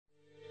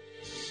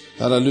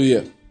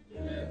Hallelujah.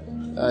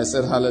 I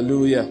said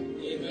hallelujah.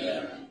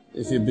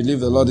 If you believe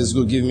the Lord is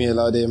good, give me a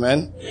loud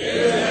amen.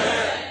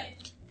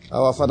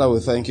 Our Father, we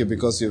thank you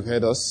because you've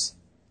heard us.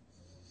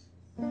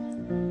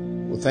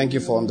 We thank you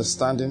for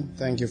understanding.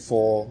 Thank you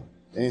for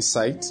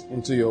insight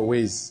into your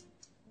ways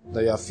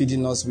that you are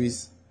feeding us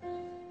with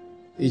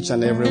each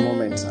and every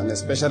moment. And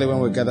especially when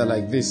we gather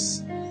like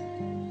this,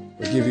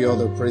 we give you all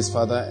the praise,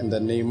 Father, in the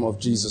name of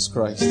Jesus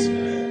Christ.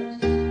 As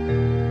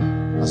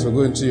we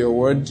go into your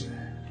word,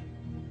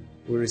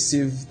 we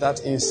receive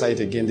that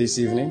insight again this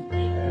evening.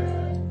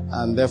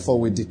 And therefore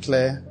we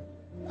declare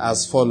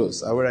as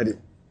follows. Are we ready?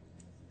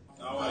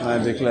 I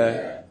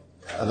declare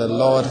that the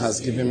Lord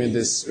has given me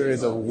the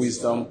spirit of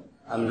wisdom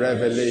and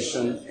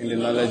revelation in the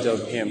knowledge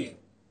of Him.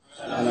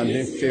 And I'm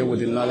being filled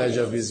with the knowledge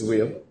of His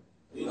will,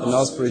 in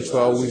all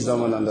spiritual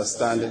wisdom and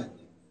understanding.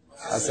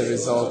 As a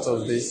result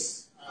of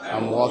this,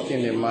 I'm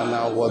walking in a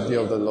manner worthy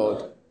of the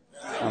Lord.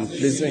 I'm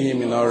pleasing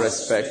Him in all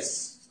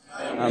respects.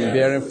 I'm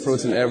bearing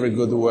fruit in every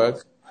good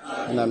work,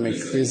 and I'm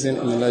increasing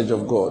in the knowledge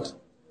of God.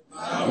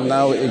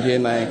 Now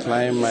again I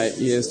incline my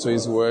ears to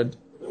His word.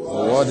 The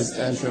word is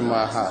entering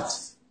my heart.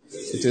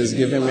 It is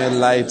giving me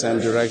light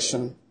and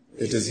direction.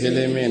 It is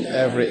healing me in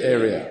every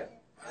area.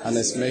 And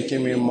it's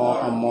making me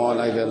more and more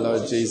like the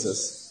Lord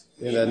Jesus.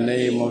 In the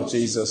name of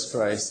Jesus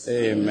Christ.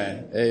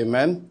 Amen.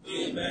 Amen.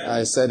 Amen.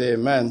 I said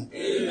amen.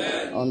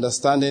 Amen.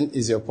 Understanding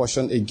is your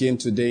portion again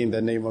today in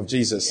the name of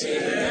Jesus.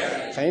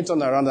 Amen. Can you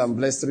turn around and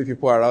bless three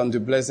people around you?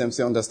 Bless them,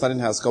 say understanding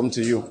has come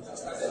to you.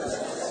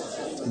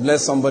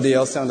 Bless somebody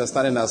else, say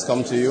understanding has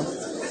come to you.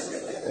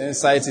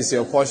 Insight is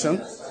your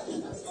portion.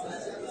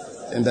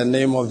 In the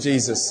name of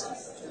Jesus.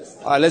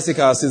 All right, let's take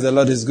our seats. The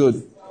Lord is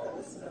good.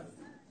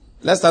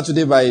 Let's start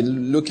today by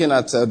looking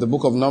at the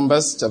book of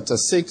Numbers, chapter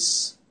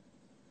 6.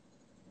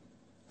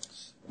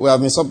 We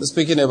have been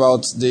speaking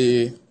about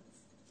the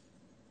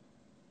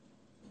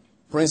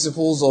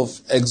principles of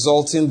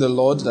exalting the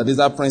Lord. That is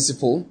our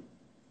principle.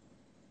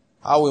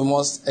 How we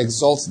must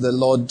exalt the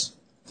Lord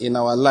in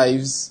our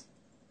lives,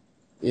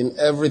 in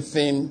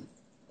everything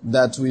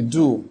that we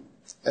do,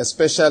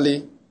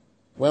 especially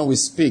when we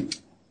speak.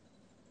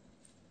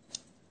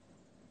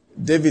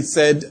 David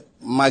said,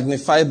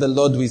 "Magnify the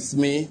Lord with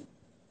me,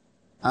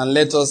 and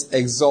let us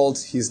exalt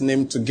His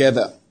name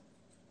together."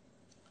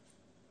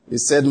 He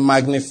said,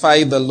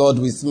 "Magnify the Lord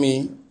with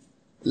me,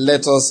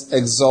 let us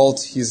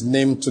exalt His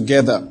name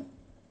together."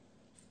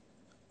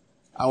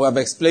 And we have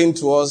explained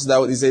to us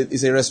that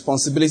it's a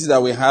responsibility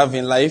that we have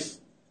in life.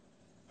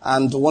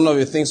 And one of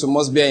the things we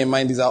must bear in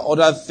mind is that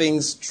other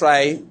things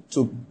try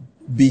to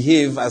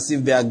behave as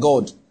if they are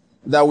God.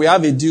 That we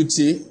have a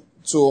duty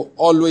to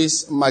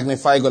always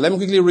magnify God. Let me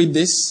quickly read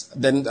this.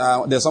 Then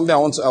there's something I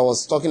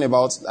was talking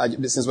about.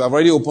 Since we have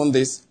already opened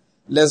this,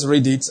 let's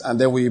read it and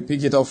then we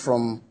pick it up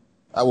from.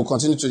 I will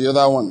continue to the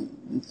other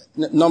one.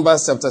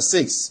 Numbers chapter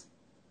 6,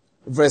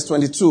 verse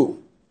 22.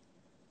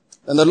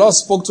 And the Lord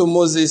spoke to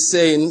Moses,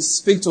 saying,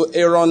 "Speak to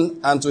Aaron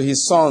and to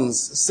his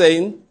sons,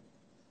 saying,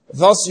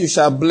 Thus you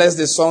shall bless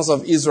the sons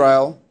of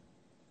Israel.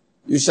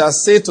 You shall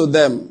say to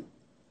them,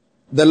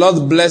 The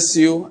Lord bless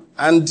you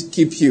and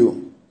keep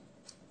you.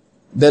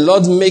 The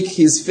Lord make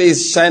His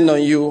face shine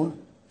on you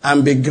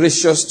and be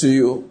gracious to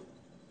you.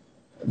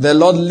 The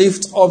Lord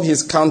lift up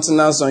His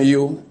countenance on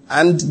you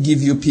and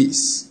give you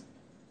peace."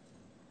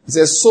 He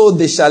says, "So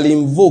they shall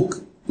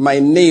invoke my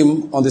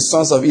name on the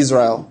sons of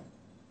Israel,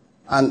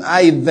 and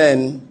I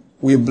then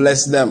will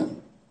bless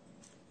them."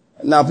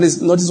 Now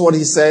please notice what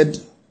he said.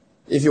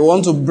 If you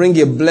want to bring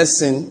a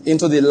blessing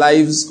into the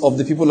lives of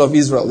the people of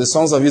Israel, the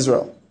sons of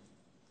Israel,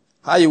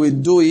 how you will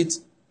do it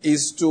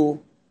is to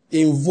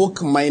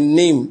invoke my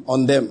name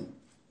on them.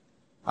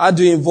 How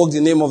do you invoke the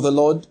name of the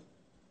Lord?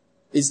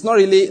 It's not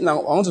really,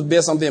 now I want to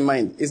bear something in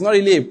mind. It's not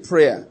really a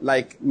prayer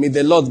like, "May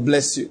the Lord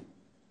bless you."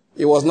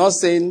 It was not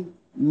saying,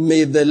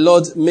 "May the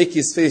Lord make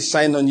His face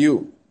shine on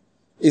you."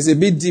 It's a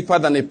bit deeper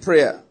than a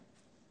prayer.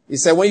 He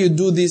said, when you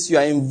do this, you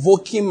are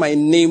invoking my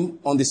name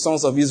on the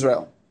sons of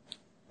Israel.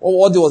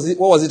 What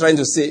was he trying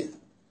to say?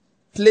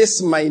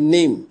 Place my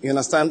name, you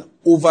understand,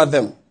 over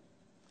them.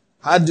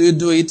 How do you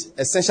do it?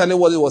 Essentially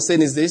what he was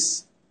saying is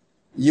this: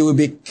 you will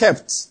be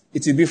kept,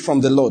 it will be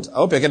from the Lord. I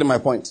hope you're getting my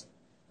point.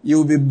 You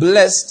will be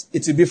blessed,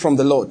 it will be from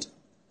the Lord.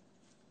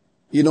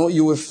 You know,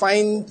 you will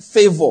find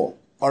favor,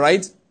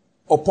 alright,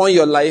 upon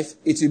your life.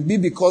 It will be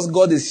because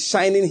God is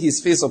shining His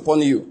face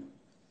upon you.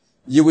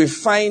 You will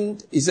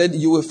find, he said,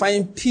 you will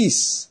find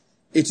peace.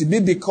 It will be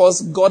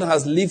because God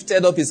has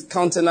lifted up His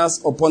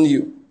countenance upon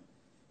you.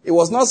 It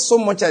was not so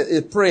much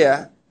a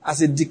prayer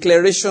as a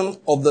declaration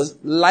of the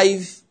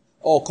life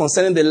or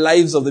concerning the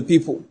lives of the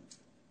people.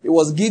 It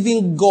was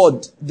giving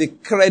God the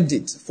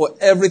credit for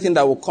everything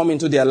that will come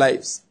into their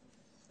lives.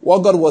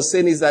 What God was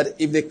saying is that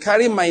if they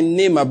carry my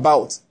name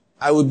about,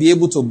 I will be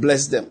able to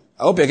bless them.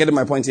 I hope you're getting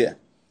my point here.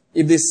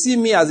 If they see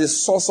me as a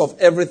source of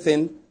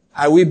everything,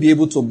 I will be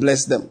able to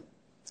bless them.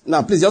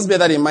 Now, please just bear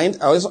that in mind.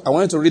 I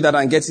wanted to read that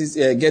and get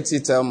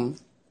it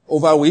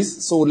over with.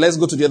 So let's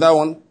go to the other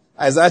one.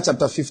 Isaiah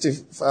chapter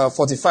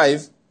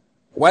 45.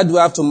 Why do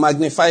I have to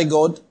magnify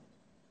God?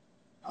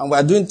 And we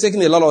are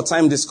taking a lot of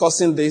time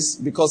discussing this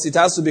because it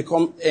has to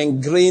become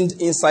ingrained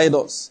inside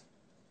us.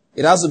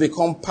 It has to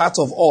become part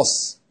of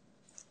us.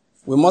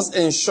 We must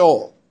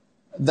ensure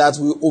that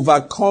we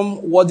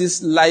overcome what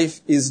this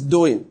life is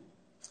doing.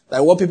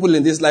 Like what people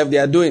in this life, they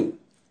are doing.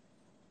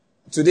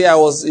 Today I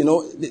was,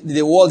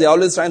 the world, they're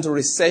always trying to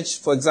research,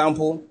 for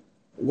example,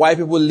 why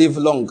people live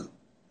long.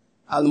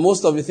 And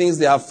most of the things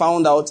they have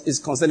found out is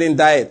concerning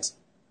diet.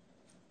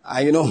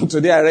 And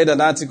today I read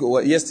an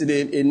article,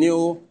 yesterday, a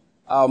new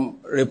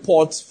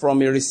report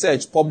from a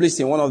research published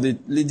in one of the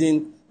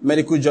leading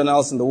medical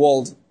journals in the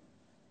world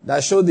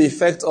that showed the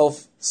effect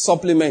of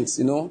supplements,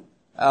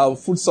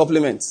 food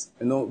supplements,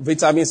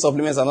 vitamin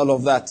supplements and all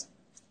of that.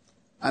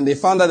 And they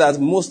found out that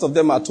most of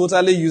them are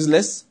totally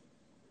useless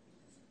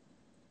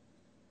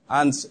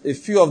and a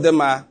few of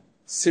them are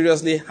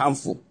seriously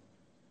harmful.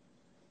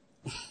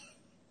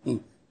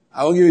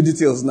 I won't give you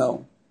details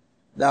now.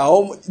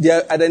 They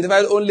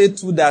identified only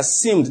two that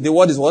seemed, the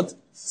word is what?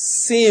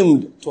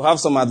 Seemed to have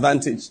some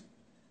advantage.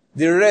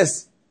 The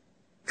rest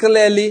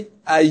clearly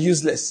are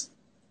useless.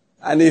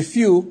 And a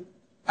few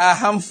are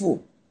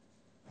harmful.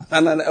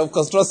 And of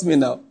course, trust me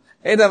now,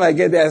 anytime I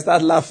get there, I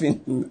start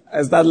laughing.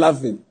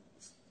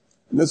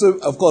 So,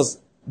 of course,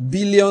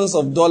 billions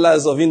of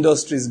dollars of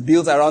industries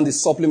built around the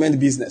supplement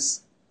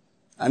business.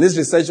 And this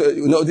research,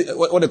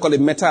 what they call a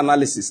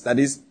meta-analysis. That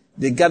is,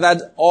 they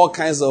gathered all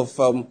kinds of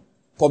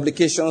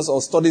publications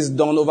or studies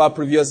done over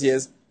previous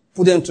years,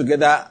 put them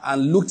together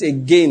and looked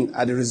again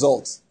at the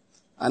results.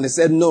 And they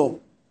said,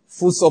 no,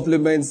 food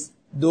supplements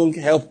don't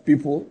help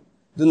people,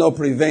 do not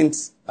prevent,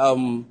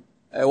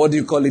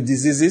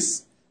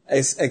 diseases,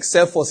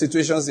 except for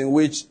situations in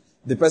which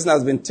the person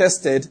has been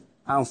tested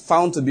and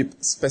found to be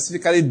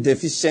specifically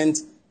deficient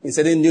in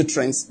certain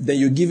nutrients. Then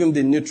you give him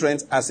the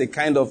nutrient as a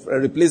kind of a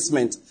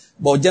replacement.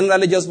 But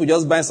generally, we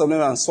just buy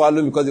supplement and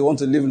swallow because they want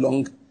to live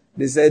long.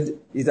 They said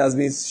it has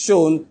been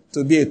shown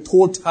to be a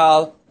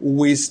total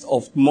waste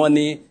of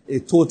money, a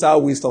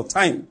total waste of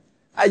time.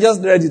 I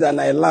just read it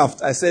and I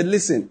laughed. I said,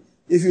 listen,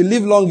 if you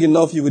live long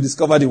enough, you will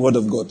discover the word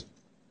of God.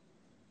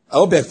 I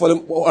hope you're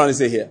following what I want to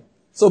say here.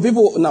 So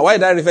people, now why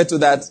did I refer to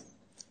that?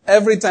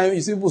 Every time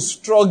you see people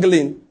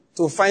struggling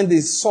to find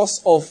the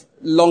source of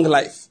long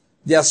life.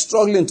 They are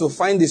struggling to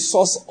find the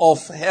source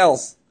of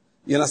health.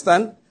 You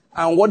understand?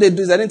 And what they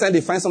do is anytime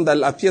they find something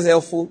that appears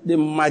helpful, they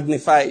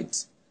magnify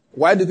it.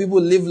 Why do people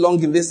live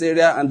long in this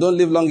area and don't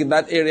live long in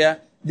that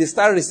area? They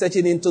start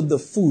researching into the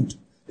food.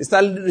 They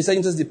start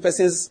researching into the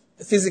person's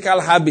physical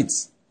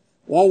habits.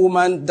 One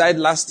woman died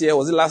last year.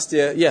 Was it last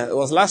year? Yeah, it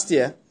was last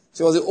year.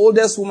 She was the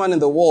oldest woman in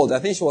the world. I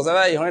think she was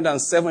either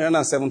 107,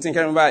 117.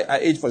 Can't remember her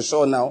age for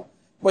sure now.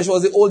 But she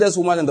was the oldest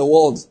woman in the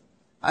world.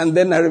 And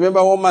then I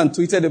remember one man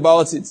tweeted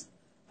about it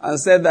and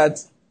said that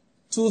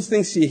two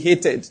things she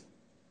hated.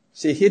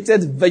 She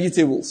hated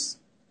vegetables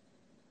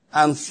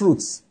and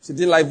fruits. She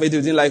didn't like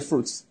vegetables, didn't like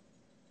fruits.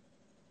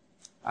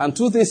 And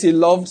two things she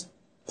loved,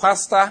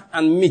 pasta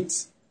and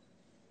meat.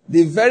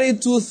 The very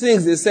two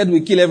things they said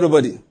will kill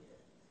everybody.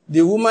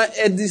 The woman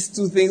ate these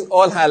two things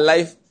all her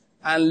life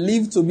and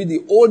lived to be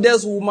the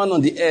oldest woman on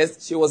the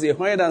earth. She was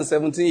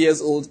 117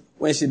 years old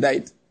when she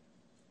died.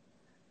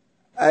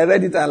 I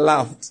read it and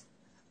laughed.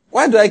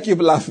 Why do I keep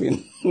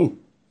laughing?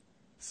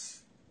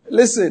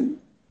 Listen.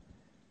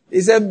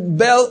 He said,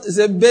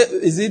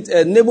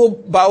 Nebo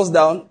bows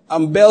down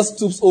and Bel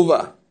stoops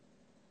over.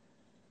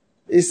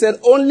 He said,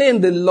 only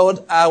in the Lord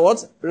are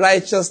what?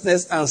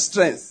 Righteousness and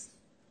strength.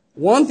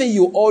 One thing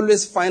you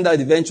always find out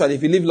eventually,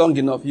 if you live long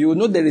enough, you will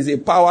know there is a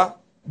power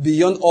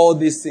beyond all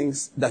these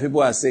things that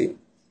people are saying.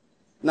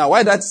 Now,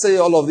 why did I say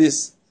all of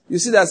this? You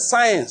see that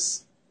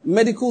science,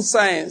 medical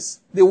science,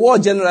 the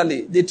world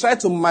generally, they try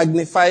to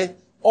magnify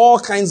all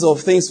kinds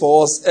of things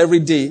for us every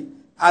day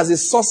as a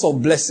source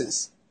of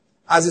blessings,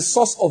 as a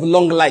source of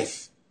long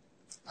life.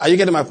 Are you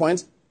getting my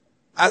point?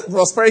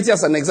 Prosperity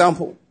as an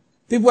example.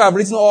 People have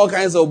written all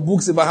kinds of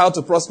books about how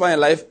to prosper in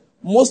life,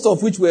 most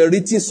of which were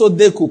written so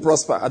they could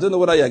prosper. I don't know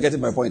whether you are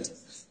getting my point.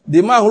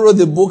 The man who wrote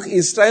the book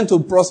is trying to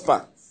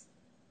prosper.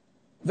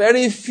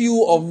 Very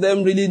few of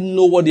them really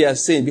know what they are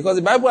saying because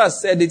the Bible has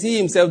said that he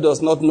himself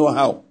does not know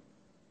how.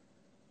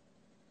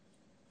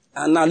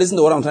 And now listen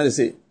to what I'm trying to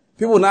say.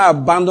 People now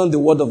abandon the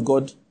word of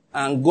God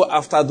and go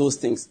after those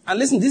things. And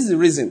listen, this is the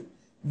reason.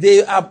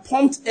 They are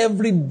pumped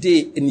every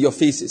day in your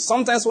faces.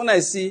 Sometimes when I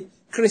see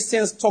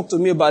Christians talk to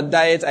me about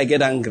diet, I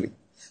get angry.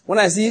 When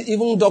I see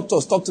even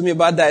doctors talk to me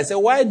about that, I say,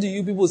 why do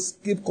you people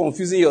keep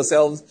confusing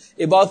yourselves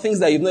about things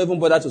that you've not even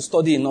bothered to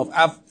study enough?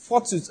 I've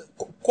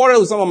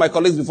quarreled with some of my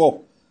colleagues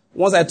before.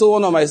 Once I told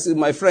one of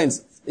my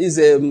friends, he's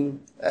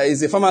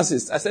a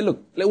pharmacist. I said,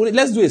 look,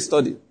 let's do a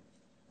study.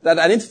 That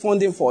I need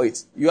funding for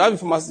it. You have a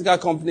pharmaceutical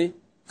company.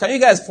 Can you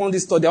guys fund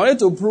this study? I wanted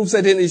to prove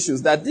certain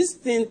issues that this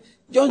thing,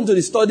 you need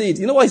to study it.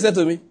 You know what he said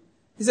to me?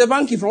 He said,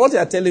 Banky, from what you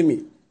are telling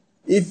me,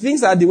 if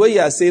things are the way you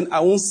are saying,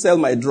 I won't sell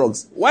my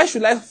drugs. Why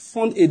should I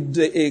fund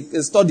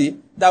a study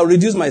that will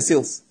reduce my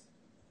sales?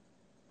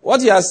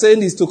 What you are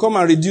saying is to come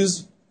and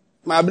reduce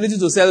my ability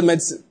to sell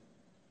medicine.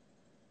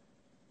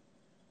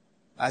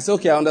 I said,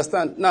 okay, I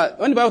understand. Now,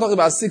 when the Bible talks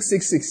about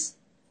 666,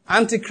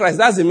 Antichrist,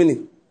 that's the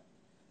meaning.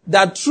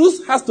 That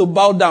truth has to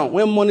bow down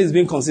when money is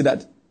being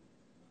considered.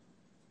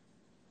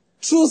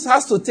 Truth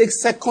has to take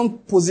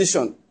second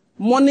position.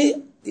 Money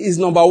is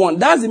number one.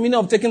 That's the meaning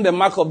of taking the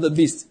mark of the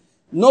beast.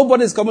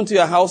 Nobody is coming to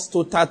your house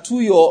to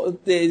tattoo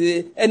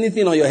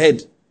anything on your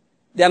head.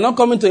 They are not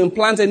coming to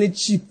implant any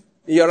chip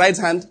in your right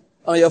hand,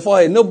 on your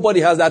forehead. Nobody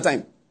has that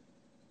time.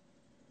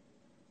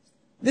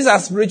 These are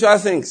spiritual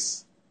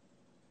things.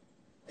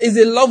 It's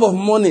the love of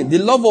money, the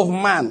love of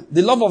man,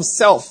 the love of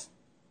self.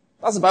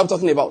 That's the Bible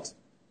talking about.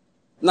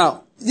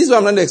 Now, this is what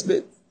I'm going to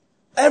explain.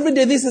 Every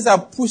day these things are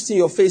pushed in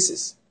your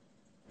faces.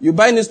 You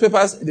buy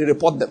newspapers, they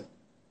report them.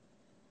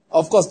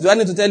 Of course, do I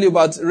need to tell you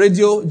about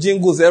radio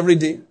jingles every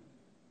day?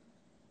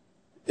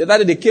 The other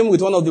day they came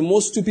with one of the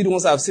most stupid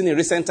ones I've seen in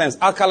recent times,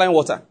 alkaline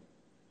water.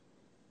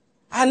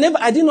 I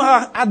didn't know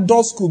how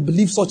adults could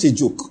believe such a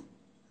joke.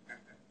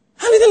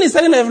 Anything is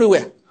selling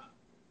everywhere.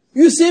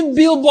 You see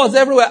billboards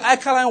everywhere,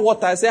 alkaline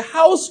water. I say,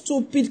 how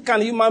stupid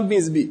can human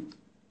beings be?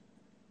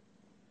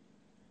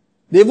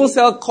 They even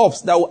sell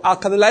cups that will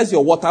alkalize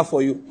your water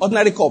for you.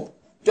 Ordinary cup.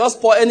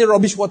 Just pour any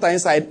rubbish water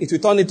inside, it will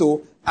turn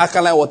into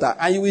alkaline water,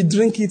 and you will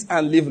drink it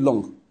and live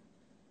long.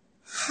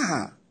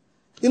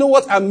 You know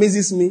what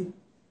amazes me?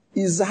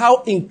 Is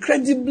how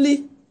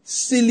incredibly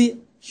silly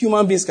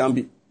human beings can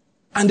be.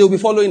 And they'll be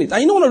following it.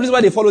 And you know one of the reasons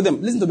why they follow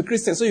them? Listen to the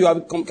Christians, so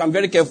you can be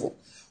very careful.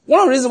 One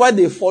of the reasons why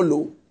they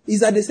follow is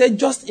that they say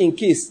just in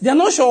case. They are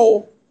not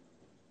sure.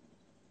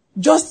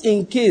 Just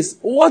in case.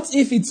 What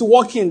if it's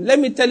working? Let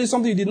me tell you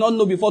something you did not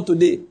know before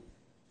today.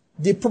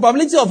 The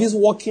probability of it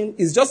working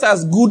is just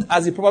as good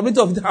as the probability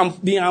of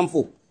it being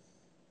harmful.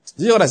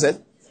 Did you hear what I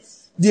said?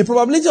 The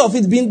probability of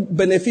it being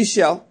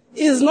beneficial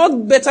is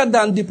not better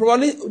than the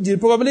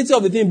probability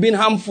of the thing being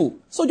harmful.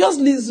 So just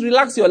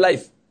relax your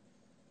life.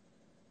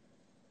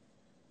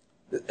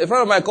 A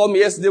friend of mine called me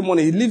yesterday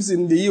morning. He lives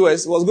in the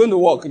US. He was going to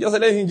work. He just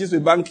said, let him just be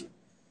banking.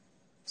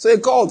 So he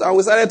called and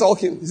we started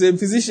talking. He's a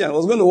physician.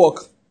 Was going to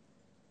work.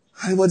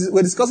 And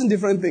we're discussing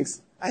different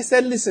things. I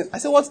said, listen. I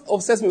said, what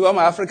obsessed me about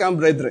my African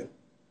brethren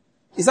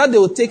is that they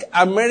will take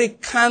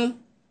American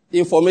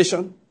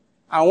information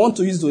and want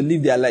to use to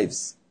live their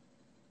lives.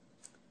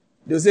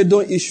 They'll say,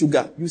 don't eat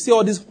sugar. You see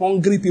all these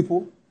hungry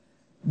people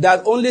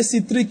that only see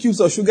 3 cubes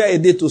of sugar a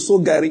day to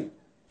soak gari,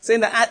 saying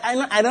that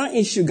I don't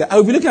eat sugar. I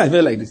will be looking at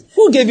you like this.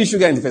 Who gave you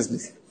sugar in the first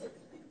place?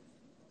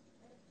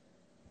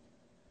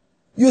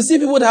 You see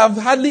people that have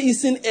hardly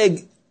eaten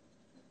egg.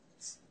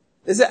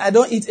 They say, I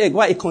don't eat egg.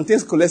 Why? It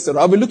contains cholesterol.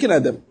 I'll be looking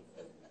at them.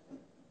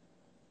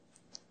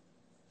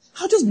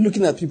 I'll just be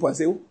looking at people and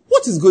say,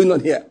 what is going on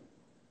here?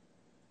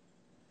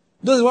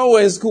 Those when we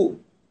were in school,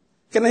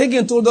 Kenneth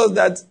Hagin told us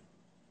that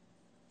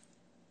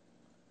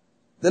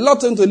the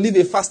Lord told him to live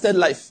a fasted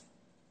life.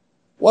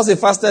 What's a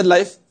fasted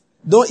life?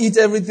 Don't eat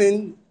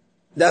everything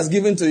that's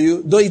given to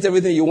you. Don't eat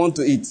everything you want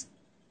to eat.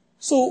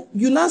 So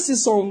you now see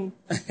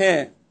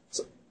somewhere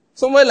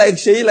like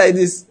Sheyi like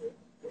this.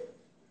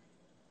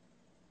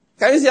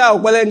 Can you see how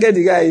Kwelenge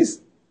the guy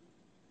is?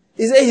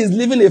 He said he's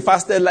living a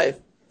fasted life.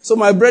 So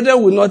my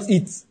brethren will not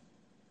eat.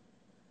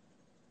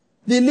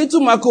 The little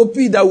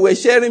makopi that we were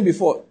sharing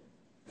before.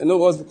 You know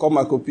what's called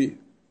makopi?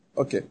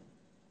 Okay.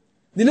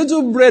 The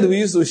little bread we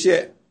used to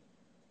share.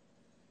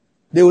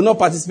 They will not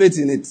participate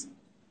in it.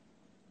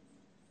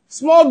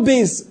 Small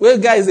beans, where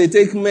guys they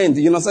take men,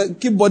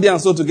 keep body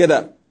and soul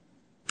together.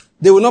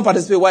 They will not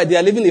participate. Why? They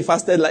are living a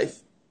fasted life.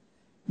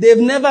 They've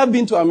never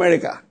been to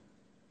America.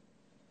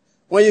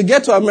 When you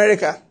get to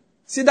America,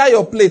 see that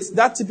your plate,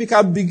 that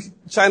typical big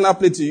China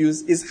plate you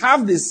use, is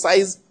half the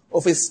size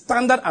of a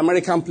standard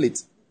American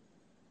plate.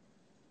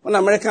 When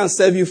Americans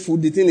serve you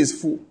food, the thing is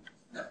full.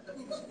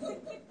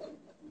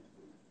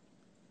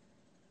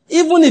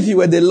 Even if you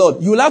were the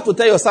Lord, you will have to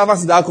tell your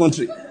servants in that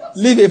country,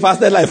 live a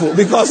fasted life,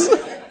 because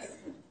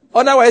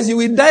otherwise you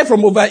will die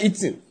from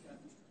overeating.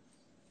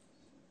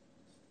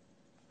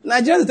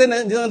 Nigerians say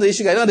they don't eat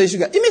sugar, they don't eat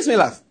sugar. It makes me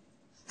laugh.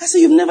 I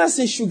say, you've never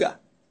seen sugar.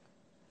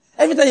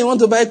 Every time you want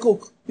to buy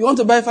Coke, you want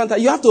to buy Fanta,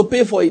 you have to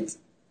pay for it.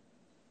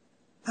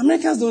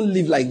 Americans don't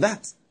live like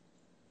that.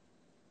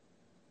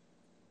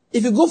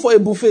 If you go for a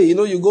buffet,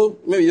 you go,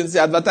 maybe you say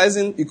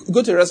advertising, you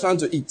go to a restaurant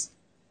to eat.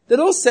 They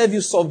don't serve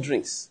you soft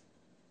drinks.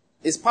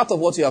 It's part of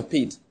what you have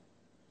paid.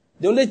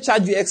 They only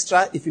charge you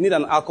extra if you need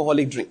an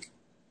alcoholic drink.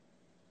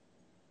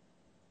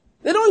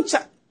 They don't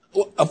charge.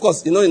 Of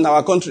course, in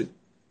our country,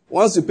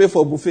 once you pay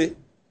for a buffet,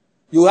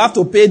 you have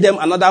to pay them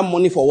another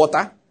money for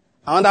water,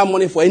 another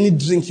money for any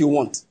drink you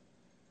want.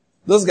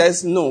 Those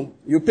guys, no.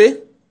 You pay.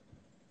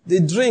 The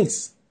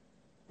drinks,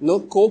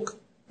 Coke,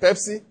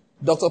 Pepsi,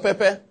 Dr.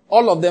 Pepper,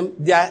 all of them,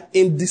 they are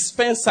in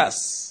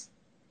dispensers.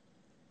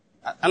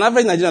 An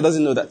average Nigerian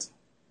doesn't know that.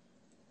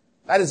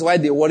 That is why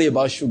they worry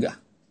about sugar.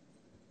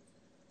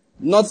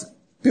 Not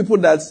people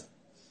that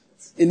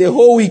in a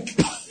whole week,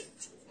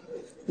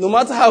 no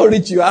matter how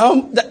rich you are,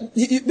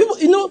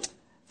 people,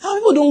 how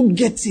people don't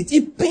get it.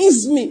 It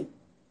pains me.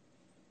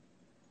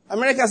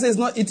 America says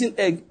not eating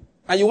egg,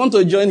 and you want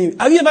to join him.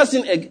 Have you ever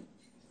seen egg?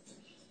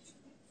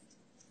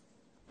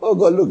 Oh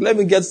God, look, let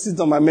me sit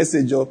on my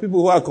message. Or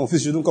people who are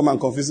confused shouldn't come and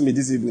confuse me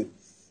this evening.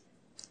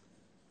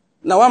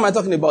 Now, what am I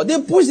talking about?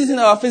 They push this in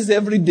our face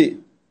every day.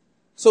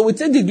 So we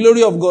take the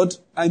glory of God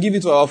and give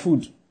it to our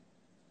food.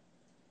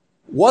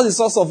 What the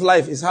source of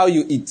life is how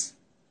you eat.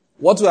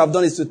 What we have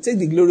done is to take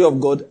the glory of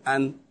God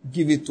and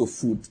give it to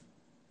food.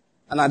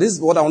 And now this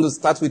is what I want to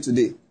start with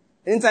today.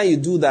 Anytime you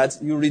do that,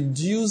 you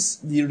reduce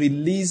the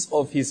release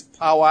of His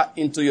power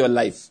into your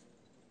life.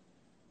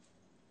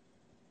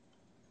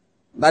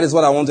 That is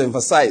what I want to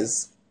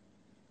emphasize.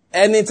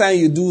 Anytime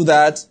you do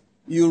that,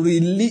 you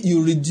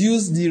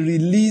reduce the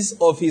release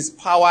of His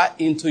power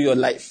into your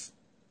life.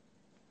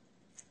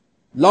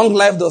 Long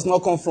life does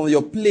not come from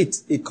your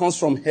plate. It comes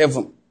from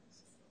heaven.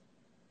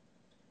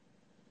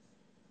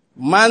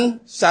 Man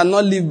shall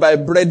not live by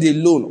bread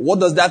alone. What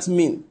does that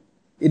mean?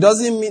 It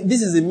doesn't mean,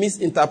 this is a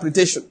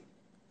misinterpretation.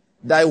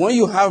 That when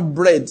you have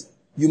bread,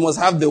 you must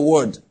have the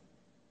word.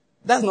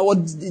 That's not what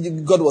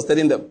God was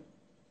telling them.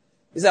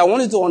 He said, I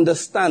want you to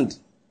understand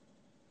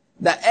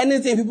that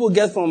anything people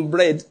get from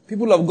bread,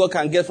 people of God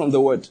can get from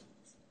the word.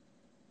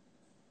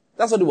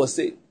 That's what he was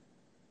saying.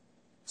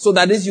 So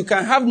that is, you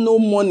can have no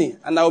money,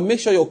 and I will make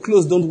sure your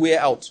clothes don't wear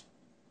out.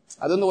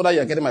 I don't know whether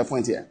you're getting my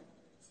point here.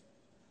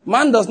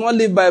 Man does not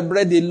live by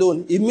bread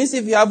alone. It means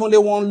if you have only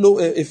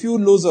a few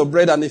loaves of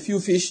bread and a few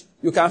fish,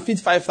 you can feed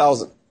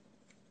 5,000.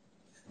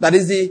 That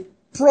is, the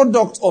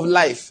product of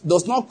life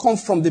does not come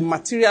from the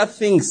material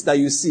things that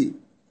you see.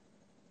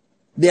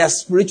 They are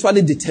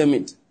spiritually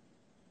determined.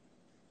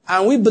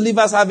 And we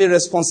believers have a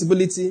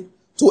responsibility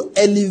to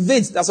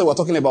elevate, that's what we're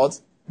talking about,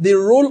 the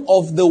role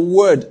of the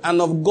Word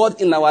and of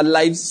God in our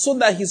lives so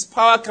that His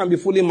power can be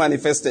fully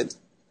manifested.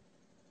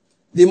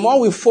 The more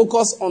we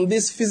focus on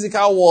this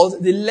physical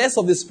world, the less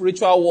of the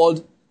spiritual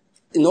world,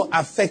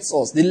 affects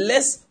us. The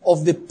less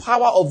of the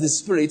power of the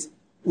Spirit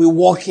we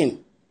walk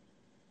in.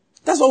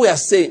 That's what we are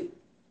saying.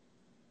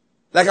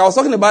 Like I was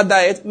talking about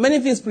diet, many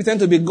things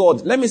pretend to be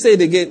God. Let me say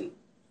it again.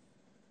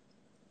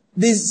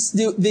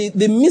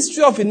 The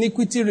mystery of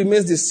iniquity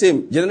remains the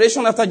same,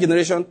 generation after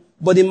generation,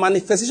 but the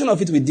manifestation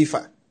of it will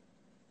differ.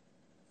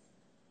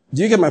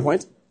 Do you get my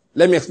point?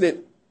 Let me explain.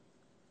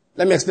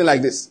 Let me explain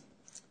like this.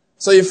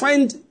 So you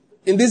find,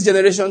 in this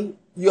generation,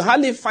 you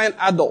hardly find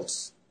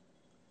adults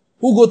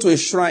who go to a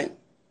shrine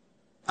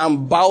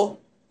and bow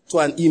to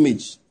an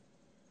image.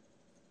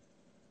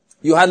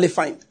 You hardly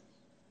find.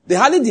 They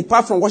hardly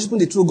depart from worshiping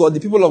the true God,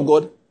 the people of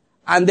God,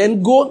 and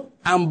then go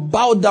and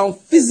bow down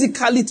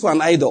physically to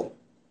an idol.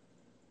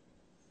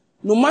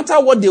 No matter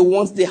what they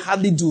want, they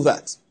hardly do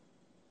that.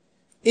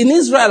 In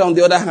Israel, on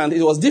the other hand,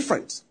 it was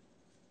different.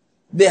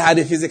 They had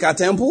a physical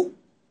temple.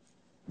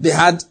 They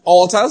had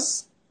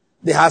altars.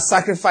 They had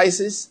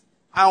sacrifices.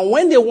 And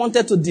when they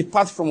wanted to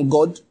depart from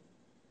God,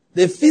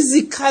 they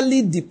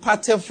physically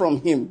departed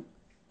from Him.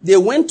 They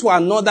went to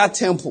another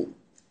temple.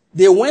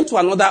 They went to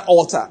another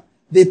altar.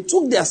 They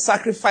took their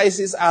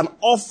sacrifices and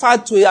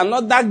offered to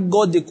another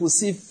God they could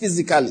see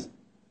physically.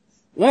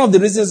 One of the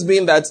reasons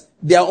being that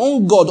their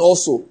own God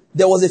also,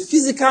 there was a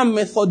physical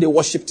method they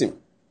worshipped Him.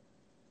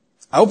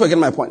 I hope you get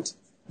my point.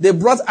 They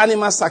brought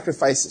animal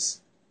sacrifices.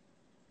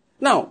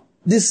 Now,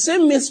 the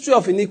same mystery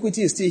of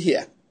iniquity is still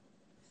here.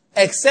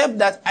 Except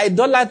that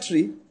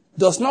idolatry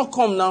does not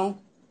come now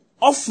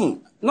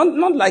often.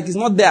 Not like it's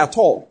not there at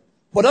all.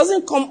 But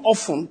doesn't come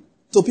often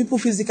to people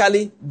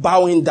physically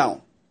bowing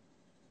down.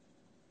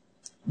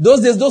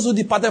 Those days, those who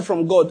departed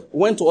from God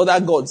went to other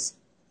gods.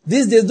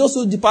 These days, those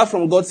who depart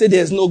from God say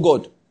there is no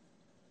God.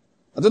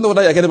 I don't know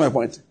whether you're getting my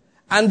point.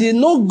 And the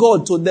no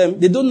God to them,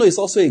 they don't know it's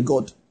also a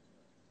God.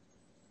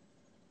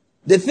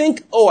 They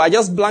think, I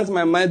just blanked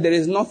my mind, there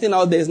is nothing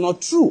out there, it's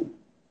not true.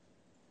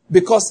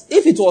 Because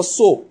if it was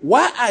so,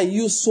 why are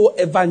you so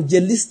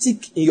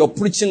evangelistic in your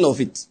preaching of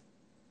it?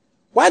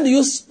 Why do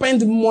you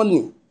spend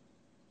money?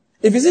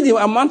 If you see the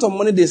amount of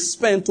money they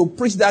spend to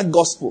preach that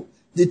gospel,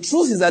 the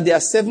truth is that they are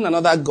serving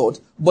another God,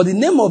 but the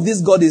name of this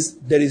God is,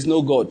 there is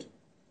no God.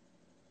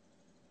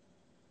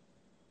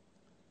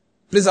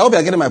 Please, I hope you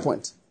are getting my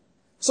point.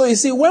 So you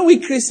see, when we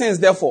Christians,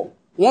 therefore,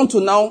 want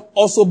to now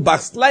also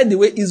backslide the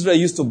way Israel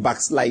used to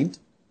backslide,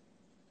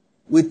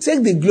 we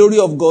take the glory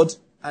of God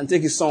and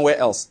take it somewhere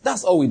else.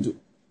 That's all we do.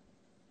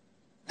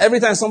 Every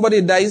time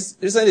somebody dies,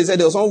 recently they said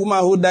there was one woman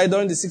who died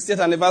during the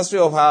 60th anniversary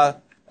of her,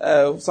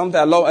 her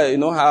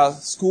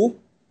school,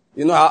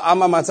 her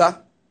alma mater.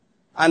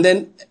 And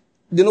then,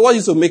 what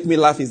used to make me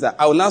laugh is that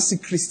I will now see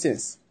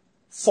Christians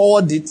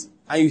forward it,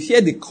 and you hear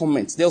the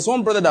comments. There was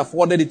one brother that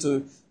forwarded it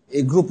to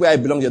a group where I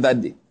belonged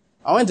that day.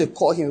 I went to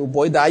call him,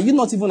 boy, are you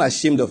not even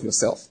ashamed of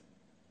yourself?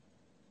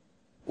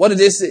 What did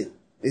they say?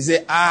 They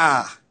say,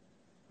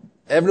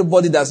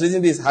 everybody that's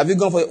reading this, have you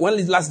gone for,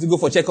 when last did you go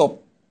for checkup?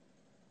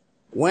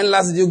 When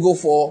last did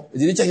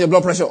you check your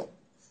blood pressure?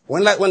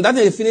 When that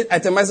is finished,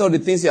 itemize all the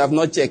things you have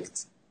not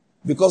checked.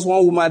 Because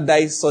one woman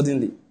died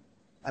suddenly.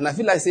 And I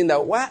feel like saying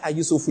that, why are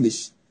you so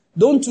foolish?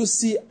 Don't you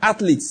see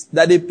athletes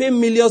that they pay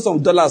millions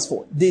of dollars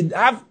for? They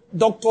have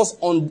doctors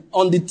on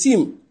the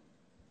team.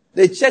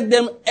 They check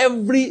them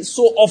every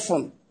so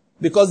often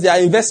because they are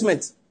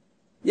investment.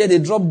 Yeah, they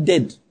drop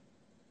dead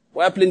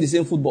while playing the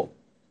same football.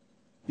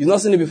 You've not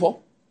seen it before?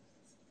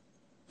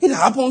 It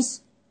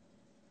happens.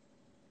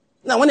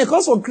 Now, when it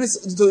comes from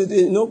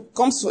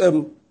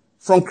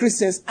from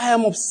Christians, I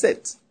am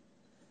upset.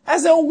 I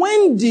said,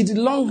 when did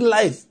long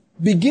life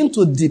begin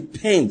to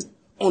depend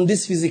on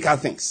these physical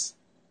things?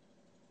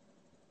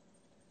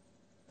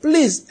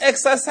 Please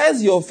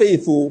exercise your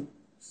faith. Oh.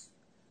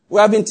 We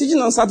have been teaching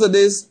on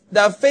Saturdays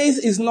that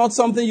faith is not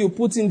something you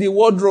put in the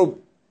wardrobe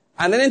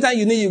and anytime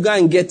you need, you go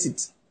and get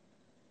it.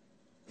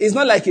 It's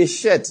not like a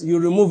shirt you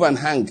remove and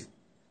hang.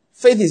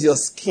 Faith is your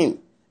skin.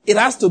 It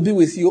has to be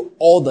with you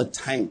all the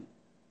time.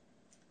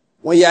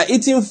 When you are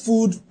eating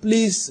food,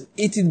 please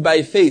eat it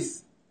by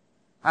faith.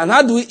 And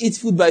how do we eat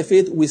food by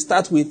faith? We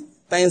start with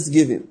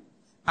thanksgiving.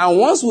 And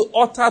once we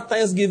utter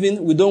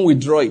thanksgiving, we don't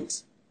withdraw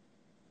it.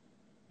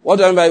 What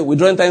do I mean by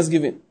withdrawing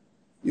thanksgiving?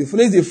 You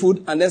finish the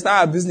food and then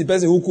start abusing the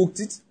person who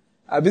cooked it,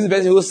 abusing the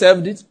person who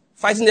served it,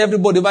 fighting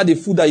everybody over the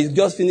food that you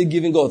just finished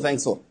giving God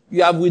thanks for.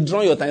 You have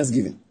withdrawn your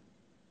thanksgiving.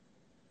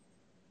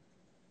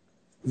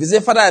 If you say,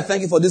 Father, I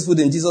thank you for this food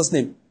in Jesus'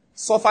 name,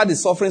 suffer the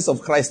sufferings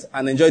of Christ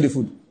and enjoy the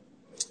food.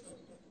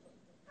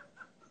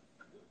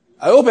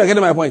 I hope you're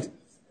getting my point.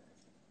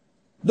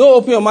 Don't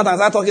open your mouth and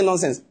start talking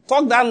nonsense.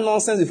 Talk that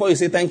nonsense before you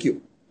say thank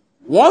you.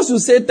 Once you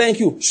say thank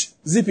you,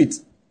 zip it.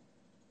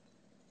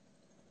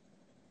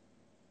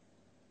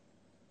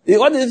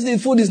 What if the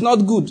food is not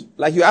good?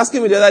 Like you asked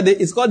me the other day,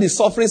 it's called the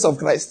sufferings of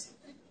Christ.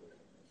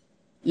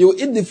 You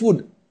eat the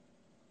food.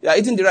 You are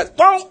eating the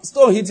right.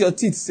 Stone hit your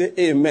teeth. Say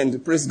amen.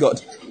 Praise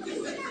God.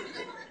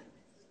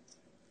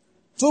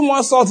 Too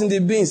much salt in the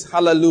beans.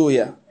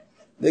 Hallelujah.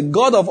 The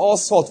God of all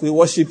salt will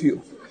worship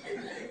you.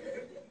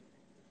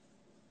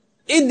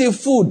 Eat the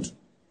food.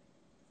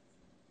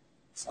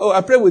 Oh,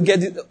 I pray we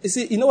get it. You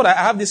see, you know what? I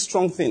have this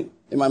strong thing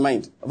in my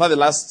mind over the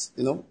last,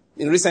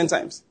 in recent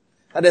times.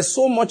 That there's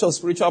so much of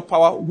spiritual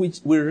power which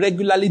we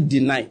regularly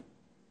deny.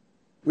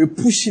 We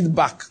push it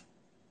back.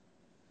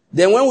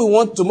 Then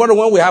tomorrow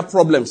when we have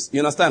problems, you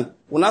understand?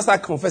 We'll now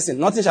start confessing,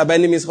 nothing shall by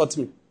any means hurt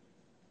me.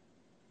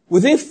 We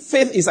think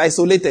faith is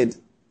isolated.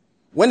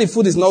 When the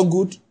food is not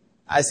good,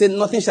 I say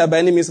nothing shall by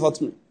any means hurt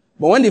me.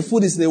 But when the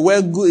food is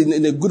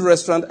in a good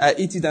restaurant, I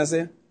eat it and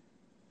say,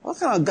 what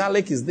kind of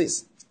garlic is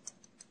this?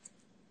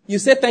 You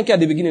say thank you at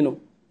the beginning, no?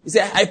 You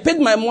say, I paid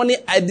my money,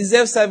 I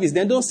deserve service.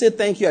 Then don't say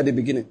thank you at the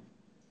beginning.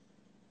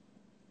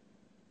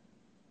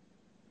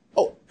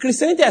 Oh,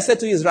 Christianity, I said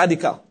to you, is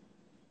radical.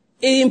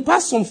 It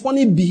imparts some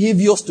funny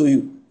behaviors to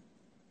you.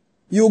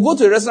 You go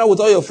to a restaurant with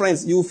all your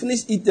friends, you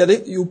finish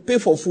eating, you pay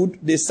for food,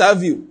 they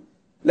serve you.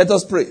 Let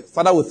us pray.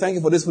 Father, we thank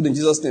you for this food in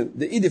Jesus' name.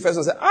 They eat the first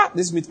one and say,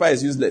 this meat pie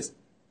is useless.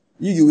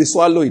 You will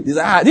swallow it. They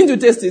say, didn't you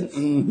taste it?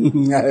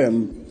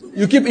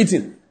 You keep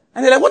eating.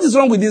 And they're like, what is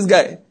wrong with this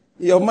guy?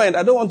 In your mind,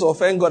 I don't want to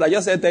offend God. I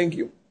just said thank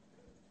you.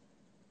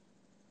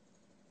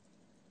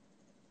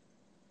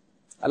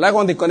 I like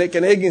what the Ken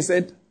Hagin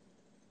said.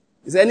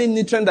 Is there any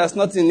nutrient that's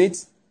not in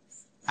it?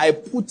 I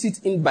put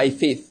it in by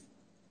faith.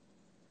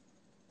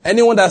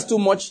 Anyone that's too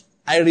much,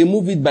 I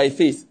remove it by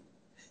faith.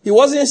 He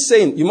wasn't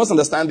saying, you must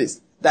understand this,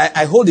 that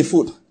I hold the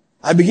food.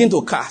 I begin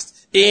to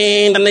cast.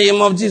 In the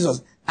name of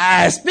Jesus,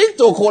 I speak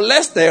to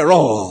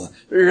cholesterol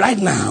right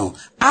now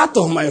out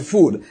of my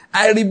food.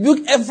 I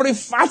rebuke every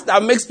fat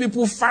that makes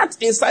people fat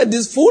inside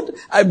this food.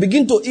 I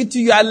begin to eat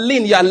you. You are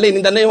lean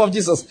in the name of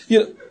Jesus.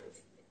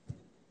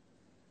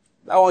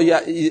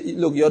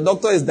 Look, your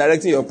doctor is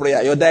directing your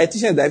prayer. Your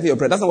dietitian is directing your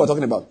prayer. That's not what we're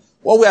talking about.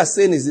 What we are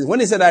saying is this. When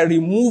he said I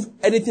remove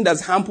anything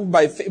that's harmful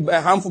by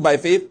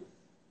faith,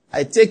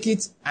 I take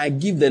it and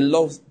give the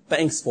Lord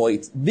thanks for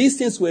it. These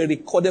things were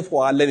recorded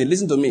for our learning.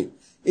 Listen to me.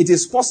 It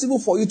is possible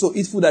for you to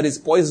eat food that is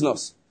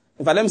poisonous.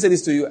 In fact, let me say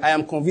this to you. I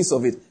am convinced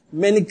of it.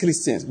 Many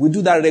Christians, we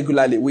do that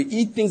regularly. We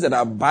eat things that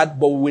are bad,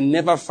 but we will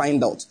never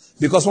find out.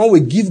 Because when we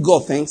give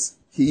God thanks,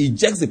 He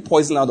ejects the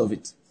poison out of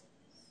it.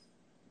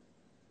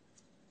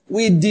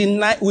 We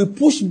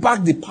push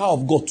back the power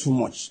of God too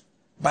much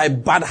by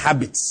bad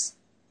habits.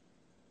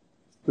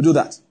 We do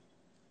that.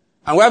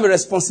 And we have a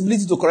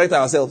responsibility to correct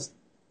ourselves.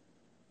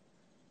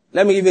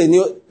 Let me give you a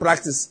new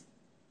practice.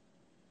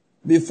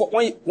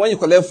 When you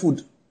collect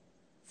food,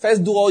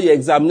 first do all your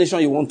examination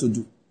you want to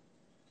do.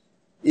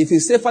 If you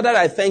say, Father,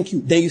 I thank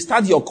you, then you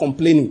start your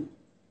complaining.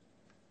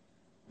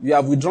 You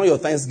have withdrawn your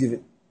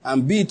thanksgiving.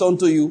 And be it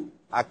unto you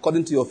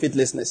according to your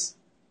faithlessness.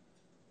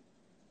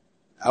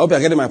 I hope you're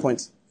getting my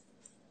point.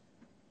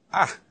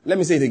 Let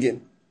me say it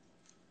again.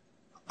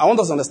 I want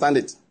us to understand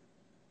it.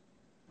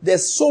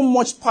 There's so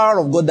much power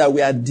of God that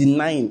we are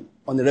denying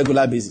on a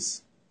regular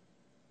basis.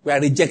 We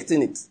are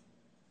rejecting it.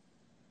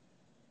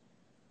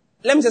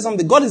 Let me say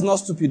something. God is not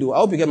stupid, though. I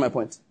hope you get my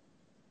point.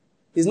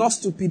 He's not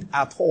stupid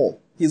at all.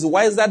 He's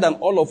wiser than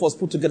all of us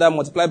put together,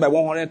 multiplied by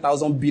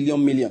 100,000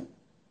 billion million.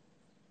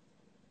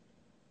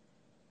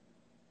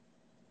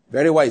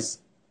 Very wise.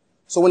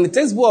 So when He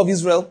takes the people of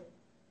Israel,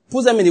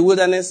 puts them in the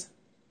wilderness,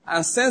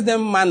 and sends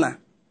them manna,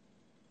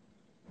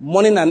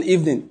 morning and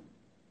evening,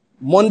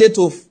 Monday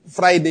to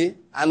Friday,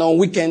 and on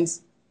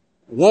weekends,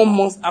 1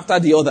 month after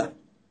the other,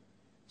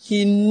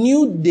 He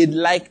knew they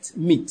liked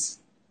meat.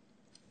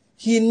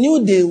 He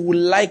knew they would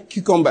like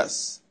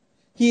cucumbers.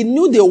 He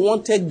knew they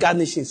wanted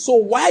garnishing. So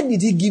why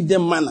did He give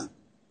them manna?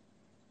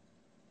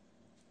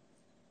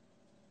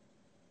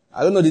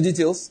 I don't know the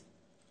details.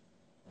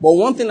 But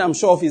one thing I'm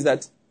sure of is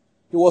that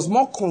he was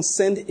more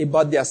concerned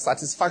about their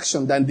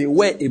satisfaction than they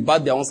were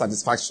about their own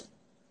satisfaction.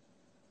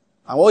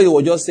 And what he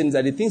was just saying is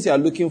that the things you are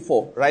looking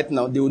for right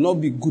now, they will not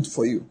be good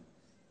for you.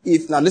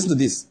 Now listen to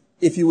this.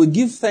 If you will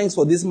give thanks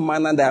for this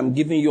manna that I'm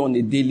giving you on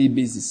a daily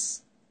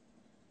basis.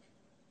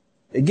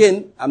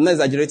 Again, I'm not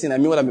exaggerating. I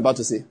mean what I'm about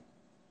to say.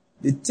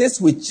 The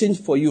taste will change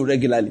for you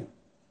regularly.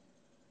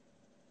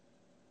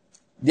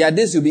 There are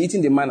days you'll be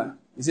eating the manna.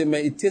 You say,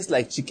 man, it tastes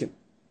like chicken.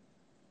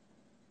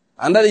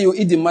 Another day you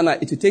eat the manna,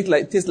 it will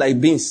taste like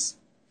beans.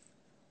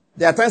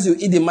 There are times you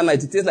eat the manna,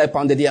 it will taste like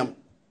pounded yam.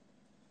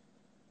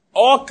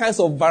 All kinds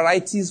of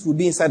varieties will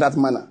be inside that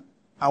manna.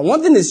 And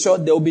one thing is sure,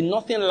 there will be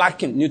nothing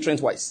lacking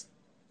nutrient-wise.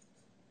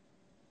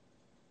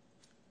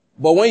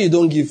 But when you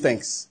don't give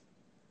thanks,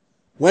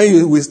 when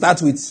you will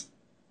start with,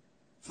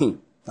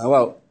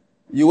 wow,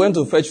 you went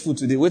to fetch food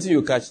today, what do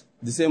you catch?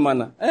 The same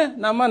manna.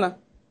 Now manna.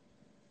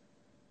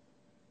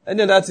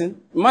 Any other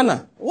thing?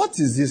 Manna. What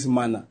is this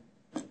manna?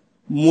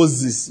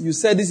 Moses, you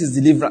said this is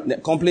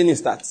deliverance. Complaining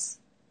starts.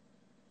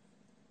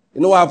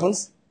 You know what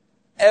happens?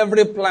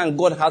 Every plan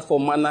God has for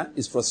manna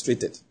is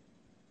frustrated.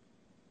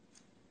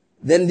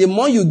 Then the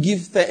more you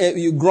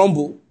you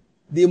grumble,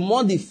 the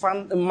more the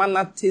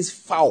manna tastes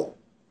foul.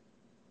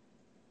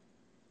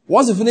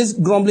 Once you finish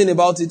grumbling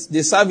about it,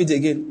 they serve it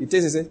again. You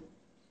taste it, say,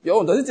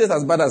 yo, does it taste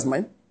as bad as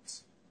mine?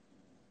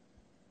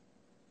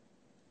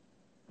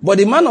 But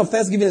the man of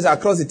thanksgiving is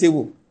across the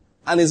table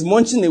and is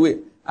munching away.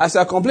 As you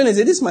are complaining,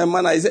 say, this is my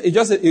manna. You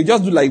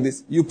just do like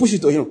this. You push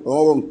it to him.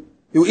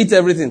 He will eat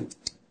everything.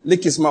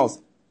 Lick his mouth.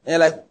 And you're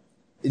like,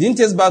 it didn't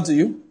taste bad to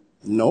you?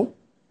 No.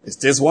 It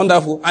tastes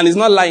wonderful. And he's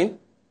not lying.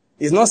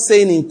 He's not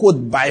saying in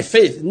quote, by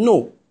faith.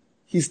 No.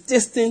 He's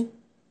tasting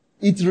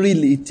it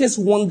really. It tastes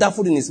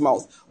wonderful in his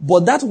mouth.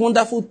 But that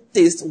wonderful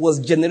taste was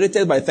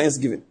generated by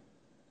thanksgiving.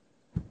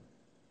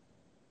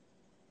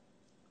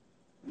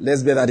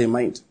 Let's bear that in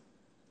mind.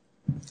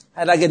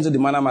 How did I get into the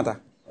manna matter?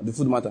 Or the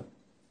food matter?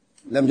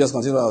 Let me just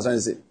continue what I was trying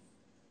to say.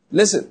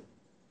 Listen.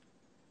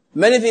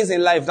 Many things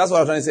in life, that's what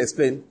I was trying to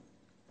explain.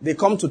 They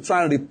come to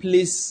try and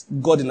replace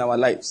God in our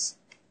lives.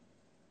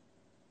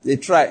 They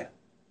try.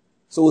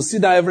 So we'll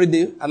sit down every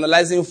day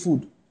analyzing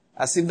food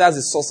as if that's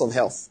the source of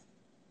health.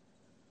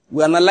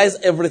 We analyze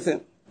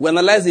everything. We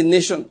analyze the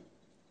nation.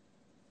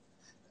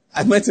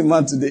 I met a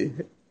man today.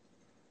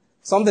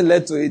 Something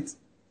led to it. He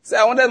said,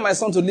 I wanted my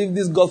son to leave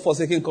this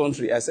God-forsaken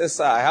country. I said,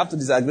 sir, I have to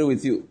disagree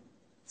with you.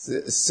 It's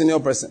a senior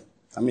person.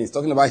 I mean, he's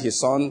talking about his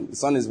son. His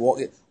son is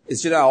working.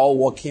 His children are all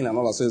working and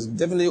all that. So he's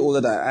definitely older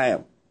than I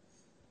am.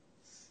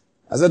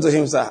 I said to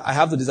him, sir, I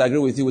have to disagree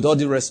with you. With all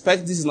due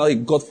respect, this is not a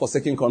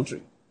God-forsaken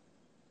country.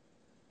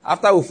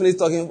 After we finished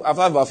talking,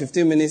 after about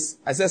 15 minutes,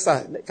 I said,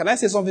 sir, can I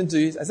say something to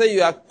you? I said,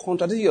 you are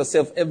contradicting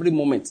yourself every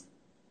moment.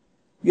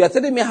 You are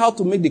telling me how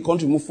to make the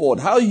country move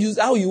forward. How you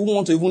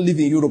want to even live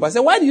in Europe. I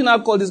said, why do you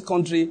not call this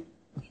country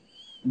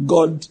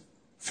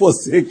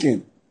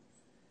God-forsaken?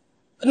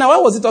 Now, why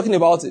was he talking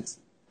about it?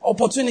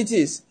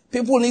 Opportunities.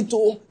 People need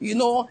to,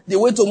 the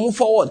way to move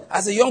forward.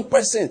 As a young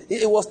person,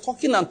 he was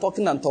talking and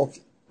talking and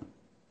talking.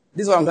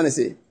 This is what I'm trying to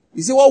say.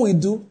 You see what we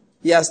do?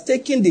 He has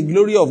taken the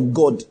glory of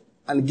God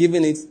and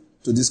given it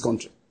to this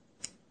country.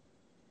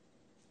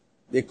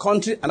 The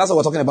country, and that's what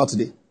we're talking about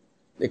today.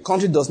 The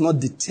country does not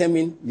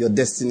determine your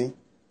destiny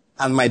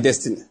and my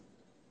destiny.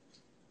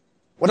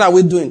 What are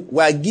we doing?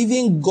 We are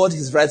giving God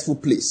his rightful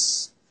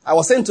place. I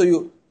was saying to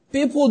you,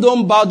 people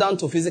don't bow down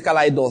to physical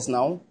idols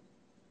now,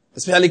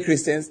 especially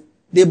Christians.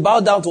 They bow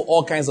down to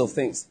all kinds of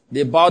things.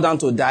 They bow down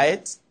to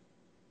diet.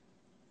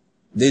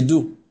 They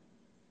do.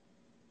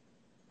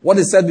 What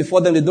is said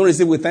before them, they don't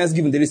receive with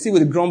thanksgiving. They receive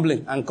with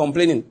grumbling and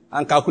complaining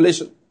and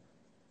calculation.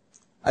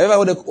 There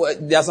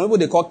are some people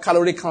they call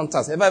calorie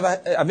counters. Have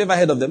you ever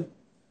heard of them?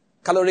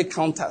 Calorie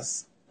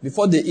counters.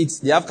 Before they eat,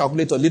 they have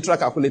calculator, literal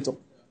calculator.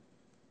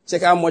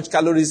 Check how much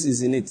calories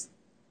is in it.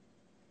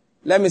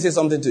 Let me say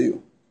something to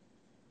you.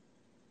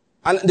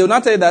 And they will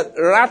not tell you that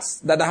rats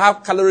that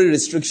have calorie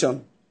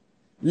restriction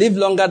live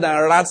longer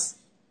than rats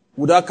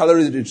without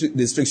calorie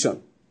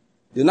restriction.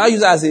 They now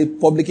use it as a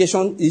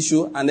publication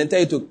issue and then tell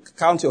you to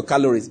count your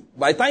calories.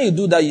 By the time you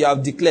do that, you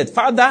have declared,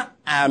 Father,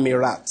 I am a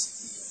rat.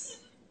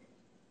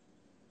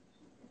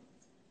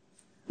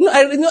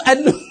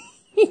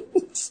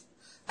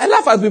 I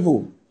laugh at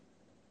people.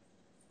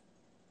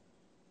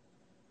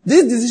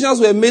 These decisions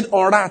were made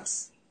on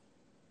rats.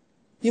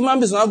 Human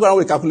beings will not go around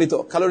with a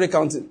calculator, calorie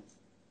counting.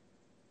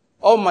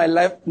 All my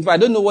life, if I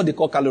don't know what they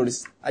call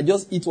calories, I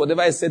just eat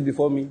whatever is said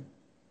before me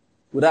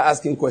without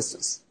asking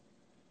questions.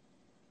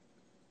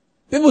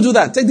 People do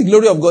that. Take the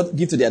glory of God,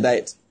 give to their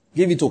diet.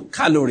 Give it to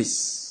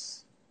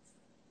calories.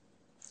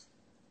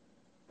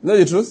 You know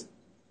the truth?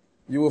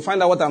 You will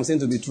find out what I'm saying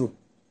to be true.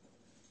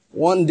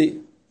 One day,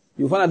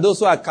 you'll find that those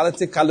who are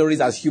counting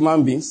calories as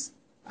human beings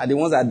are the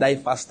ones that die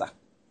faster.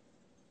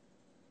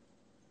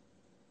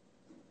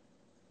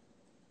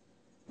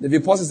 The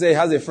apostle says he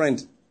has a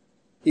friend.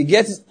 He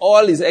gets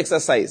all his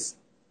exercise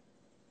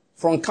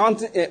from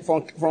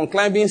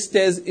climbing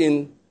stairs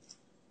in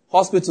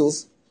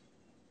hospitals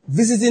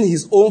visiting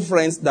his own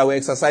friends that were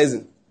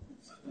exercising.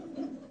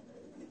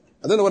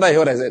 I don't know whether I heard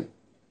what I said.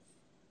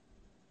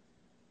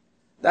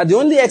 That the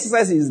only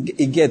exercise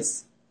he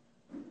gets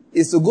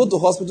is to go to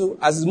hospital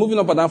as he's moving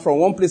up and down from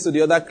one place to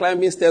the other,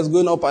 climbing stairs,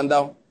 going up and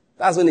down.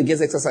 That's when he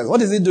gets exercise.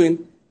 What is he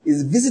doing?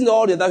 He's visiting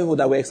all the other people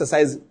that were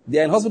exercising. They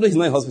are in hospital, he's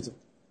not in hospital.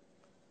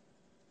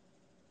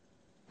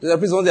 The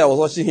priest, one day I was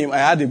watching him, I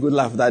had a good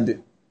laugh that day.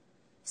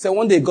 So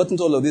one day he got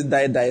into all of these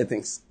diet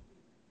things.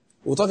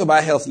 We'll talk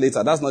about health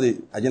later. That's not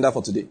the agenda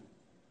for today.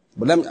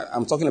 But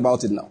I'm talking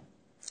about it now.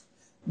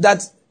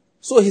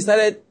 So he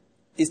started,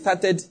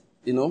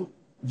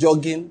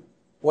 jogging,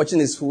 watching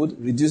his food,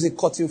 reducing,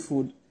 cutting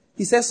food.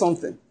 He said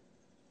something.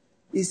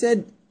 He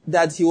said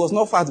that he was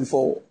not fat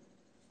before.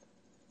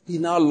 He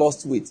now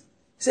lost weight.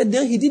 He said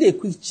then he did a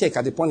quick check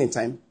at a point in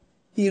time.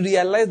 He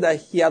realized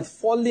that he had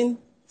fallen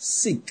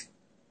sick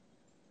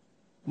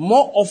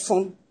more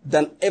often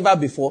than ever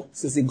before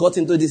since he got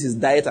into his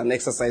diet and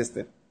exercise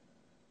thing.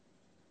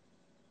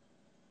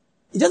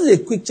 He just did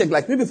a quick check,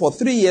 like maybe for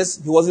 3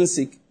 years he wasn't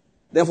sick.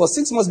 Then for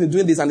 6 months he's been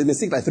doing this and he's been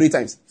sick like 3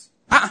 times.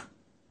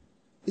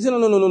 He said,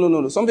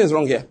 no, something's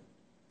wrong here.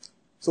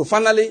 So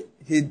finally,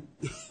 he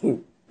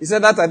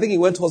said that I think he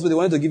went to hospital, they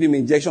wanted to give him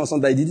an injection or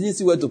something. He didn't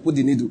see where to put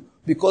the needle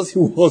because he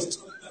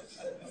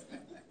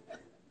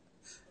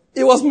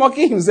was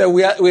mocking himself.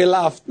 We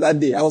laughed that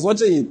day. I was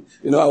watching him.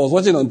 I was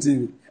watching on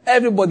TV.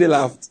 Everybody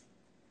laughed.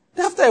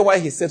 After a while,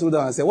 he settled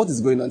down and said, what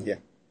is going on here?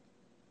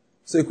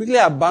 So he quickly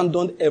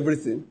abandoned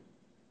everything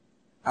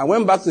and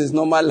went back to his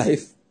normal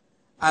life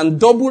and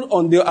doubled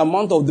on the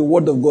amount of the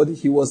word of God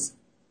he was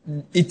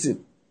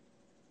eating.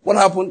 What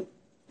happened?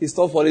 He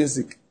stopped falling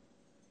sick.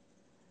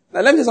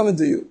 Now let me say something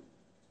to you.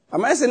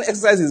 Am I saying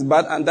exercise is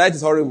bad and diet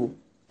is horrible?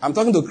 I'm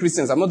talking to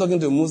Christians. I'm not talking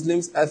to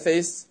Muslims,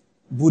 atheists,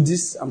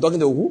 Buddhists. I'm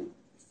talking to who?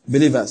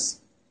 Believers.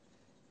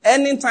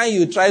 Anytime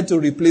you try to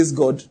replace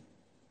God,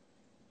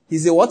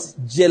 he's a what?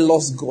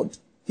 Jealous God.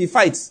 He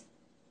fights.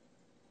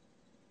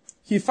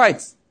 He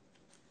fights.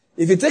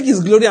 If you take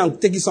his glory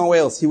and take it somewhere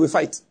else, he will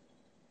fight.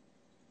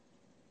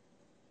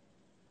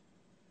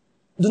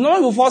 Do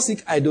not will fall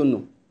sick? I don't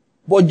know.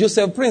 But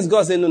Joseph Prince,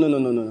 God said,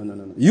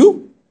 no.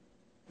 You?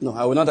 No,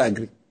 I will not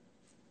agree.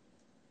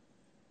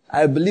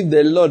 I believe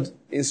the Lord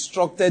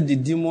instructed the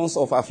demons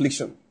of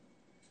affliction.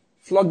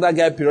 Flog that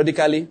guy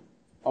periodically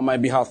on my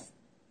behalf.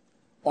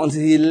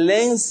 Until he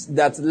learns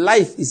that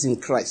life is in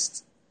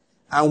Christ.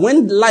 And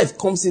when life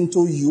comes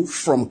into you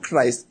from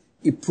Christ,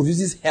 it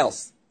produces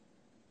health.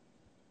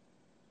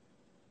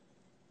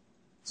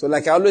 So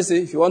like I always say,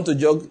 if you want to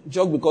jog,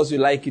 jog because you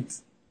like it.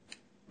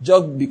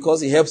 Jog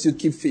because it helps you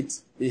keep fit.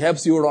 It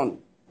helps you run.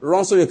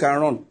 Run so you can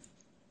run.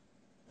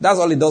 That's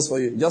all it does for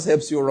you. It just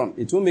helps you run.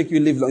 It won't make you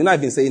live long.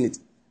 I've been saying it.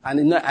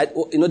 And there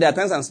are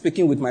times I'm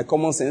speaking with my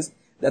common sense.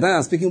 There are times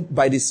I'm speaking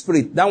by the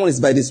Spirit. That one is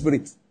by the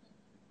Spirit.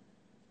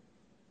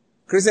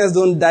 Christians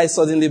don't die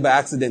suddenly by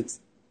accident.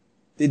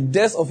 The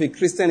death of a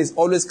Christian is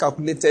always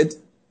calculated,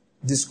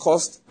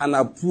 discussed, and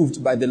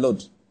approved by the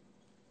Lord.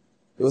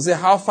 They will say,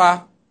 how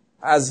far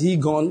has he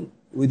gone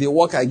with the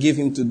work I gave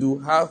him to do?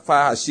 How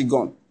far has she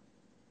gone?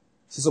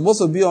 She's supposed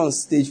to be on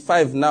stage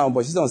 5 now,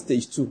 but she's on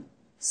stage 2.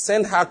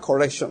 Send her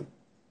correction.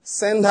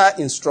 Send her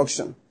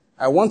instruction.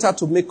 I want her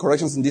to make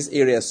corrections in this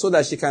area so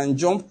that she can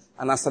jump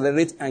and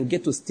accelerate and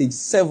get to stage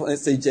 5,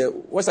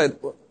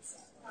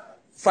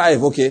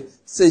 okay.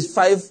 Stage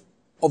 5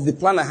 of the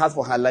plan I had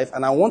for her life,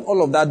 and I want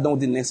all of that done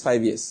within the next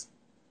 5 years.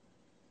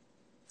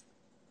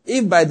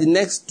 If by the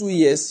next 2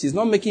 years she's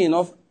not making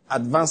enough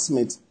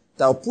advancement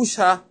that will push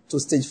her to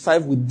stage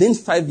 5 within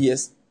 5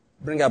 years,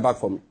 bring her back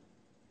for me.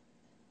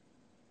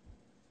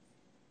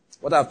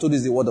 What I've told you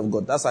is the word of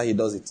God. That's how he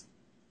does it.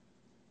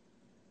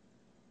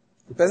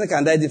 The person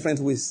can die different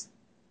ways.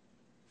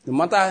 No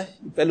matter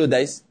the fellow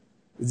dies,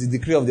 it's the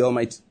decree of the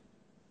Almighty.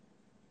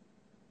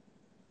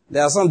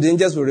 There are some the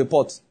angels will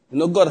report.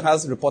 God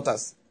has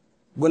reporters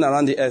going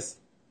around the earth.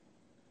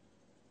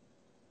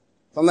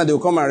 Sometimes they will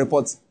come and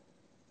report.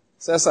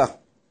 Say, sir,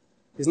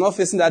 he's not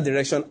facing that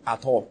direction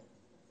at all.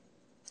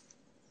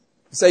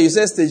 You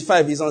say stage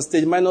 5, he's on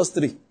stage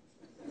 -3.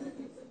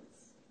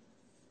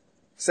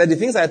 Said, the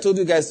things I told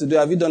you guys to do,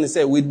 have you done? He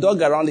said, we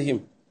dug around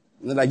him.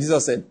 Like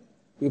Jesus said,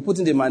 we put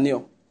in the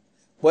manure.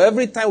 But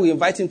every time we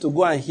invite him to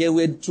go and hear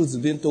where the truth is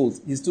being told,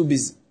 he's too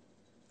busy.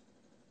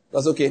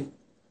 That's okay.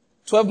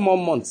 12 more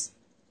months.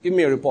 Give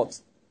me a report.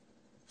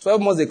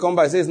 12 months they come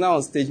back, say it's now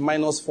on stage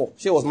 -4.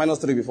 She was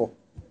 -3 before.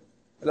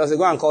 I say,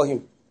 go and call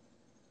him.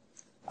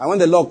 And when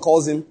the Lord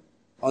calls him,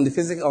 on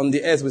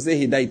the earth, we say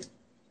he died.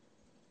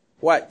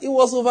 Why? He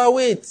was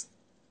overweight.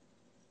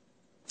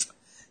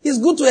 It's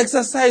good to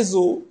exercise,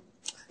 though.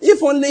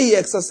 If only he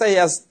exercised, he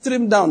has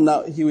trimmed down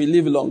now, he will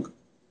live long.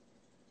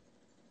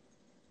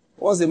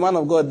 Once the man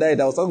of God died,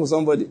 I was talking to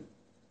somebody.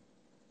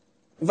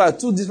 In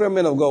fact, 2 different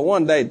men of God,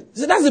 one died. He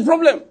said, that's the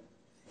problem.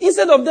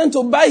 Instead of them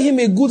to buy him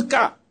a good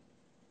car.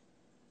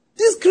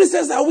 These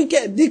Christians are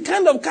wicked. The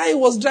kind of car he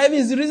was driving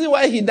is the reason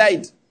why he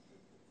died.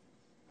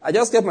 I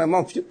just kept my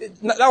mouth. That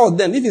was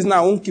then. If it's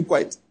now, I won't keep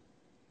quiet.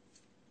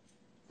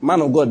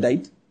 Man of God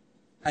died.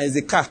 And it's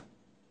a car.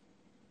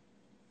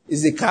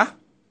 Is a car.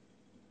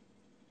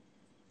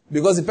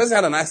 Because the person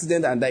had an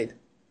accident and died.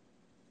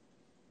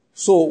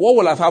 So what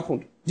will have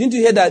happened? Didn't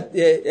you hear that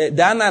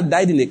Diana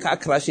died in a car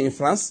crash in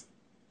France?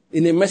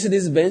 In a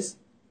Mercedes-Benz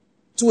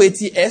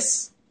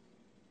 280S?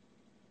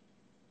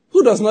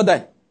 Who does not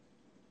die?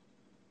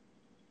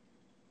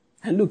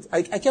 And look,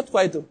 I kept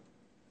quiet though.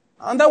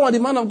 And that one, the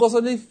man of God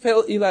suddenly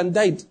fell ill and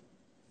died.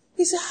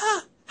 He said,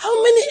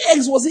 how many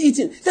eggs was he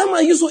eating? That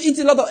man used to eat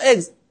a lot of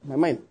eggs. In my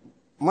mind,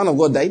 man of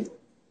God died.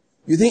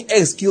 You think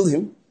eggs killed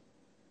him?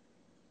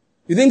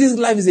 You think this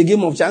life is a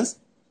game of chance?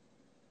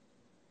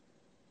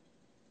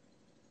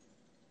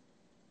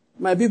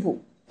 My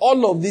people,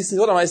 all of this,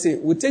 what am I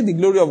saying? We take the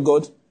glory of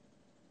God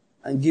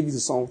and give it to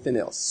something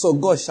else. So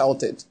God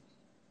shouted.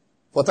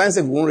 For time's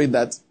sake, we won't read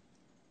that.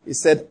 He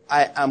said,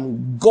 I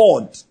am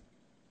God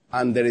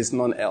and there is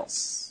none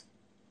else.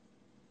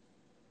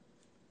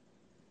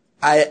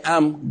 I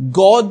am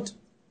God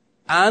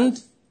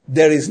and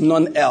there is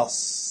none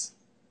else.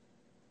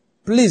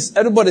 Please,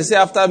 everybody say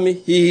after me,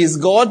 He is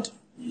God.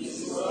 He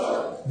is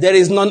God. There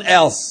is none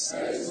else.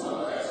 There is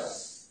none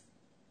else.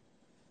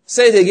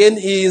 Say it again,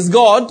 He is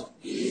God.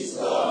 He is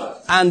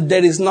God. And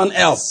there is none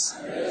else.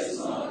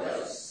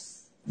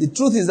 The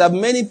truth is that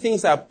many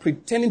things are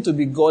pretending to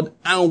be God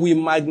and we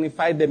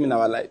magnify them in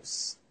our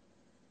lives.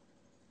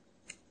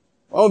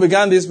 When we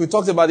began this, we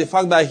talked about the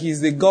fact that He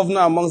is the governor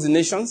amongst the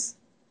nations.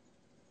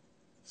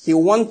 He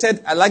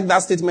wanted, I like that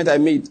statement I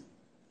made.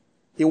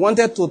 He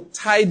wanted to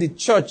tie the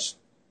church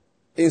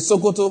in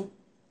Sokoto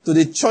to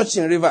the church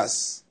in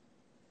Rivers.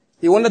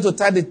 He wanted to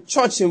tie the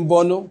church in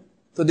Borno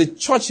to the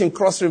church in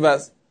Cross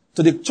Rivers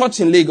to the church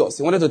in Lagos.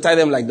 He wanted to tie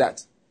them like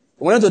that.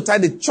 He wanted to tie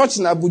the church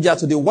in Abuja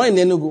to the one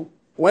in Enugu.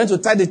 He wanted to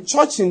tie the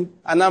church in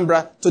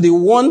Anambra to the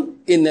one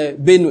in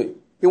Benue.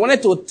 He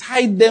wanted to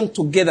tie them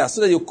together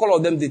so that you call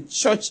them the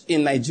church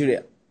in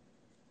Nigeria.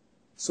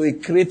 So He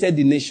created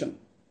the nation.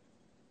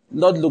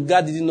 Lord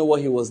Lugard didn't know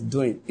what He was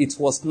doing. It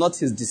was not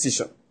His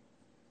decision.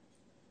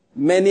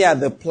 Many are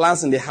the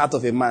plans in the heart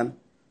of a man,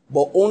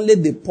 but only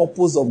the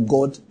purpose of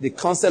God, the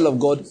counsel of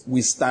God,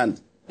 will stand.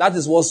 That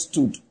is what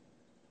stood.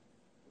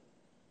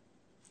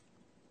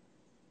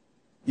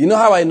 You know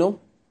how I know?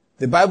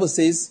 The Bible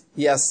says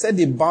He has set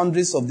the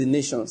boundaries of the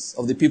nations,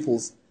 of the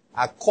peoples,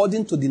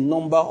 according to the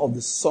number of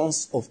the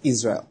sons of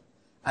Israel.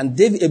 And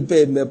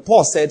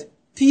Paul said,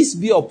 peace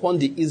be upon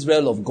the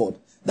Israel of God.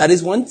 That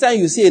is, one time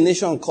you see a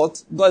nation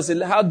caught, God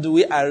said, how do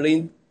we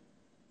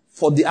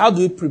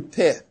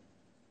prepare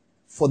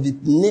for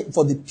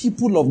the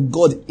people of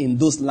God in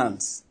those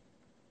lands?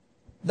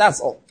 That's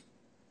all.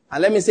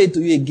 And let me say it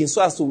to you again,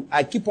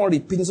 I keep on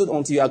repeating it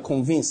until you are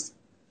convinced.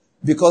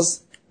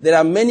 Because there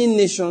are many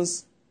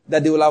nations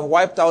that they will have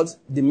wiped out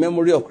the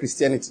memory of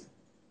Christianity.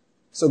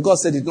 So God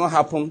said it did not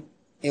happen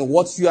in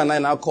what you and I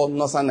now call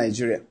Northern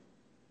Nigeria.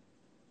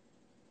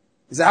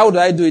 He said, how do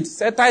I do it? He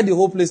said, tie the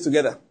whole place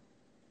together.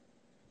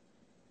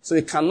 So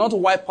you cannot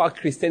wipe out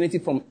Christianity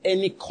from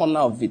any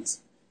corner of it.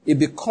 It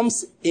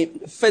becomes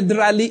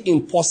federally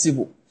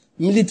impossible,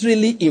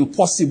 militarily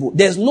impossible.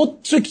 There's no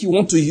trick you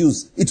want to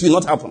use. It will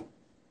not happen.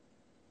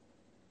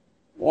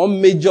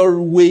 One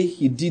major way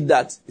He did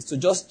that is to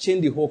just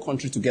chain the whole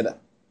country together.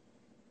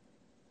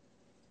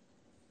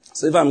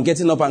 So if I'm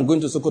getting up and going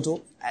to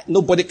Sokoto,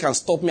 nobody can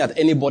stop me at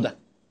any border.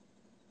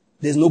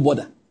 There's no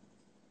border.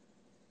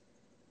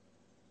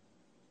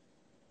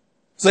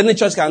 So any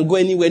church can go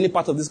anywhere, any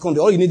part of this country.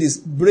 All you need is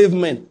brave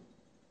men,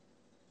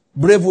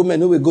 brave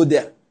women who will go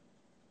there.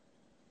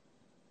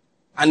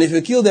 And if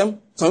you kill them,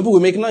 some people will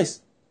make noise.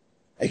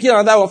 I kill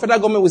another one, federal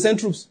government will send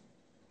troops.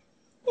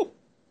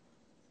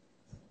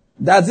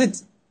 That's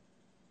it.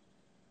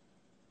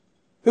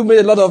 People made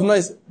a lot of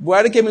noise.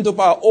 Buhari came into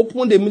power,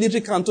 opened a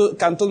military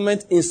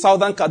cantonment in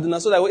southern Kaduna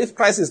so that if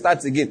crisis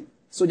starts again,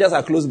 soldiers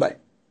are close by.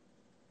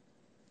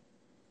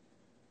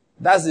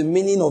 That's the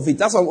meaning of it.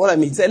 That's what I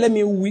mean. He said, let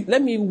me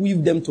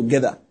weave them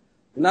together.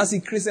 You now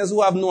see Christians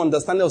who have no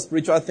understanding of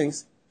spiritual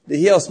things. They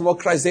hear a small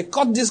cry, say,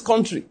 cut this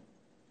country.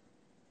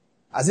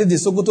 As if the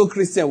Sokoto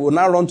Christian will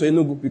now run to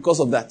Enugu because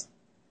of that.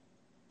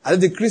 As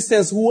if the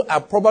Christians who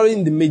are probably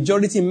in the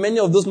majority in many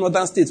of those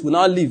northern states will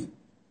now leave.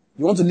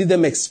 You want to leave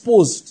them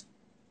exposed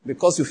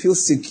because you feel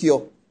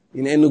secure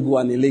in Enugu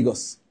and in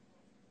Lagos.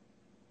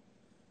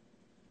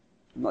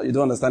 No, you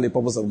don't understand the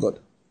purpose of God.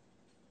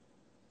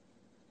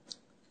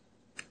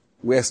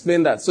 We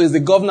explained that. So He's the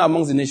governor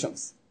amongst the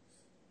nations.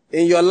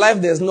 In your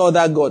life, there's no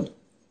other God.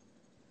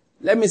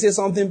 Let me say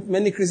something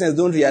many Christians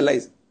don't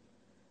realize.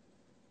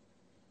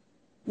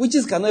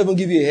 Witches cannot even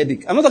give you a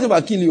headache. I'm not talking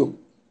about kill you.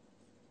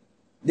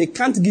 They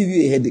can't give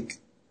you a headache.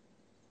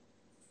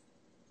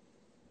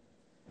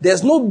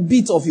 There's no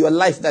bit of your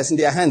life that's in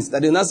their hands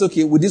that they're not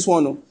okay with this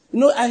one. You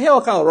know, I hear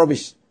all kind of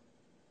rubbish.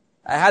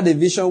 I had a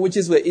vision,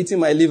 witches were eating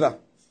my liver.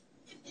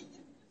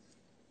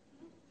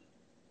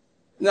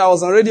 I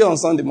was on radio on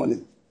Sunday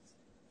morning.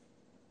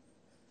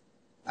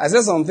 I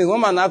said something.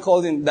 One man now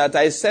called in that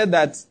I said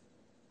that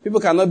people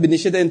cannot be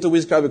initiated into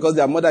witchcraft because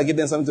their mother gave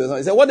them something to eat.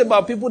 He said, what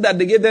about people that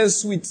they gave them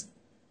sweet?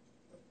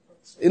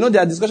 You know,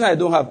 their discussion I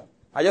don't have.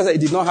 I just said, it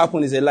did not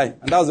happen, it's a lie.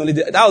 And that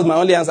was my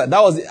only answer. I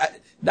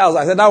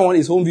said, that one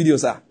is home video,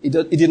 sir. It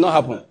did not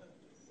happen.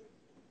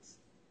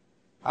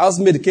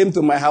 Housemaid came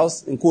to my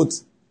house, in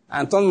quotes,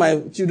 and turned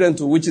my children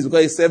to witches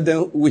because he served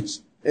them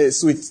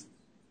sweet.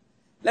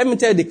 Let me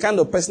tell you the kind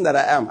of person that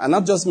I am, and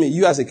not just me,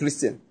 you as a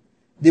Christian.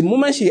 The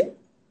moment she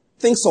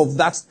thinks of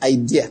that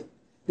idea,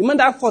 the moment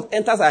that thought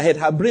enters her head,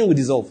 her brain will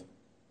dissolve.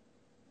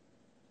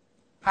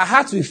 Her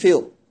heart will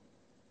fail.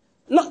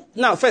 No,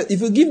 now, first, if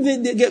you give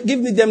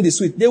me them the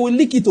sweet, they will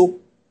lick it up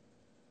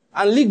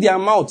and lick their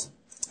mouth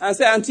and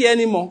say, Auntie,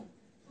 anymore.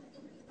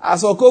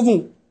 As for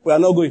Kovun, we are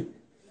not going.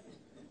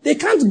 They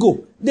can't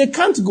go. They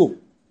can't go.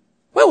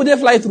 Where would they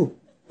fly through?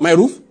 My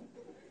roof?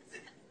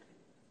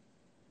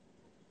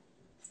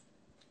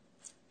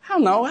 How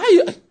now?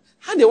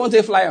 How they want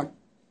to fly them?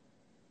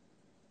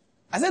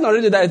 I said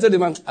already that I told the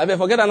man, I better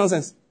forget that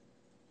nonsense.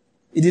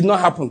 It did not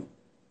happen.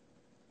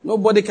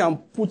 Nobody can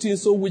put in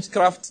so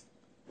witchcraft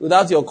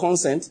without your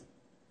consent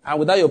and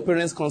without your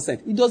parents'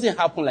 consent. It doesn't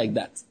happen like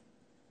that.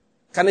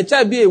 Can a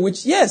child be a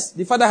witch? Yes,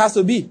 the father has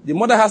to be. The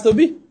mother has to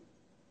be.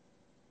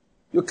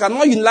 You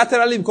cannot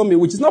unilaterally become a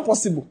witch. It's not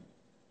possible.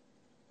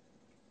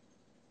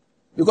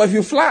 Because if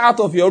you fly out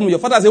of your room, your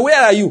father says,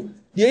 where are you?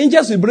 The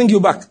angels will bring you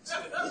back.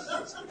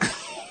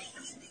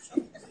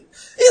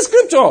 It's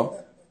scripture.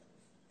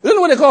 You don't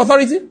know what they call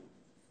authority?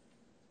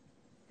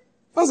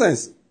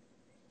 Nonsense.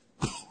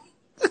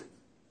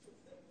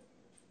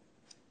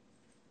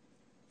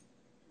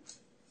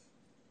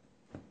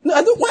 No,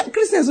 I don't. Why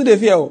Christians do they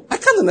fear? I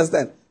can't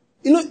understand.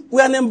 You know,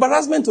 we are an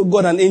embarrassment to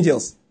God and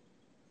angels.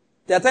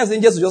 There are times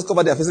angels will just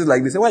cover their faces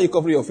like this. Say, why are you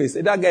covering your face?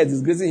 Say, that guy is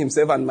disgracing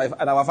himself and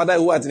our Father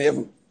who art in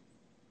heaven.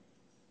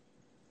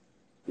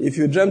 If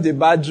you dreamt a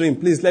bad dream,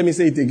 please let me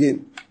say it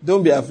again.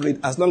 Don't be afraid,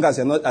 as long as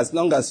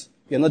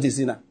you're not a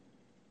sinner.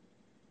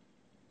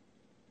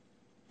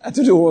 I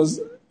told you it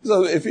was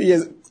a few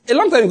years, a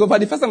long time ago,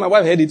 but the first time my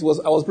wife heard it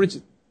I was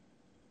preaching.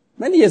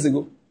 Many years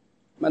ago.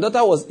 My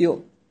daughter was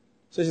ill.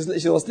 So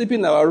she was sleeping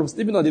in our room,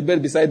 sleeping on the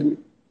bed beside me.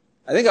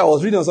 I think I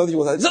was reading or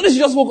something. She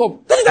just woke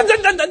up.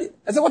 Daddy.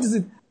 I said, what is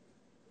it?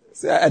 I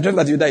said, I dreamt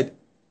that you died. I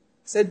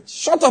said,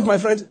 shut up, my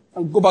friend,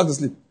 and go back to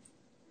sleep.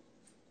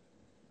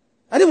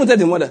 I didn't even tell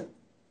the mother.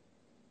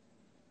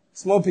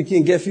 Small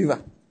Peking get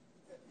fever.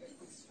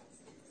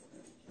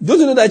 Don't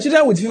you know that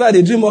children with fever,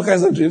 they dream all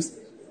kinds of dreams?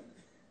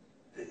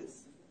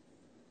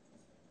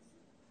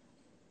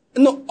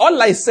 No,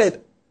 all I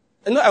said,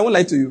 I won't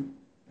lie to you.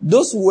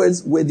 Those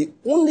words were the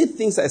only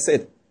things I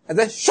said. I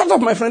said, shut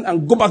up, my friend,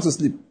 and go back to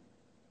sleep.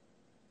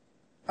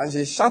 And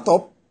she shut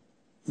up.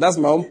 That's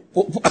my own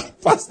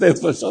past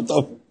tense for shut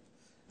up.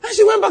 And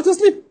she went back to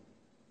sleep.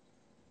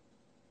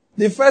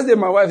 The first day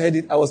my wife heard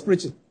it, I was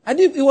preaching. I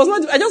just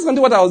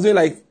continued what I was doing,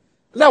 like,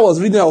 I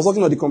was reading, I was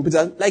working on the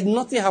computer, like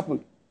nothing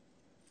happened.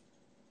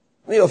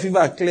 When your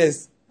fever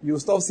clears, you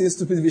stop seeing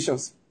stupid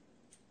visions.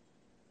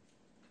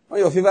 When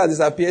your fever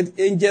disappeared,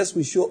 angels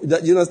will show,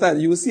 you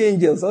understand? You will see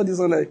angels, all this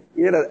one.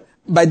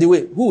 By the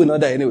way, who will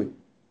not die anyway?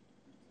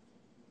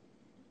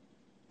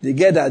 The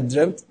girl that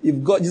dreamt, if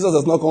Jesus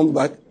does not come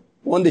back,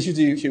 one day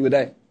she will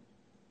die.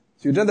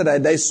 She dreamt that I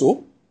die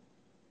so.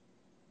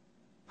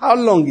 How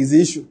long is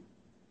the issue?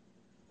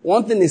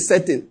 One thing is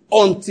certain,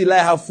 until I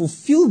have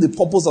fulfilled the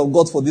purpose of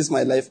God for this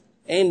my life,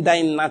 ain't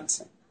dying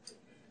nothing.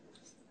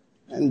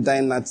 And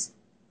don't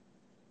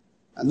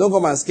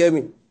come and scare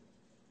me.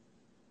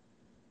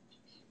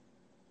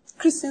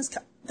 Christians,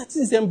 that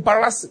is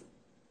embarrassing.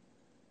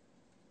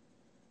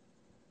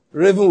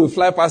 Raven will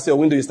fly past your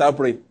window, you start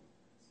praying.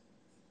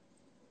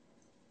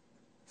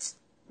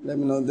 Let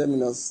me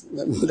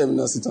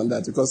not sit on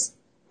that, because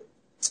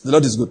the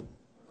Lord is good.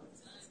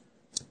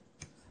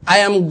 I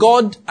am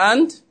God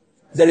and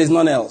there is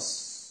none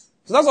else.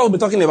 So that's what we'll be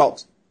talking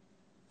about.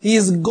 He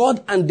is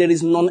God and there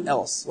is none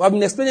else. We have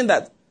been explaining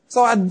that.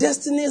 So our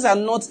destinies are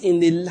not in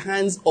the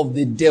hands of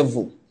the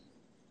devil.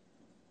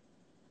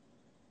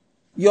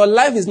 Your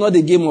life is not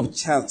a game of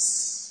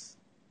chance.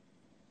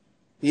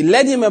 He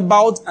led him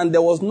about and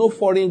there was no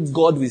foreign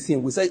God with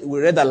him. We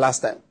read that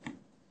last time.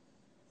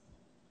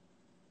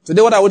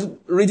 Today what are we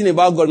reading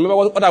about God? Remember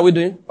what are we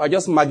doing? We're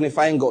just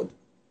magnifying God.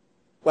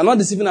 We're not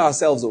deceiving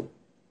ourselves though.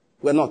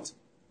 We're not.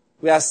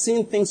 We are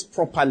seeing things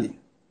properly.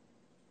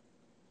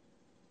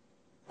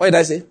 What did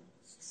I say?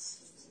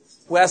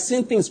 We are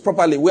seeing things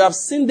properly. We have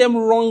seen them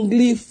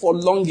wrongly for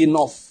long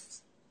enough.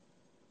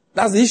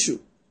 That's the issue.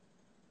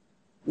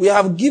 We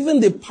have given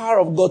the power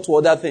of God to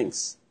other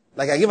things.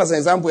 Like I gave us an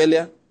example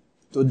earlier.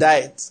 To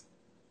diet.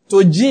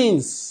 To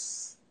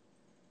genes.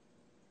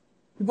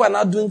 People are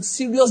now doing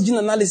serious gene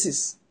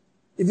analysis.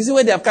 If you see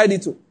where they have carried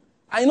it to.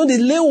 I know the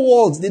lay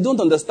words, they don't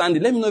understand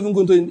it. Let me not even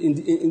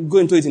go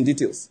into it in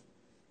details.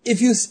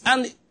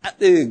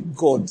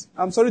 God,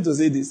 I'm sorry to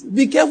say this.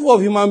 Be careful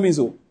of human beings.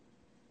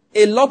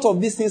 A lot of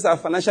these things are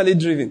financially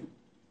driven.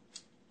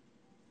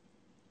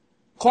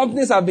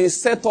 Companies have been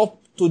set up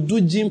to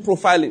do gene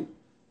profiling.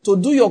 To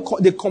do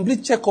the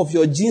complete check of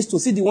your genes to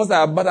see the ones that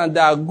are bad and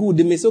that are good.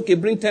 They may say, okay,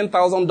 bring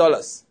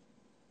 $10,000.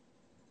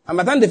 And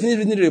by the time they finish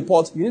reading the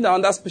report, you need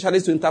another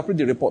specialist to interpret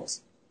the report.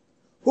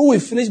 who will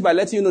finish by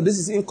letting you know this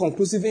is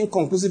inconclusive. The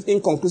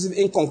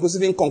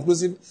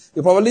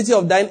probability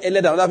of dying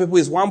earlier than other people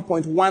is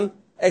 1.1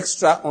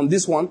 extra on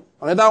this one.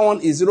 Another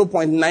one is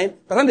 0.9. By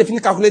the time they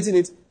finish calculating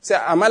it, say,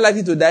 am I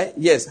likely to die?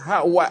 Yes.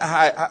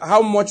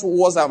 How much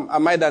worse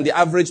am I than the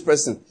average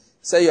person?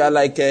 Say you are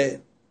like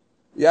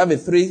you have a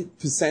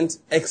 3%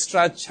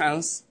 extra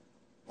chance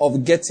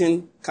of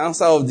getting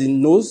cancer of the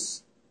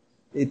nose,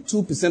 a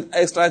 2%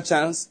 extra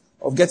chance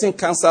of getting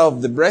cancer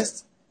of the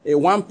breast, a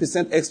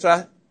 1%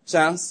 extra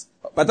chance.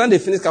 By the time they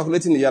finish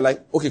calculating it, you're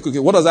like, okay,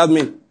 what does that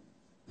mean?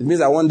 It means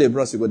that one day,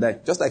 bros, you go die,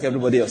 just like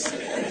everybody else.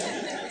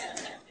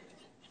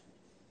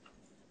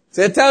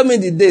 So tell me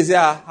the days,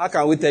 how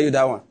can we tell you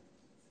that one?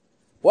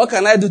 What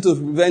can I do to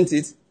prevent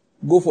it?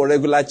 Go for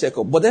regular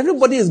checkup. But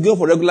everybody is going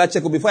for regular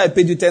checkup before I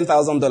paid you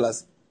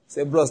 $10,000.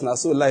 Say, bros, now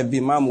so life be,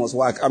 man must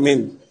work. I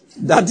mean,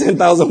 that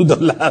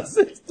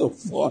 $10,000 is too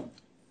fun.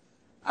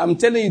 I'm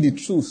telling you the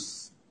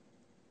truth.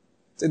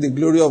 Take the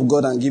glory of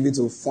God and give it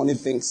to funny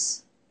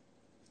things.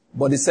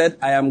 But he said,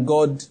 I am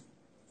God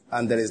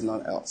and there is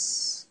none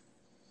else.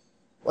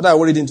 What are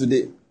we reading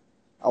today?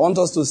 I want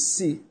us to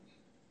see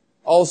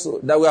also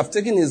that we have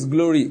taken his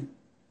glory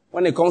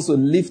when it comes to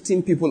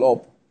lifting people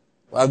up.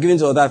 We have given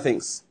to other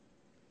things.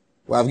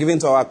 We have given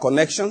to our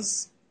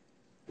connections.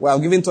 We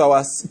have given to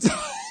our...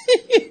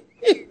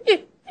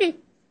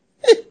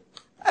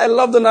 I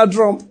love Donald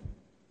Trump.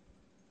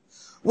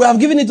 We have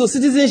given it to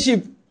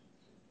citizenship.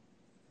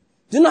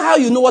 Do you know how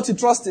you know what you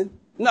trust in?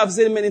 You know, I've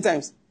said it many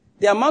times.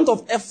 The amount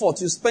of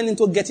effort you spend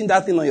into getting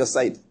that thing on your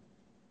side.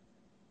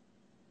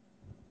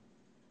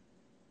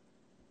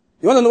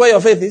 You want to know where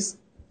your faith is?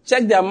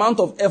 Check the amount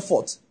of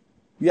effort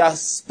you are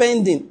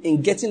spending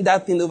in getting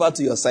that thing over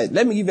to your side.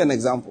 Let me give you an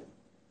example.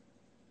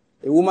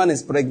 A woman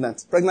is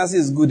pregnant. Pregnancy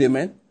is good,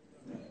 amen?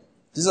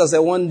 Jesus said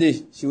one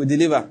day she will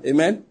deliver,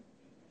 amen?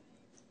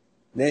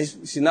 Then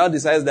she now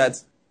decides that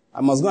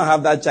I must go and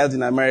have that child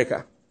in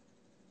America.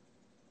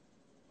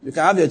 You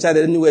can have your child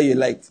anywhere you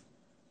like.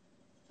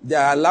 They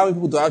are allowing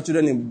people to have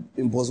children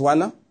in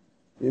Botswana,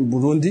 in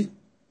Burundi,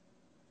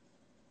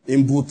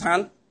 in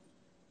Bhutan.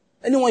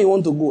 Anyone you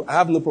want to go, I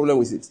have no problem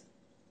with it.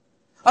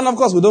 And of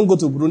course, we don't go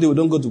to Burundi, we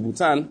don't go to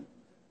Bhutan.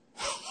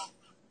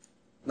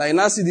 Now you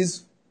now see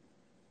this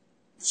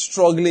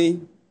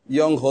struggling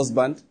young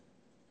husband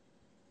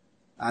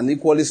and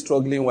equally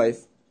struggling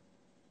wife.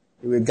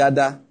 He will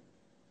gather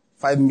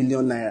 5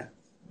 million naira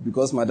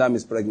because madam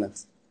is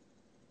pregnant.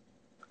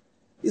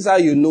 This is how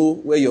you know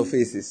where your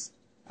faith is.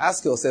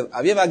 Ask yourself,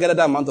 have you ever gathered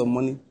that amount of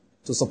money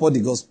to support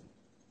the gospel?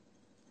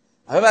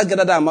 Have you ever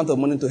gathered that amount of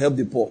money to help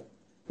the poor?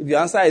 If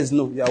your answer is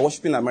no, you are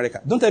worshiping America.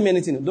 Don't tell me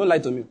anything. Don't lie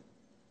to me.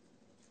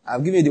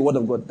 I've given you the word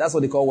of God. That's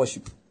what they call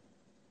worship.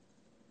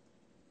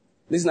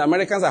 Listen,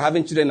 Americans are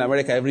having children in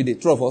America every day.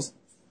 True of us.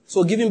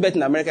 So giving birth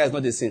in America is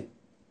not a sin.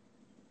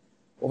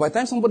 But by the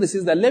time somebody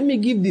says that, let me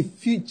give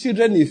the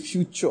children a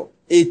future,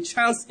 a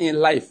chance in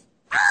life.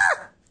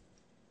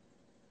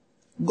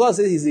 God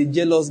says he's a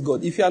jealous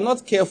God. If you are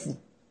not careful,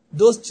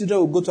 those children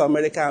will go to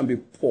America and be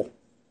poor.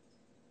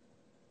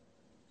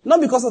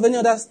 Not because of any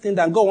other thing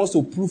that God wants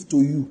to prove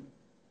to you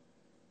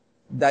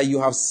that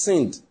you have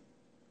sinned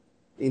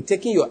in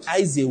taking your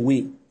eyes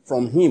away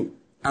from him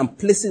and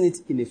placing it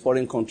in a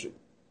foreign country.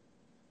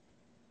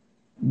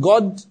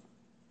 God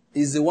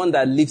is the one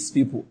that lifts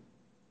people,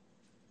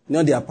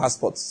 not their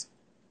passports.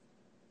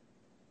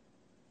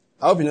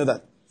 I hope you know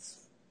that.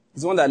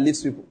 He's the one that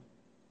lifts people.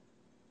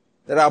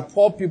 There are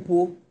poor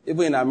people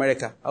even in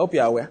America. I hope you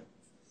are aware.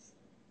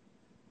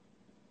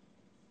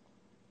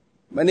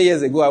 Many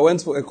years ago, I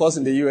went for a course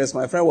in the US.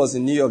 My friend was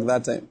in New York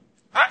that time.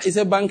 He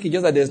said, Banky,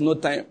 just that there's no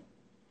time.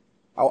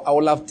 I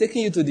will have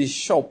taken you to the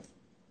shop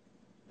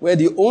where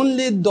the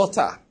only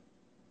daughter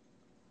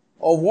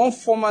of one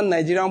former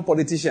Nigerian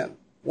politician,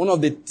 one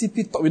of the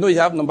top, you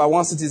have number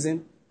 1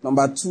 citizen,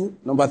 number 2,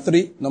 number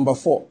 3, number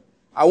 4.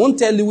 I won't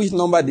tell you which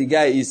number the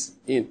guy is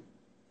in.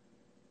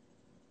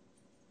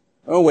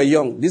 When we were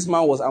young, this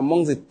man was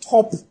among the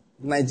top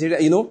Nigeria,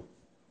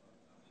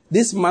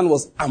 This man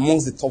was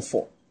amongst the top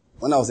 4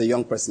 when I was a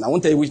young person. I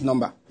won't tell you which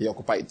number he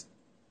occupied.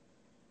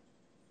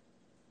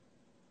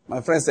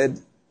 My friend said,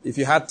 if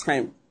you had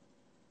time,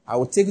 I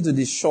would take you to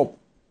the shop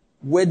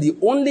where the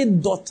only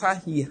daughter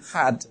he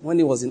had when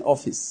he was in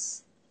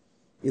office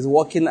is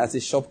working as a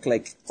shop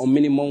clerk on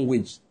minimum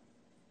wage.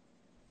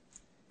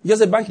 He just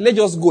said, Banky, let's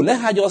just go.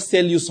 Let her just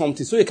tell you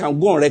something so you can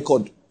go on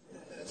record.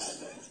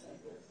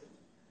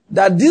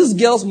 That this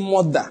girl's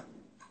mother,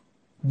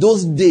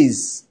 those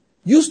days,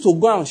 used to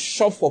go and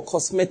shop for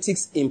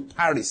cosmetics in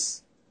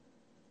Paris.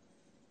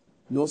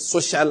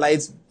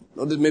 Socialites,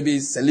 maybe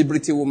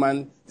celebrity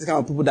woman, this kind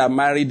of people that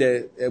marry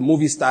the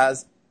movie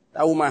stars.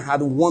 That woman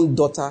had one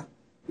daughter.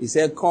 He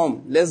said,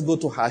 come, let's go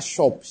to her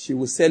shop. She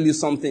will sell you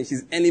something.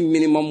 She's earning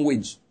minimum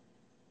wage.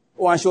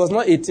 Oh, and she was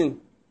not 18.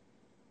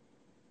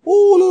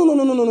 Oh,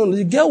 no.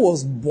 The girl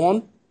was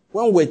born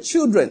when we were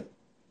children.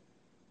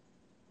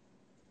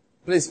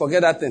 Please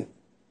forget that thing.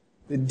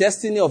 The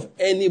destiny of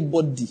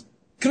anybody,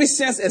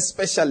 Christians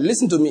especially,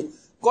 listen to me.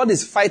 God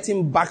is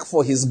fighting back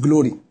for his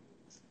glory.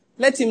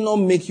 Let him not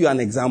make you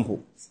an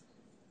example.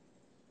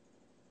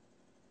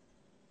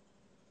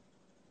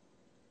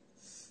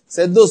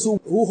 Said those who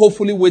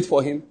hopefully wait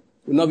for him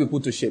will not be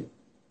put to shame.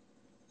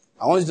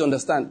 I want you to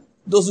understand.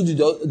 Those who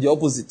do the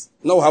opposite,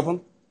 you know what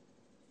happened?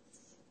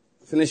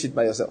 Finish it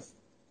by yourself.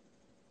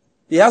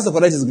 He has to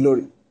collect his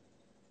glory.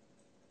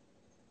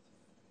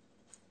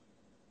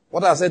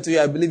 What I said to you,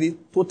 I believe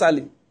it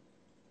totally.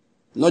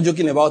 Not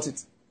joking about it.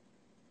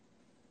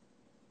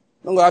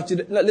 Don't go have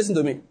children. No, listen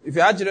to me. If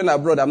you have children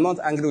abroad, I'm not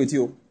angry with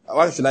you.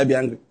 Why should I be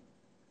angry?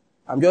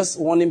 I'm just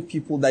warning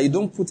people that you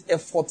don't put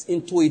effort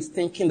into it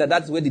thinking that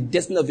that's where the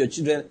destiny of your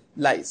children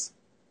lies.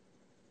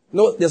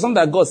 No, there's something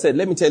that God said.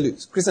 Let me tell you.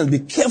 Christians, be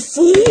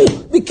careful.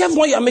 Be careful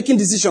when you are making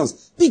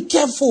decisions. Be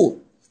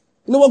careful.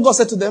 You know what God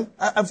said to them?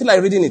 I feel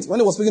like reading it. When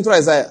he was speaking to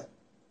Isaiah.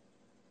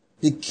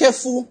 Be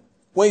careful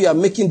when you are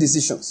making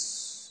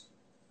decisions.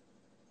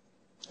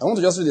 I want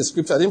to just read the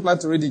scripture. I didn't plan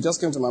to read it. It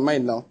just came to my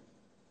mind now.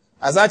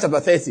 Isaiah chapter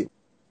 30.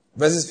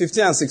 Verses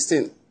 15 and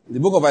 16. The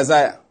book of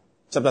Isaiah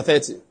chapter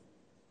 30.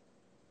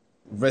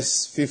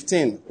 Verse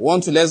 15.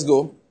 1, 2, let's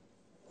go.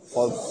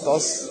 For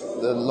thus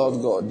the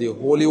Lord God, the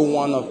Holy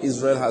One of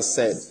Israel has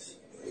said,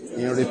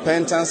 in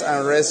repentance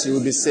and rest you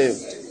will be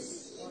saved.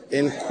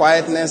 In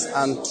quietness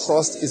and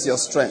trust is your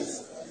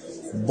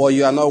strength. But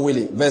you are not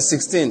willing. Verse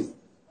 16.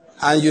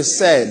 And you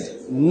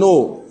said,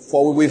 no,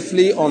 for we will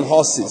flee on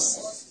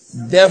horses.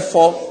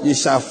 Therefore you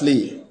shall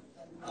flee.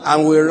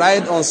 And we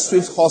ride on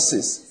swift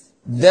horses.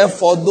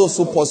 Therefore those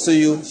who pursue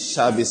you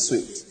shall be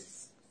swift.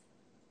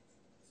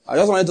 I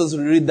just wanted to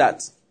read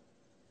that.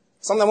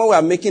 Sometimes when we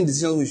are making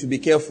decisions, we should be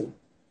careful.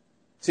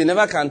 So you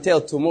never can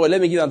tell tomorrow, let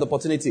me give you an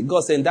opportunity.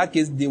 God said in that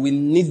case, they will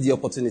need the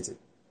opportunity.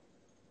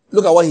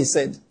 Look at what he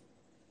said.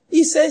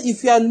 He said,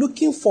 if you are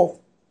looking for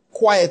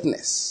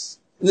quietness,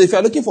 if you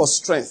are looking for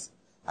strength,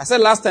 I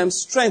said last time,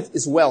 strength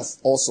is wealth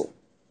also.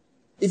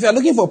 If you are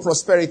looking for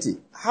prosperity,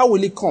 how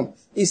will it come?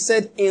 He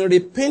said, in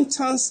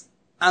repentance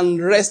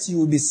and rest you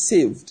will be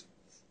saved.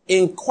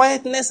 In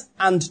quietness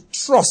and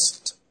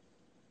trust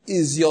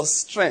is your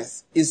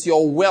strength, is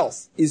your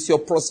wealth, is your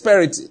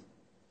prosperity.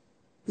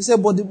 He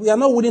said, but we are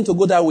not willing to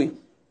go that way.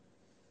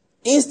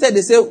 Instead,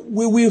 they said,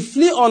 we will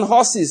flee on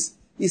horses.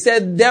 He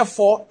said,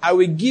 therefore, I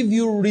will give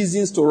you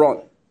reasons to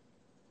run.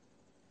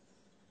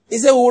 He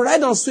said, we will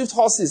ride on swift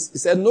horses. He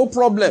said, no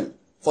problem.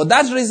 For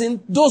that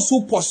reason, those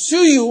who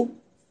pursue you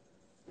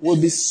will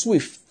be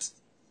swift.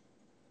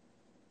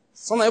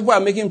 Some people are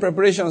making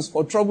preparations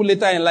for trouble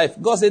later in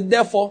life. God said,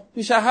 therefore,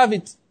 you shall have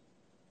it.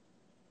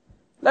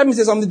 Let me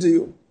say something to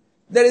you.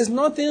 There is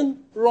nothing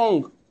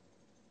wrong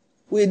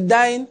with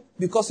dying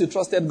because you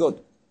trusted God.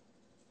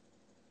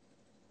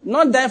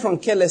 Not dying from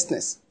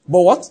carelessness.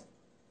 But what?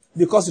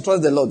 Because you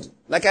trust the Lord.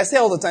 Like I say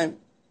all the time,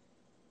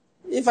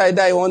 if I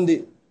die one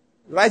day,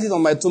 write it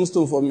on my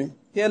tombstone for me.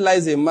 Here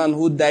lies a man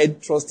who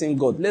died trusting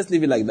God. Let's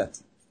leave it like that.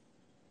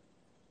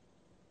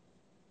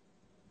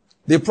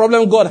 The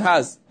problem God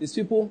has is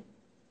people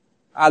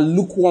are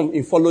lukewarm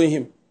in following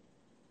him.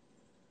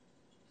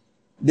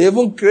 They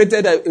even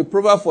created a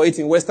proverb for it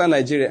in Western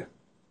Nigeria.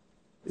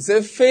 It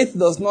says, faith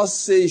does not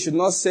say you should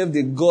not serve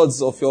the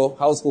gods of your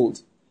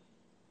household.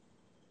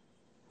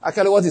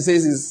 Actually, what it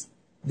says is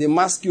the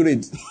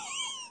masquerade.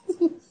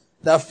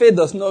 That faith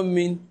does not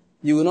mean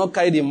you will not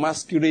carry the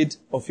masquerade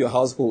of your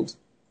household.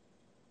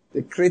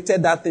 They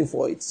created that thing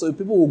for it. So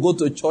people will go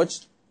to church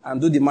and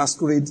do the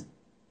masquerade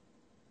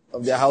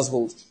of their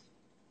household.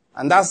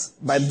 And that's,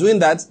 by doing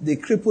that, they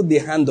cripple the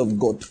hand of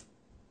God.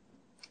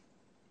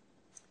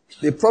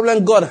 The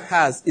problem God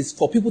has is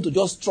for people to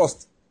just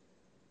trust.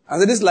 And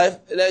say, this life,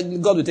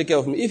 God will take care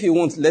of me. If he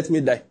won't, let me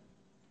die.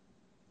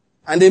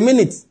 And they mean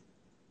it.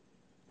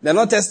 They're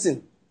not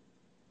testing.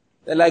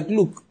 They're like,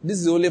 look, this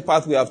is the only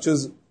path we have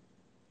chosen.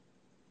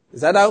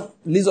 It's either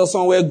leads us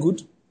somewhere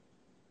good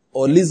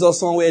or leads us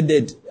somewhere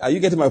dead. Are you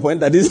getting my point?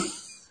 That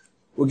is,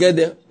 we'll get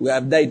there, we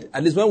have died.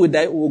 At least when we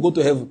die, we'll go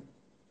to heaven.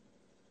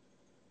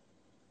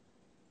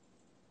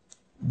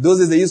 Those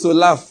days they used to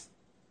laugh.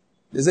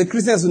 They say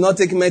Christians will not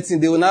take medicine,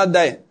 they will not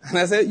die. And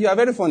I said, you are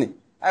very funny.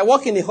 I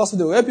work in a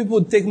hospital where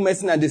people take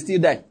medicine and they still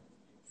die.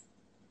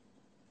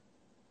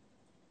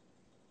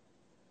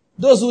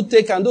 Those who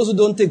take and those who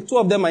don't take, two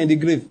of them are in the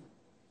grave.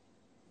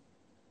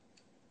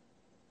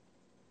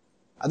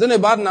 I don't know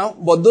about now,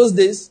 but those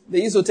days,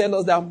 they used to tell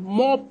us that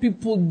more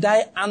people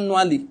die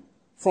annually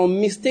from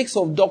mistakes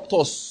of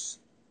doctors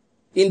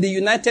in the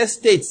United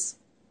States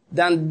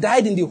than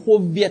died in the whole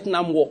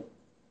Vietnam War.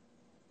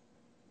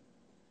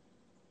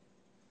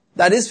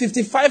 That is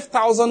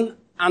 55,000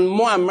 and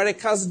more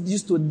Americans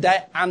used to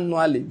die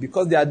annually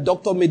because their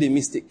doctor made a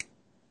mistake.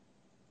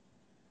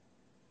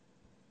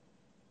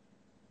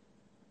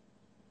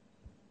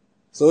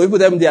 So people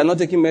tell them they are not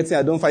taking medicine,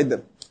 I don't fight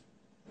them.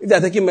 If they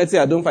are taking medicine,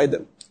 I don't fight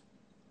them.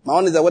 My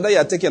own is that whether you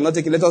are taking or not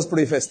taking, let us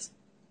pray first.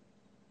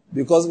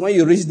 Because when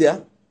you reach there,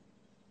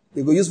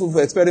 they go useful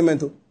for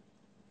experimental.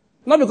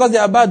 Not because they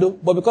are bad, though,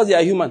 but because they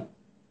are human.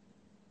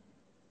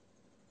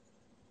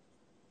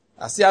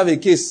 I still have a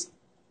case.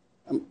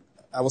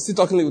 I was still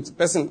talking with a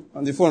person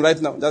on the phone right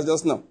now,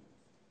 just now.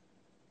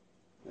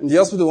 In the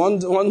hospital,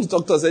 one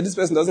doctor said, this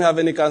person doesn't have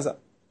any cancer.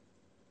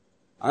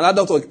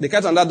 Another doctor, they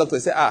catch another doctor,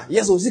 say,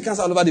 yes, we see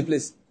cancer all over the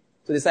place.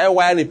 So they started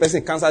wiring the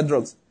person cancer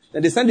drugs.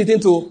 Then they sent it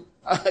into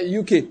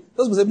UK.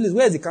 Those people say, please,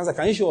 where is the cancer?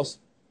 Can you show us?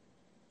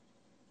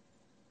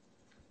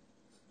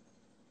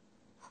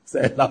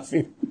 Started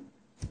laughing.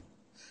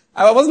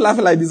 I wasn't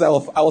laughing like this. I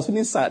was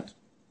feeling sad.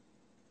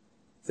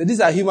 So these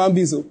are human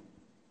beings. So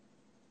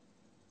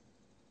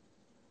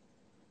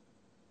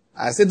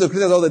I say to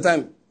Christians all the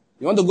time,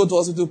 you want to go to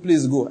hospital,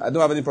 please go. I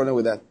don't have any problem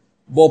with that.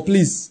 But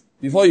please,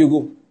 before you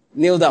go,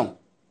 kneel down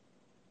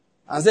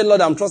and say,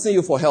 Lord, I'm trusting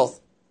you for health.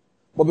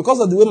 But because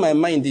of the way my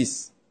mind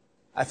is,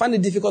 I find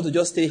it difficult to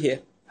just stay here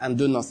and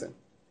do nothing.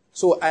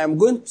 So I am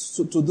going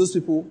to those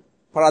people.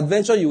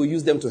 Peradventure, you will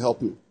use them to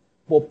help me.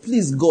 But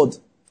please, God,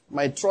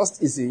 my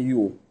trust is in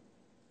you.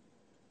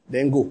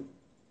 Then go.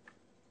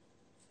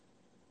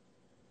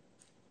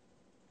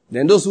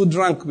 Then those who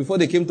drank before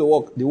they came to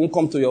work, they won't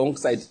come to your own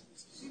side.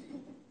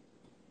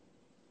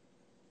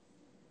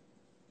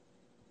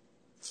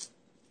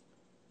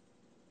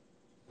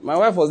 My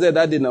wife was there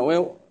that day now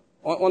when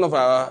one of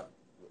our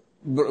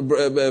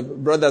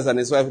brothers and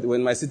his wife were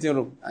in my sitting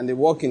room and they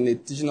work in a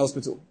teaching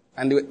hospital.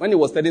 And when he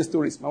was telling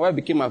stories, my wife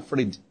became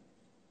afraid.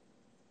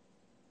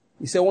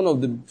 He said one of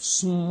the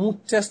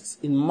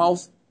smoothest in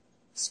mouth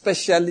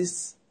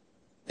specialists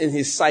in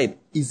his side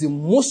is the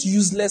most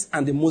useless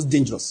and the most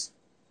dangerous.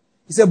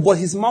 He said, but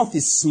his mouth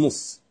is smooth.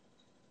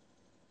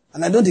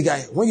 And I know the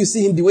guy, when you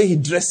see him, the way he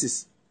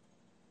dresses,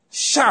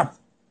 sharp,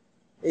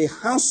 a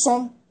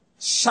handsome,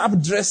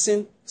 sharp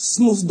dressing,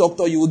 smooth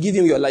doctor, you will give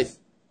him your life. He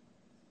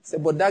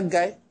said, but that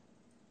guy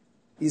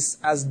is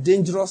as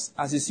dangerous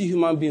as you see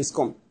human beings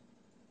come.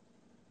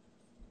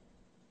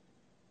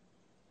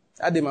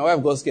 That day, my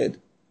wife got scared.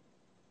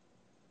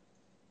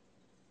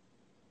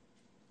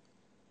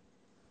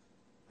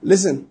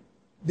 Listen,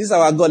 this is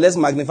our God. Let's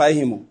magnify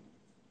him.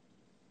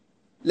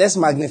 Let's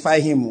magnify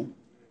him.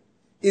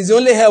 It's the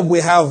only help we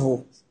have.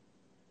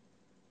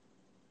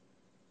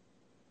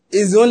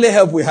 It's the only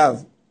help we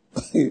have.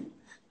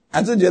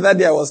 I told you the other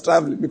day I was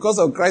traveling because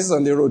of crisis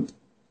on the road.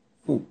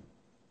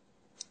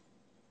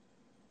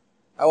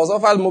 I was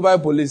offered mobile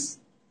police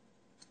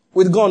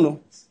with gun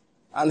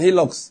and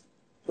hillocks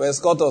to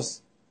escort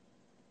us.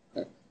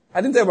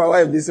 I didn't tell my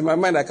wife this. In my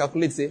mind, I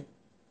calculate, say,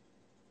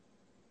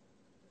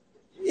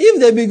 if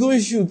they be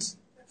going shoot,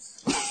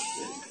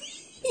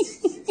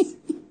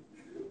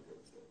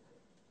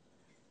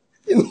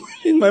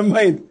 in my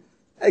mind,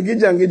 I get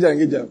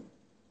jam.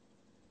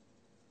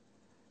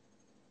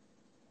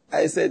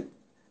 I said,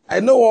 I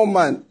know one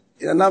man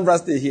in Anambra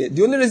State here.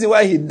 The only reason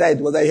why he died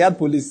was that he had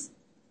police.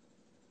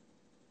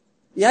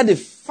 He had a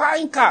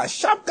fine car,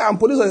 sharp car, and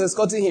police was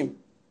escorting him.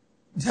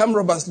 The armed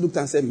robbers looked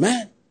and said,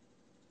 man,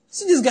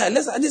 see this guy,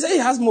 they say he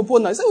has mopo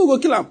now. He said, we'll go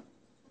kill him.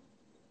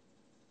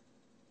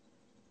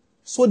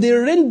 So they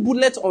rained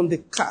bullets on the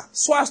car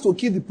so as to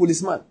kill the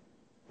policeman.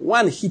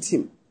 One hit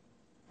him,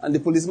 and the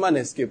policeman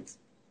escaped.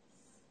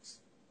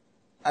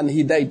 And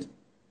he died.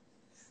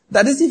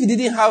 That is, if he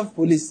didn't have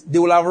police, they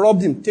would have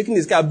robbed him, taken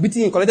his car,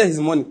 beaten him, collected his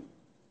money.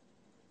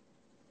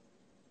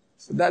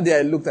 So that day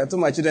I looked, I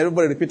told my children,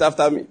 everybody repeat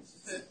after me.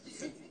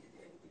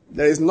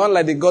 There is none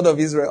like the God of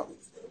Israel,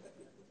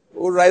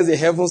 who raised the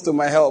heavens to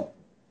my help,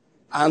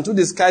 and to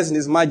the skies in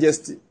his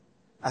majesty.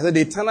 I said,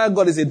 the eternal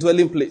God is a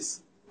dwelling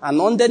place,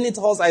 and underneath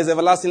us are his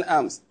everlasting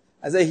arms.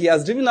 I said, he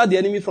has driven out the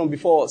enemy from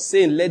before us,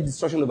 saying, let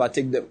destruction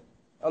overtake them.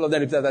 All of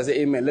them repeated, I said,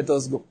 amen, let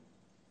us go.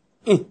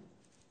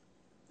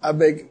 I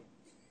beg.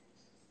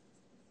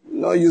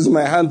 Not use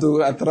my hand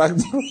to attract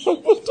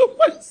to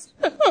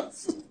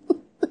myself.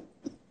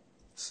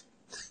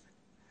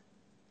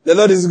 The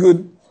Lord is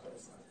good.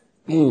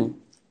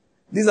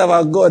 This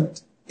our God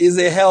is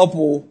a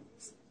help.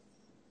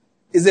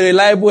 Is a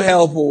reliable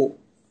help.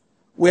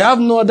 We have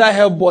no other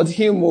help but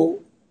him.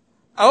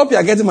 I hope you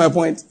are getting my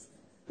point.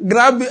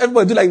 Grab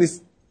everybody, do like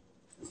this.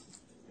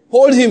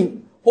 Hold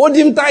him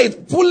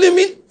tight, pull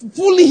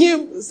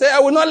him. Say, I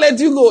will not let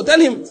you go. Tell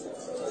him,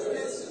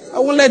 I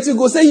won't let you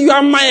go. Say, you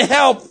are my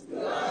help.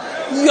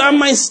 You are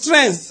my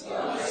strength.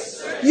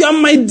 You are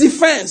my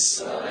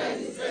defense.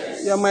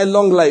 You are my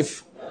long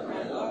life.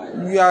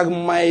 You are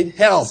my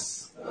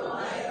health.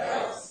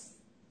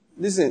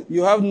 Listen,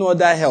 you have no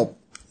other help.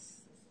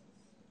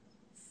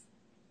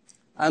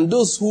 And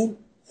those who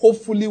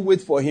hopefully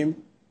wait for him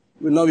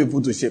will not be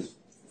put to shame.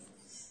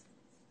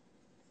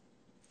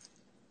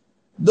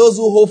 Those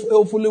who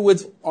hopefully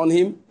wait on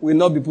him will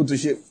not be put to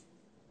shame.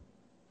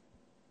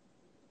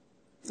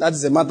 That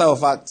is a matter of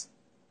fact.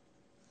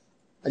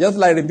 I just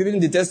like repeating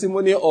the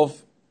testimony of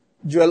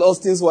Joel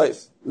Austin's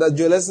wife, that's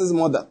Joel Austin's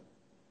mother,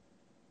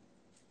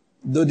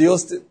 Dodie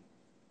Austin.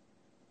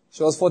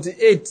 She was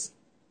 48,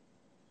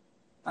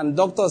 and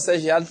doctors said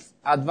she had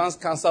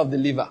advanced cancer of the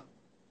liver,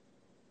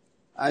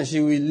 and she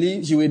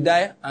will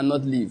die and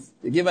not live.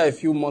 They gave her a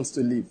few months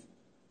to live.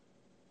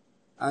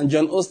 And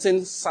John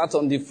Austin sat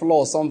on the floor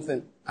or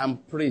something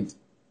and prayed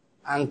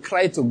and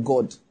cried to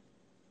God,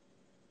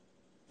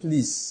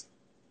 please,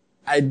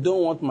 I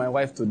don't want my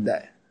wife to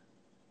die.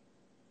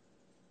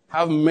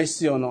 Have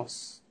mercy on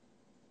us.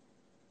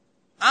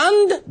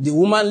 And the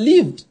woman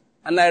lived.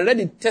 And I read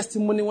the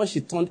testimony when she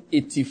turned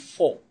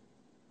 84.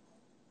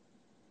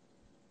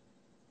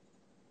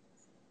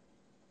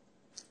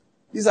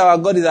 This our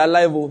God is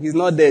alive, oh. He's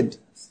not dead.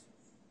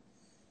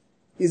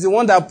 He's the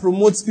one that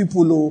promotes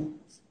people, oh.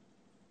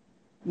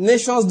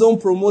 Nations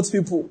don't promote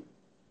people.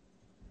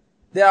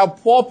 There are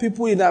poor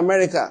people in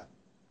America.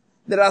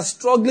 There are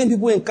struggling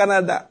people in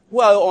Canada who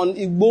are on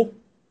Igbo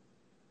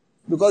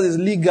because it's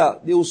legal.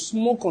 They will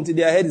smoke until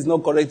their head is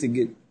not correct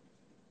again.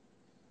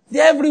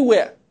 They're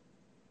everywhere.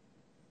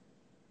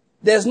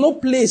 There's no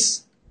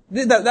place.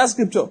 That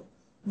scripture.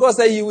 God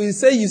said, you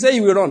say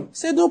you will run.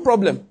 Say, no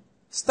problem.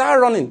 Start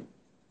running.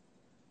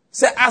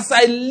 Say, as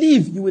I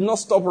live, you will not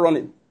stop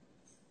running.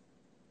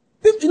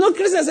 People,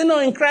 Christians say, no,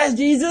 in Christ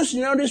Jesus,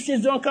 these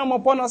things don't come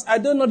upon us. I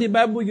don't know the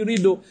Bible you read,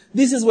 though.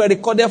 This is were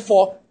recorded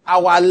for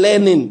our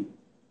learning.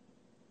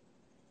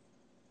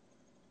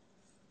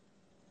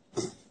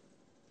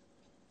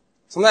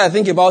 Sometimes I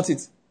think about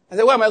it. I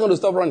say, why am I going to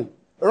stop running?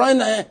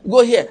 Run,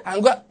 go here,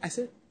 and go. I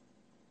say,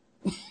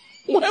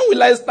 when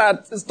will I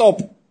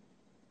stop?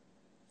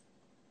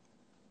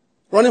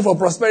 Running for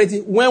prosperity.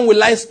 When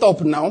will I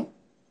stop now?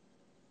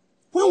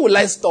 When will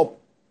I stop?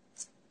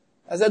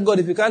 I said, God,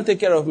 if you can't take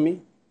care of me,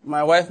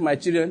 my wife, my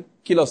children,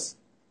 kill us.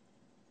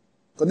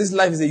 Because this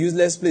life is a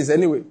useless place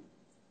anyway.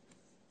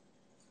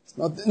 It's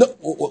not, no,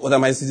 what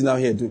am I sitting down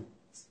here doing?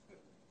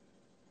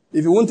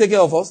 If you won't take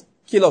care of us,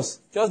 kill us.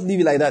 Just leave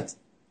it like that.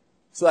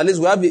 So at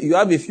least you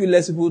have a few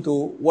less people to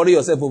worry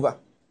yourself over.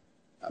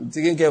 I'm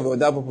taking care of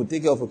other people.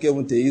 Take care of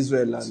Okewunte,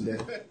 Israel,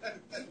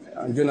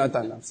 and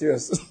Jonathan. I'm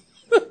serious.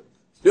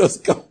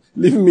 Just come.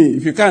 Leave me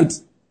if you can't.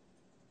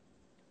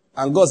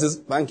 And God says,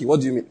 Banky,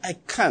 what do you mean? I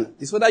can.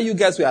 It's whether you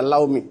guys will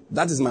allow me.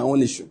 That is my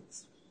own issue.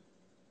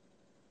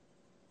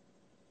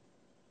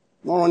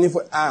 Not running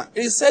for,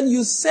 He said,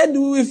 you said we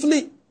will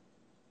flee.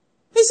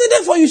 He said,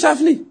 therefore you shall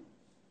flee.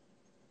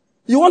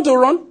 You want to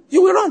run?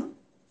 You will run.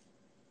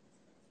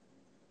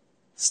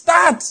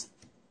 Start.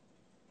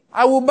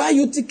 I will buy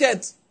you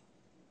ticket.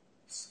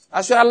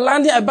 As you are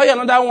landing, I buy you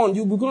another one.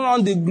 You'll be going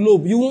around the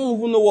globe. You won't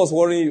even know what's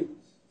worrying you.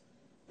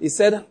 He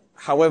said,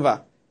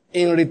 however,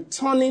 in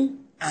returning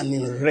and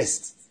in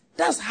rest.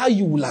 That's how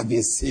you will have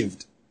been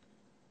saved.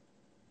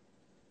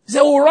 He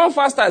said, we'll run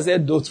faster. I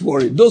said, don't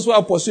worry. Those who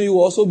are pursuing you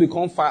will also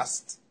become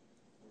fast.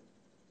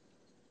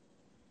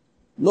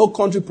 No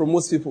country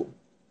promotes people.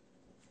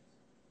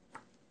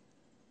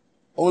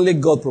 Only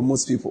God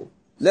promotes people.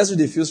 Let's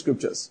read a few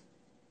scriptures.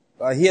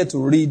 We are here to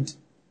read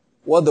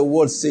what the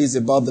word says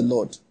about the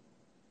Lord.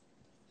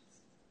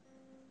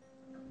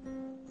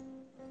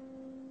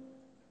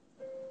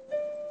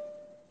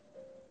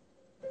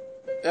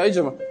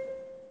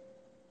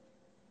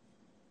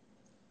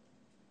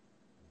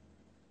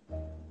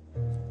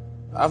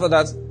 After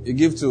that, you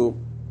give to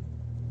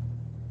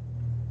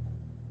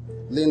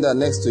Linda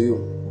next to you.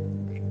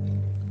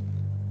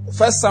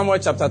 1 Samuel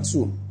chapter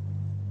 2.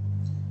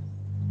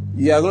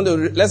 You are going to,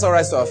 let's all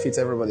rise to our feet,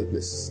 everybody,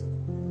 please.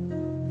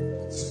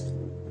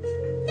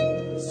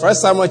 1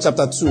 Samuel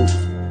chapter 2.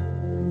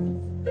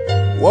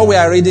 What we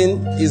are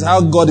reading is how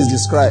God is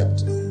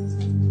described.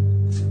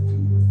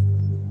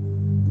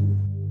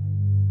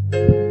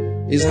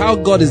 Is how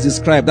God is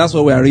described. That's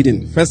what we are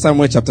reading. 1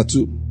 Samuel chapter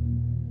 2.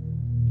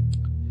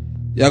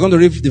 You are going to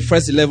read the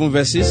first 11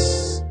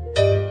 verses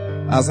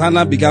as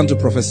Hannah began to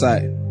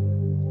prophesy.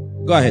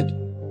 Go ahead.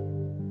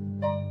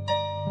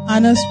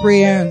 Hannah's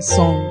prayer and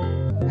song.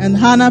 And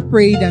Hannah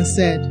prayed and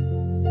said,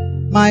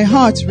 my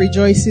heart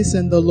rejoices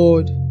in the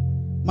Lord.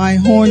 My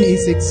horn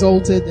is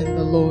exalted in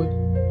the Lord.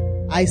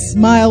 I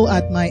smile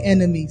at my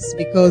enemies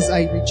because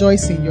I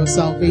rejoice in your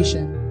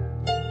salvation.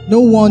 No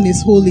one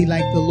is holy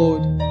like the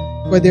Lord,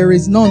 for there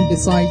is none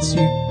besides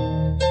you,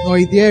 nor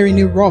is there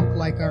any rock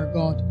like our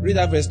God. Read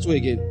that verse 2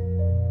 again.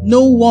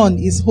 No one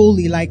is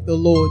holy like the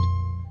Lord,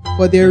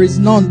 for there is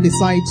none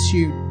besides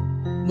you,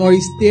 nor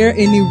is there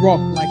any rock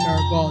like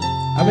our God.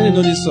 How many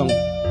know this song?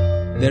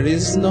 There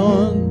is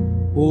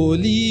none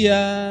holy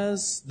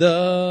as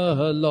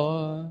the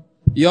Lord.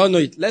 You all know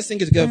it. Let's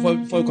sing it together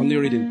before we continue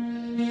reading.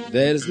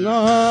 There is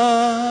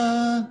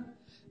none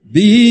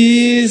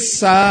besides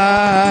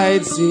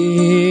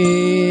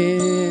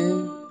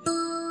him,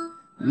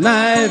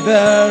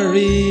 neither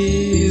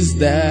is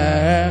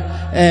there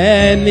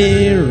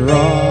any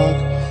rock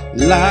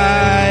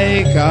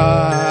like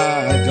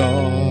our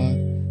God.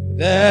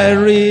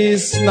 There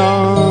is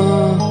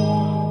none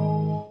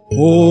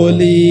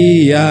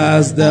holy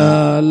as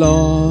the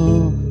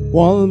Lord.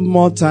 One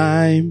more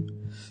time.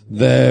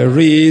 There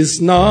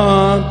is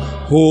none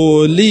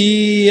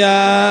holy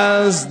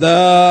as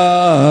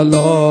the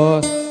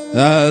Lord.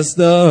 As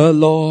the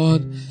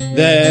Lord.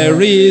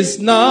 There is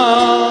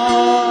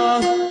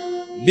none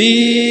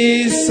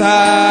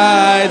besides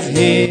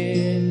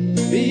him.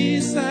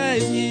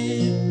 Besides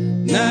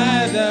him.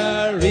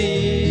 Neither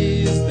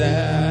is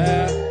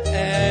there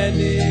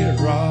any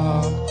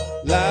rock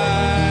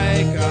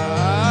like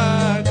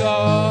our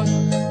God.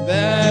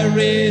 There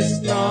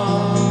is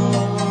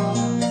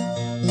none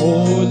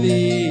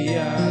holy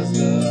as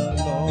the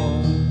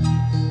Lord.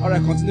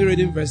 Alright, continue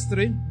reading verse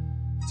 3.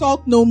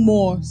 Talk no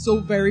more so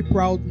very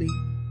proudly.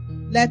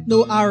 Let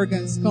no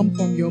arrogance come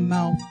from your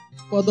mouth.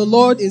 For the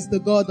Lord is the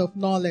God of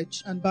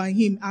knowledge, and by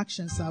him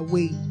actions are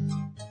weighed.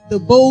 The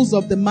bows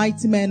of the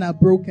mighty men are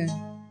broken,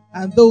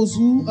 and those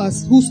who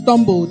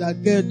stumbled are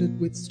girded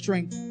with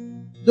strength.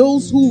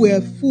 Those who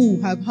were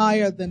full have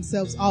hired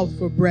themselves out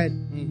for bread,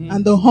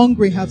 and the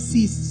hungry have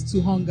ceased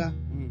to hunger.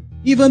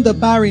 Even the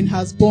barren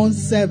has borne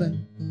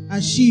 7,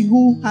 and she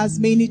who has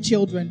many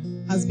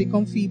children has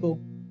become feeble.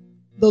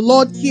 The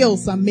Lord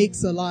kills and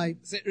makes alive.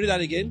 Read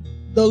that again.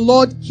 The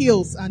Lord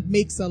kills and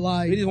makes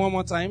alive. Read it one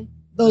more time.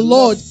 The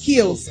Lord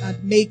kills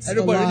and makes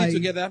Everybody alive. read it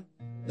together.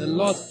 The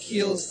Lord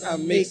kills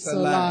and makes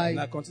alive.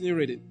 Now continue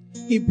reading.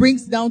 He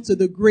brings down to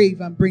the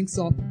grave and brings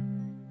up.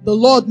 The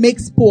Lord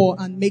makes poor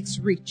and makes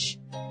rich.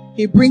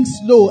 He brings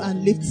low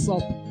and lifts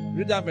up.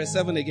 Read that verse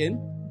 7 again.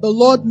 The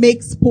Lord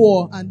makes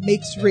poor and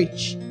makes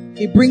rich.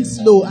 He brings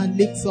low and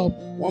lifts up.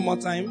 One more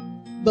time.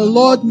 The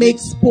Lord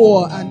makes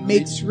poor and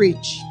makes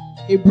rich.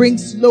 He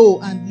brings low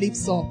and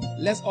lifts up.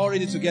 Let's all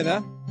read it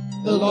together.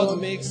 The Lord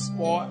makes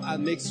poor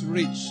and makes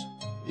rich.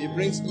 He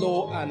brings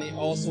low and he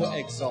also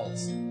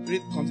exalts.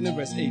 Read, continue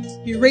verse 8.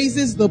 He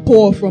raises the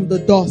poor from the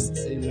dust.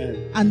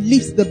 Amen. And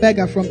lifts the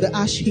beggar from the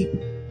ash heap.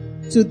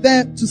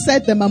 To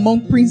set them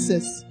among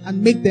princes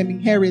and make them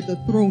inherit the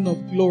throne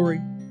of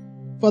glory.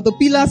 For the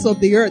pillars of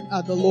the earth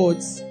are the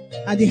Lord's,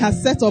 and he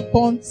has set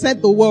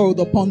the world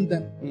upon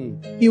them.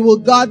 He will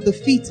guard the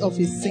feet of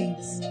his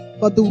saints,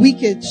 but the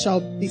wicked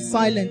shall be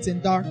silent in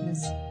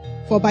darkness.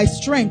 For by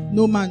strength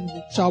no man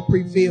shall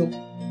prevail.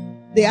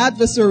 The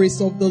adversaries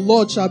of the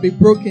Lord shall be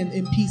broken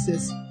in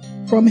pieces.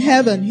 From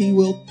heaven he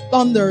will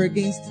thunder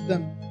against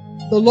them.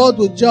 The Lord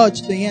will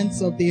judge the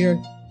ends of the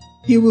earth.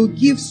 He will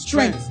give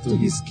strength to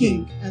his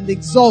king and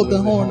exalt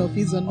the horn of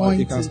his anointed.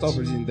 You can stop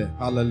reading there.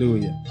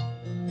 Hallelujah.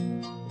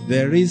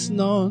 There is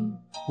none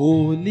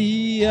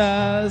holy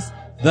as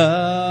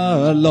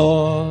the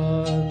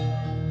Lord.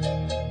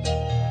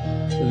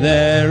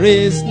 There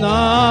is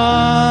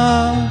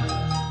none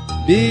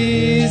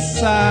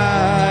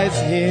besides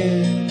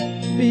him.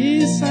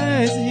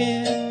 Besides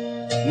him,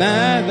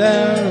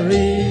 neither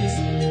is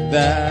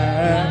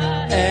there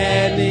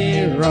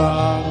any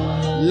rock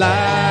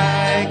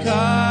like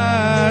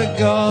our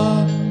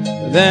God.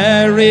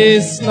 There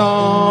is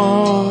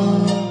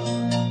none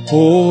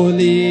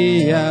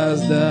holy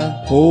as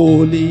the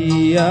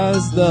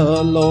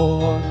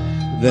Lord.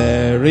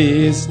 There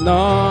is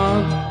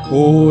none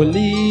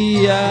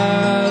holy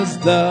as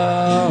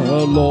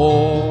the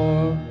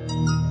Lord.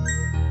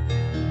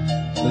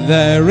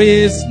 There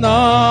is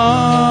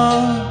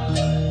none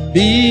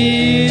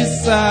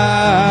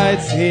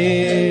besides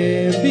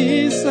him,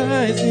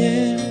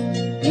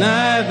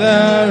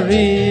 neither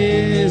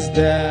is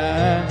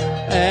there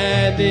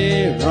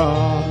any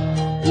rock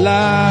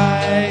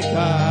like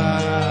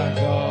our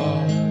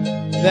God.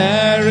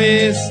 There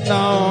is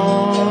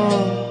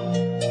none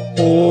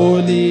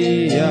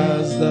holy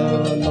as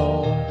the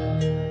Lord.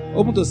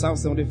 Open to Psalm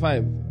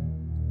 75.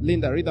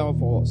 Linda, read that one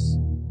for us.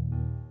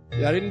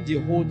 We are reading the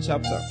whole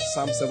chapter,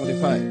 Psalm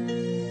 75.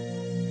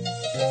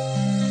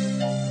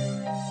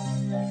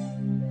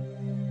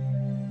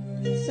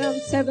 Psalm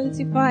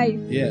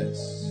 75.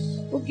 Yes.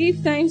 We give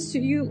thanks to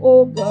you,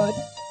 O God.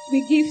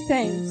 We give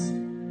thanks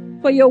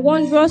for your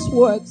wondrous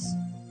works.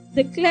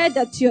 Declare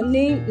that your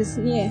name is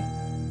near.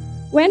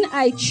 When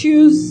I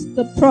choose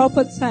the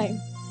proper time,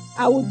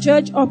 I will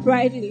judge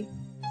uprightly.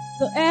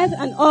 The earth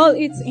and all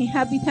its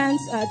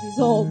inhabitants are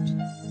dissolved.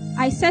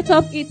 I set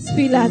up its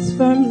pillars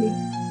firmly.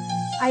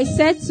 I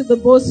said to the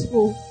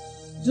boastful,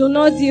 do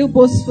not deal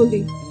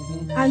boastfully,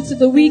 and to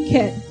the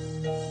wicked,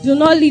 do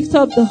not lift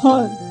up the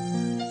horn.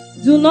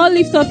 Do not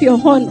lift up your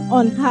horn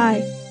on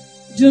high.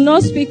 Do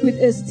not speak with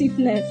a stiff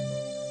neck.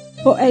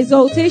 For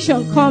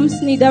exaltation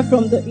comes neither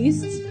from the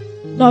east,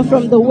 nor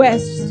from the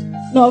west,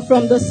 nor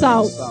from the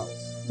south.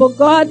 But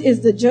God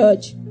is the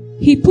judge.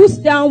 He puts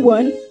down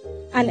one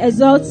and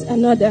exalts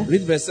another.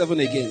 Read verse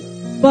 7 again.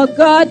 But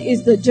God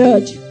is the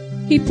judge.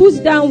 He puts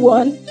down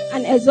one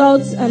and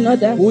exalts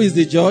another. Who is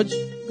the judge?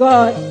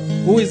 God.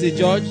 Who is the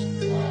judge?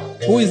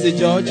 Who is the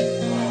judge?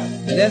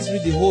 Let's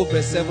read the whole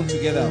verse 7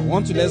 together.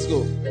 1, 2, let's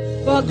go.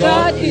 But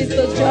God is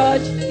the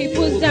judge. He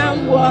puts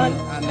down one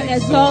and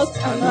exalts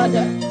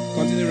another.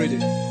 Continue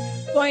reading.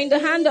 For in the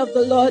hand of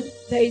the Lord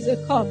there is a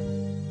cup,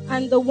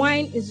 and the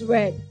wine is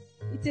red.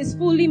 It is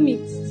fully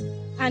mixed,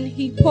 and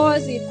he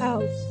pours it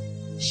out.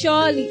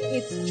 Surely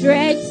its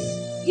dregs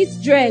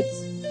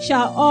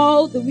shall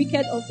all the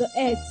wicked of the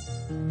earth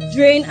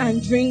drain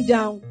and drink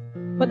down.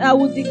 But I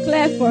will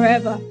declare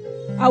forever.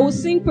 I will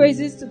sing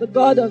praises to the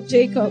God of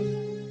Jacob.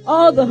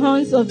 All the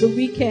horns of the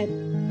wicked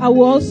I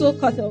will also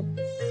cut off,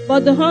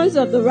 but the horns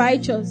of the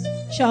righteous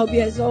shall be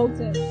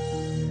exalted.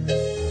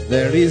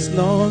 There is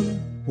none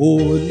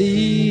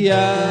holy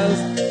as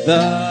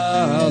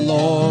the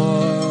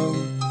Lord.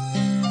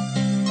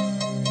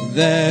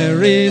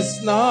 There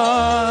is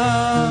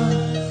none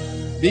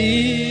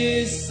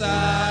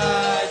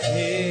beside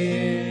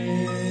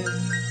him.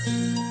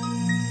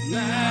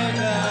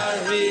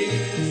 Neither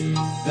is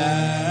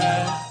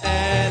there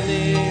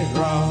any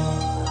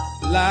rock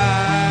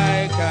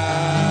like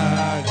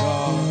our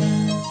God.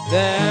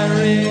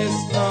 There is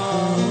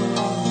none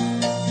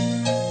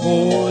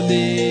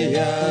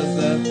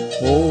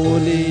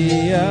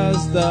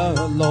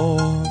the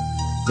Lord.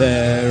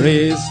 There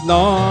is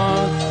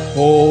none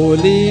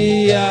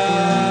holy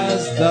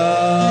as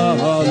the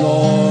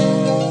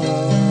Lord.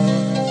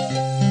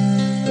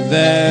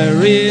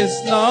 There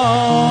is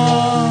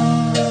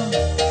none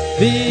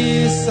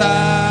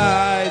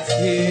besides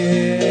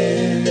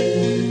Him.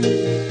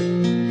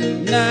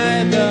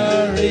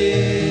 Neither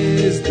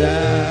is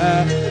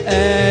there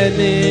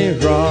any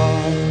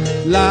rock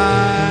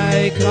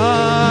like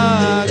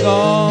our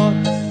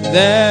God.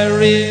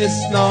 There is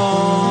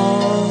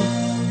none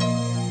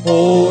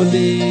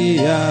holy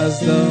as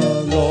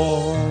the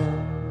Lord.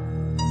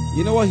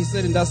 You know what he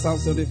said in that Psalm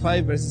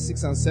 75 verses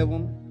 6 and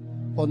 7?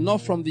 For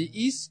not from the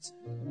east,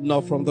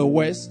 nor from the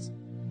west,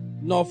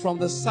 nor from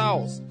the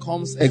south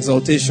comes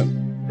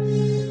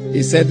exaltation.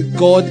 He said,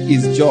 God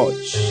is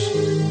judge.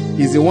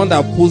 He's the one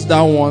that pulls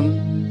down one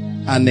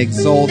and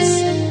exalts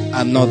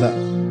another.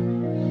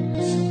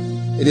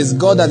 It is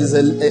God that is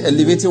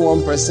elevating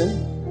one person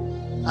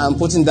and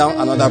putting down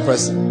another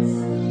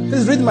person.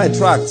 Please read my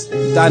tract,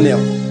 Daniel.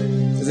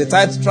 There's a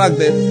title tract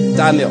there,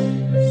 Daniel.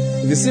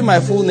 If you see my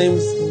full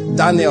names,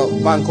 Daniel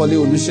Bankole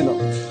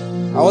Olushina.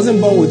 I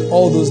wasn't born with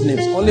all those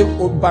names. Only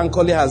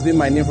Bankole has been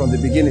my name from the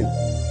beginning.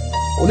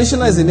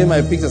 Olushina is the name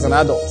I picked as an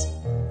adult.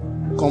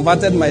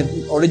 Converted my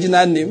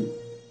original name,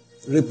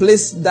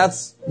 replaced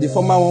the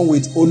former one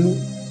with Olu,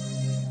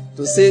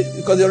 to say,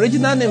 because the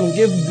original name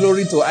gave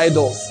glory to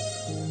idols.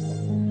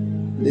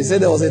 They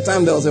said there was a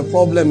time there was a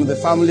problem in the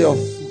family of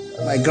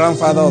my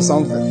grandfather or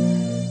something,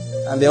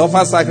 and they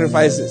offered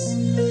sacrifices,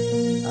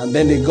 and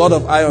then the God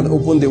of Iron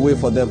opened the way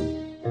for them.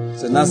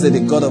 So now say the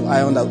God of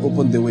Iron that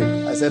opened the way.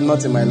 I said,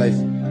 not in my life.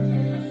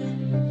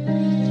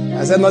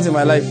 I said, not in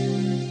my life.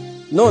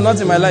 No, not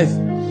in my life.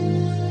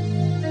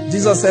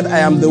 Jesus said, I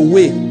am the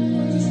way,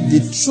 the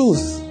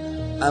truth,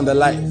 and the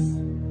life.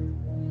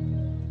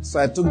 So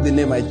I took the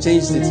name, I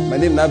changed it. My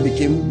name now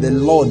became the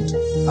Lord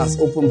has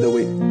opened the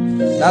way.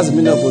 That's the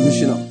meaning of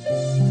Olushina.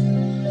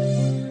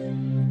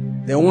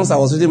 Then once I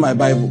was reading my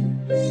Bible,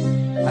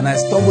 and I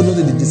stumbled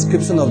into the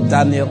description of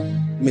Daniel,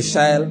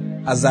 Mishael,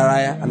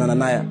 Azariah, and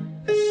Ananiah.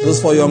 Those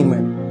 4 young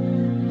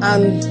men.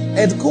 And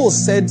Ed Cole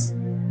said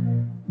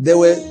there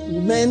were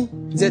men,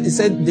 he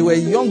said they were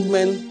young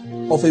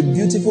men of a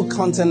beautiful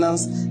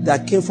countenance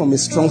that came from a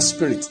strong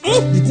spirit.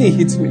 The thing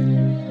hit me.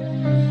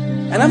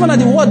 And I found out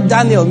the word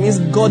Daniel means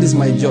God is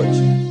my judge.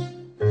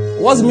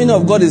 What's the meaning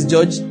of God is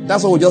judge?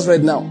 That's what we just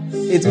read now.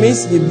 It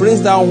means He brings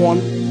down one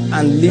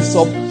and lifts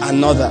up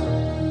another.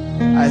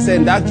 I said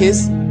in that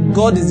case,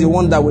 God is the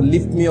one that will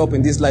lift me up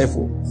in this life.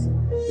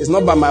 It's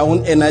not by my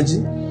own energy.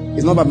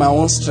 It's not by my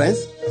own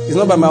strength. It's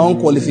not by my own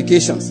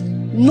qualifications.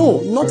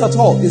 No, not at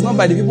all. It's not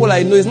by the people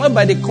I know. It's not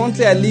by the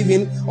country I live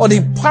in or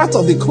the part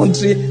of the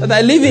country that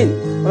I live in.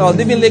 When I was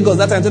living in Lagos,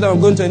 that time I told them I'm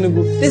going to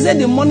Enugu. They said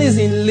the money is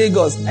in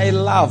Lagos. I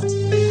laughed.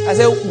 I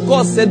said,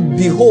 God said,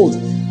 behold,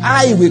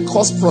 I will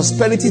cause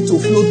prosperity to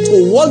flow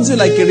towards you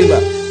like a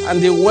river,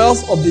 and the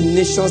wealth of the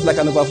nations like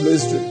an overflowing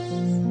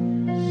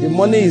stream. The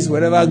money is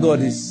wherever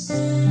God is.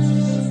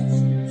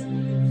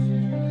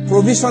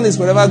 Provision is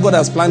wherever God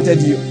has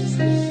planted you.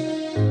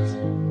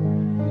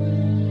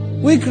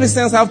 We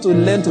Christians have to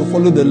learn to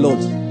follow the Lord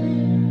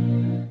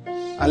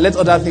and let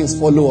other things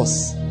follow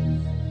us.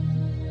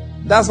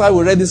 That's why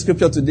we read this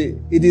scripture today.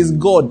 It is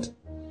God.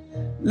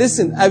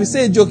 Listen, I will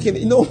say joking,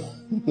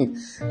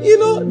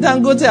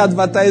 Dangote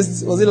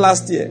advertised, was it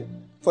last year,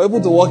 for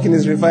people to work in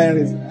his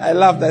refineries. I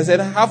laughed. I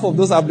said, half of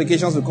those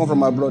applications will come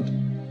from abroad.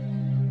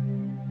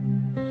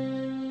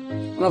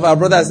 One of our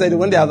brothers said,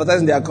 when they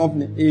advertise in their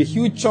company, a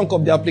huge chunk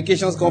of the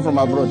applications come from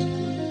abroad.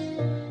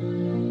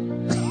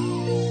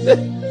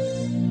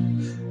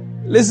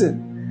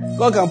 Listen,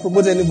 God can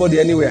promote anybody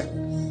anywhere.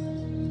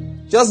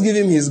 Just give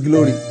Him His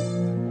glory.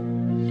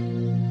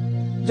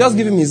 Just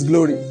give Him His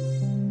glory.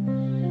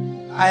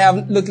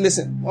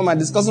 Listen, when I'm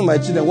discussing with my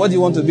children, what do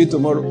you want to be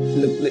tomorrow?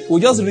 We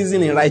just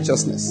reason in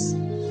righteousness.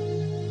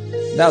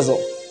 That's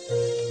all.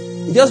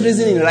 We just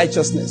reason in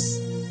righteousness.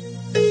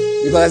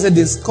 Because I said,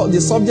 the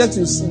subject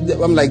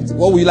I'm like,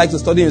 what would you like to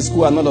study in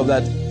school and all of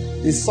that?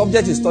 The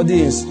subject you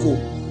study in school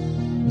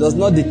does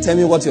not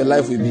determine what your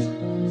life will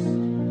be.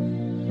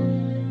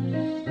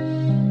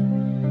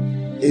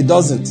 It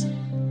doesn't.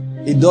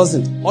 It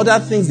doesn't. Other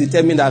things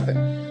determine that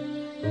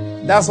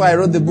thing. That's why I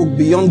wrote the book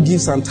Beyond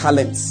Gifts and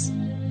Talents.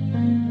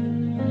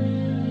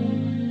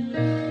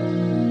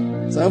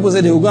 Some people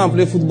say they will go and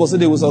play football so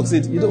they will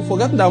succeed. You don't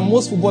forget that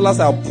most footballers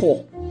are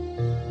poor.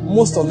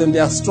 Most of them, they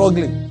are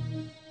struggling.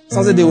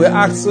 Some say they were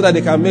asked so that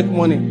they can make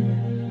money.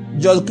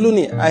 George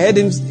Clooney,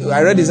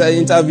 I read his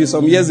interview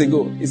some years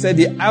ago. He said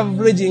the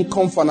average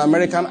income for an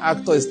American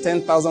actor is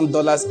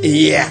 $10,000 a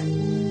year.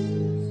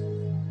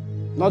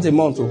 Not a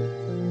month.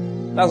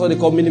 That's what they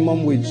call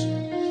minimum wage.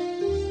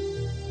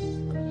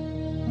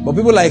 But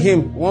people like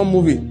him, one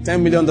movie, $10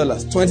 million,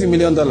 $20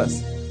 million.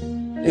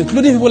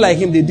 Including people like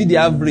him, they did the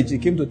average. It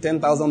came to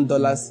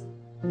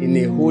 $10,000 in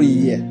a whole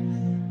year.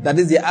 That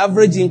is, the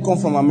average income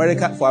from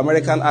America for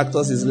American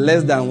actors is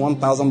less than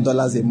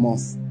 $1,000 a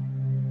month.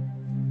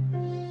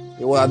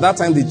 He was at that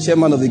time the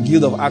chairman of the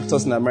Guild of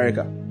Actors in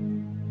America.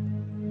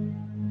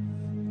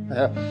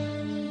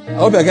 I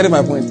hope you're getting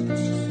my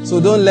point. So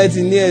don't let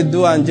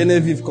Iniedo and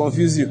Genevieve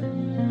confuse you.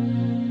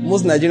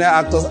 Most Nigerian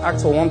actors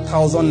act for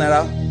 1,000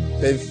 naira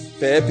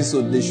per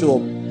episode they show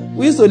up.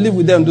 We used to live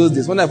with them those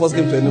days. When I first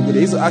came to Enugu,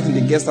 they used to act in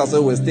the guest house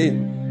where we were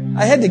staying.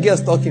 I heard the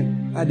girls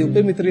talking. They'll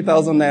pay me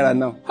 3,000 naira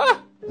now.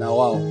 Ha! Now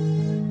wow.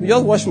 You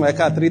just wash my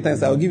car 3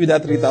 times, I'll give you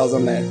that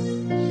 3,000 naira.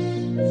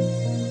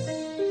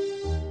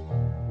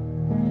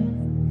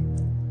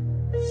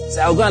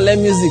 So I'll go and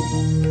learn music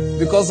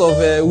because of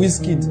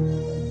Wizkid,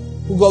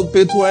 who got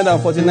paid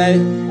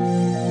 249.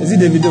 Is it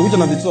Davido? Which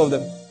one of the two of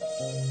them?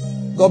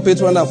 Got paid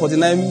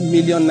 249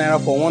 million naira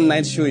for one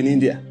night show in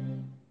India.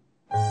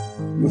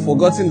 You've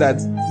forgotten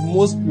that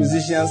most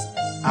musicians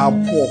are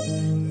poor.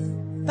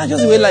 That's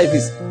just the way life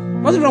is.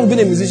 Nothing wrong with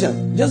being a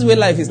musician. Just the way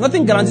life is.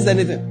 Nothing guarantees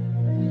anything.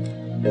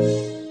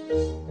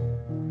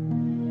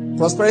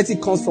 Prosperity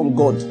comes from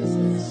God.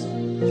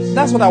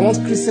 That's what I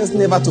want Christians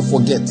never to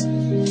forget.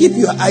 Keep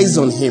your eyes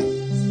on Him.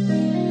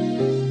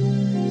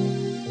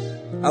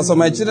 And so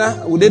my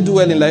children, would they do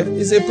well in life?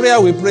 It's a prayer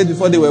we prayed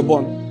before they were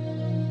born.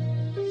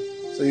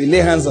 So you lay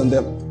hands on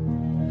them.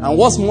 And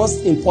what's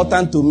most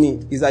important to me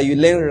is that you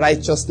learn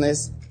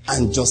righteousness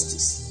and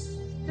justice.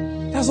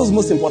 That's what's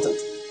most important.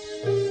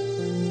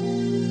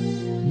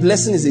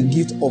 Blessing is a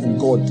gift of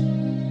God.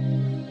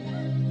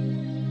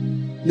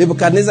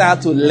 Nebuchadnezzar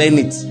had to learn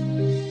it.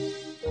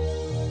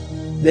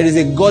 There is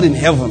a God in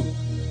heaven.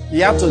 He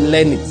had to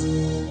learn it.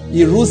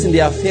 He rules in the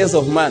affairs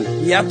of man.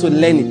 He had to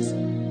learn it.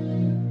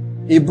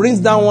 He brings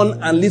down one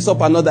and lifts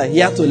up another. He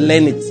had to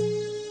learn it.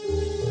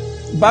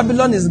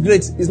 Babylon is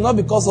great. It's not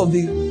because of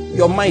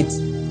your might.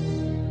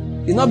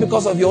 It's not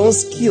because of your own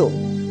skill.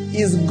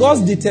 It's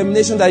God's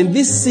determination that in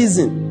this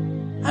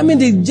season,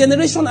 the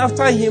generation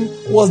after him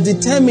was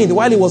determined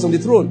while he was on the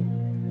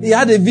throne. He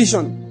had a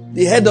vision.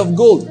 The head of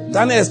gold.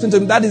 Daniel explained to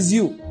him, that is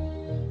you.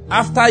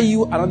 After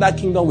you, another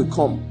kingdom will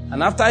come.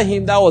 And after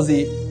him, that was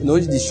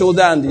the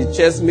shoulder and the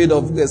chest made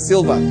of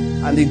silver.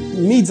 And the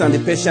Medes and the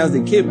Persians,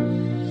 they came.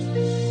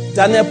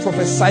 Daniel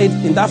prophesied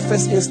in that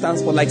first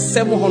instance for like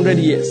 700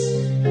 years.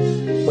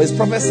 But his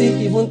prophecy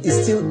even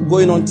is still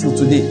going on till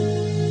today.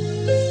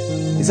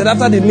 He said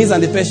after the Medes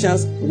and the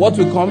Persians, what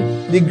will come?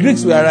 The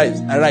Greeks will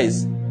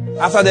arise.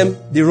 After them,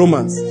 the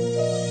Romans.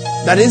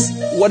 That is,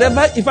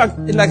 whatever, in fact,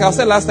 like I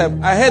said last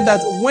time, I heard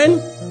that when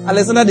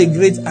Alexander the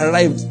Great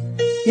arrived,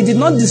 he did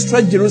not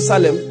destroy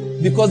Jerusalem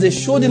because they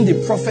showed him the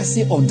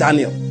prophecy of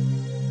Daniel.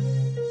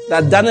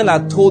 That Daniel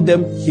had told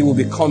them he will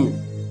be coming.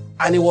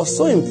 And he was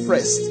so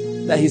impressed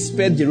that he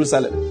spared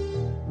Jerusalem.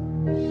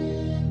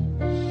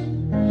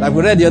 Like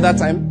we read the other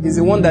time, he's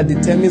the one that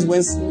determines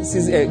when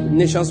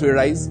nations will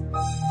rise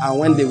and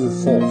when they will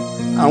fall.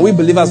 And we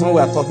believers, when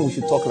we are talking, we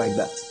should talk like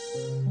that.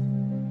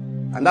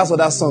 And that's what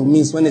that song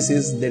means when it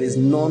says, there is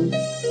none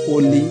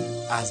holy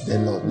as the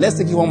Lord. Let's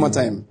take it one more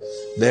time.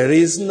 There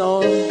is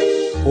none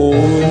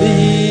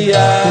holy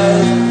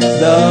as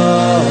the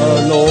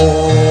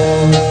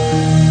Lord.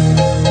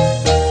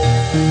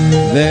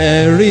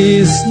 There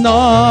is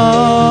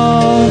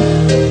none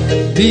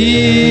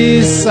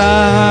besides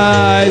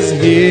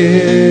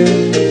Him.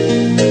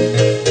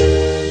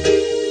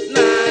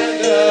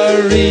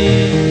 Neither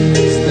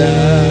is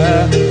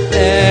there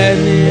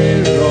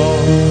any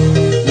rock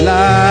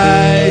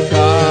like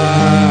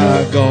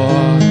our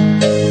God.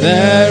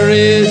 There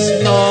is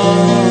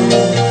none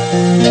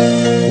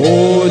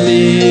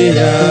holy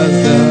as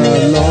the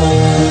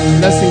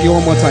Lord. Let's sing it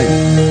one more time.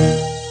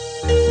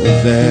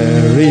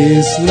 There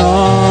is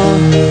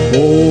none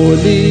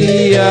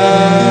holy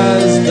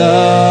as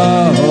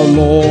the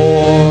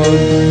Lord.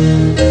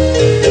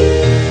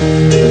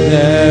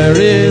 There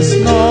is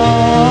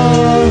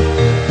none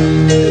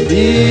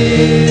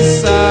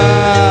besides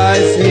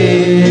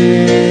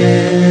Him.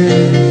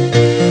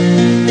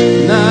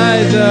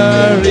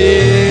 Neither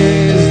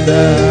is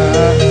there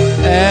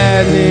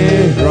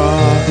any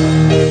rock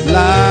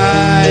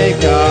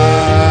like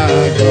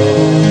our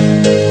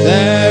God.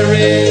 There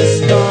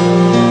is none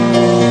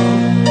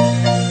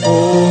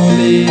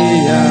holy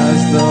as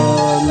the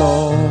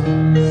Lord.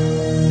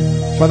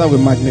 Father, we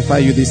magnify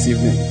you this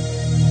evening.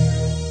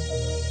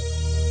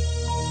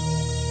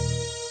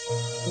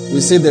 We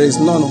say there is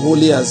none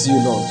holy as you,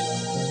 Lord.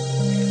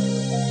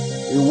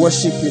 We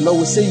worship you, Lord.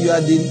 We say you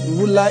are the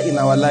ruler in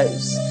our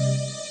lives.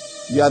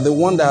 You are the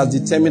one that has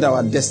determined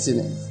our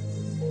destiny.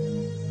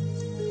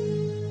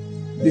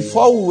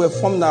 Before we were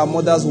formed in our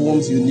mother's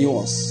wombs, you knew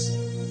us.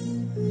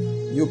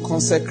 You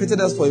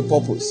consecrated us for a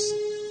purpose.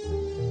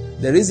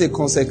 There is a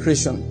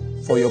consecration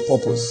for your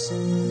purpose.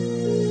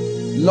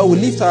 Lord, we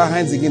lift our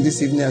hands again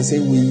this evening and say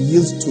we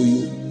yield to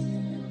you.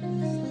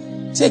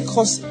 Take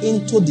us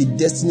into the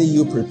destiny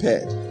you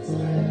prepared.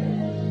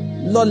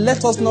 Lord,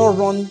 let us not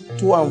run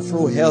to and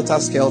fro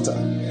helter-skelter.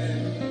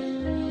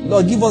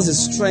 Lord, give us the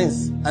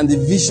strength and the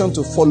vision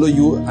to follow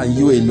you and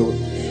you alone.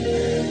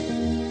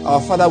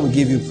 Our Father, we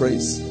give you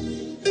praise.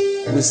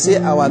 We say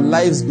our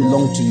lives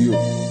belong to you.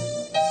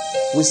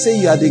 We say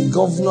you are the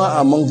governor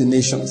among the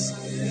nations.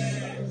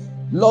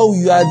 Lord,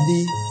 you are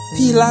the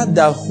pillar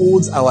that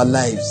holds our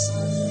lives.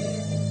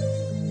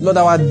 Lord,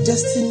 our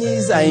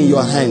destinies are in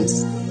your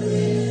hands.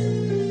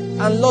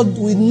 And Lord,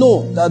 we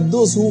know that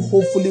those who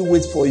hopefully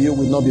wait for you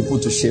will not be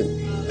put to shame.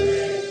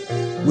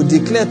 We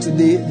declare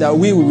today that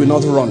we will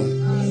not run.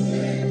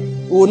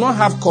 We will not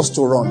have cause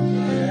to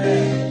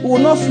run. We will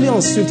not flee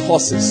on swift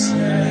horses.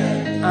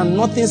 And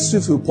nothing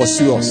swift will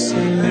pursue us.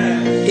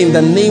 In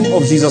the name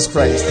of Jesus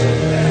Christ,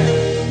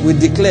 we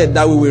declare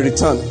that we will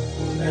return.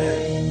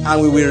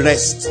 And we will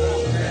rest.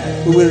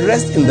 We will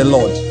rest in the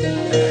Lord.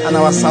 And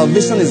our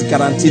salvation is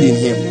guaranteed in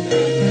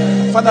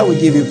Him. Father, we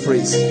give you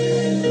praise.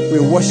 We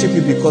worship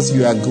you because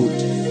you are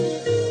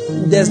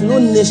good. There's no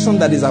nation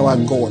that is our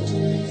God.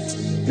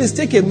 Please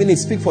take a minute,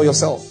 speak for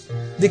yourself.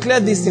 Declare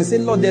these things. Say,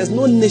 Lord, there's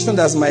no nation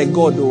that's my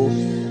God. Oh.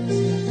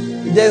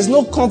 There's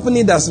no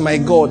company that's my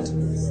God.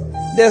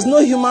 There's no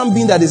human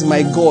being that is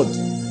my God.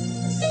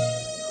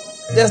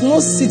 There's no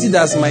city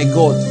that's my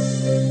God.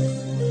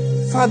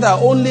 Father,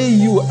 only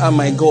you are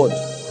my God.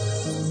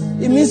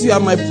 It means you are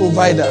my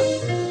provider.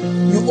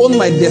 You own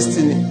my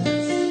destiny.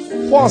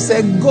 Paul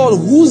said, God,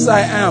 whose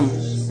I am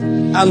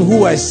and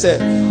who I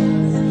serve.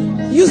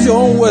 Use your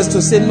own words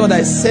to say, Lord,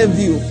 I serve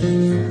you.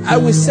 I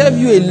will serve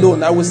you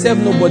alone. I will serve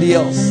nobody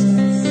else.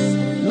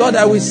 Lord,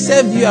 I will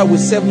serve you. I will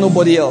serve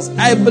nobody else.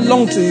 I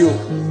belong to you.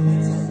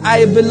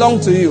 I belong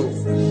to you.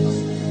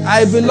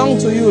 I belong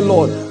to you,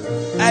 Lord.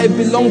 I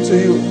belong to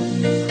you.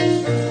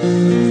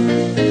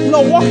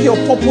 Lord, work your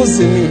purpose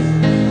in me.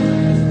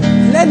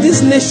 Let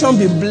this nation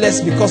be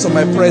blessed because of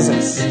my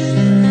presence.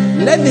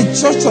 Let the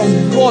church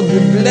of God be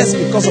blessed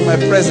because of my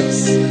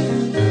presence.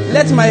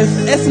 Let my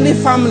earthly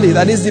family,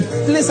 that is the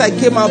place I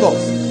came out of,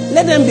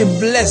 let them be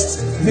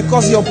blessed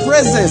because your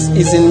presence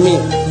is in me.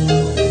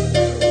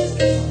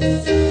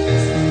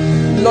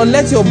 Lord,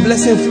 let your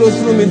blessing flow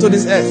through me into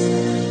this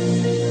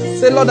earth.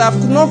 Say, Lord, I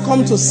have not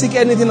come to seek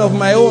anything of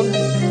my own.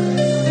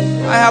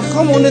 I have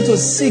come only to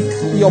seek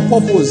your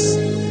purpose.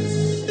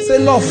 Say,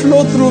 Lord,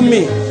 flow through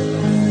me.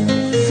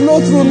 Flow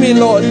through me,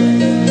 Lord.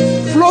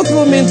 Flow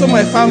through me into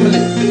my family.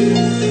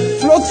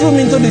 Flow through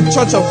me into the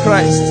church of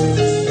Christ.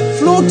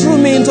 Flow through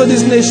me into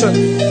this nation.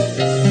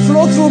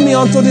 Flow through me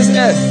onto this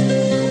earth.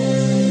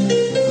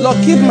 Lord,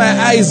 keep my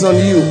eyes on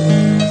you.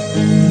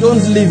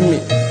 Don't leave me.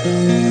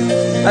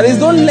 That is,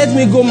 don't let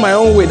me go my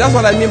own way. That's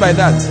what I mean by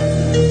that.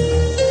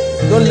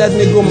 Don't let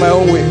me go my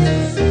own way.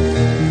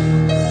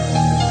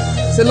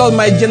 Say, Lord,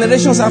 my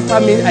generations after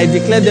me, I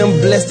declare them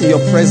blessed in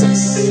your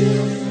presence.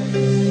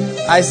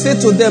 I say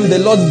to them, the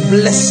Lord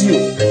bless you.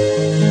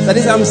 That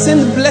is, I'm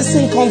saying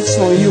blessing comes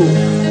from you.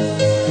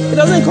 It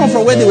doesn't come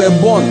from where they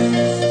were born.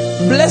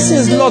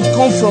 Blessings, Lord,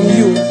 come from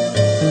you.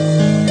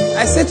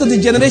 I say to the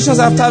generations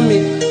after me,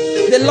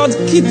 the Lord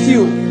keep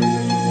you.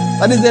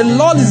 That is, the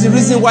Lord is the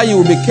reason why you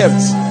will be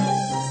kept.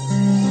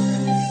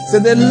 So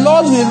the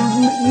Lord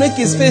will make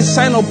his face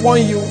shine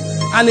upon you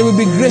and he will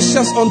be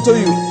gracious unto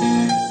you.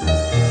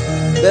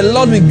 The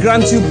Lord will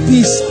grant you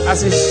peace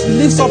as he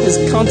lifts up his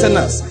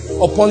countenance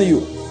upon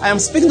you. I am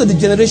speaking to the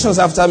generations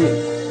after me,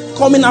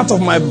 coming out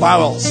of my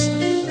bowels,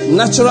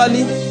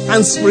 naturally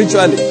and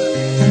spiritually.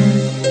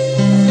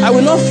 I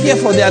will not fear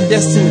for their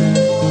destiny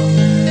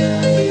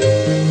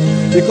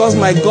because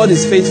my God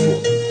is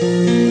faithful.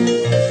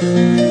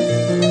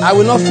 I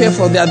will not fear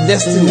for their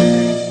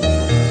destiny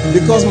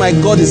because my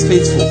God is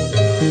faithful.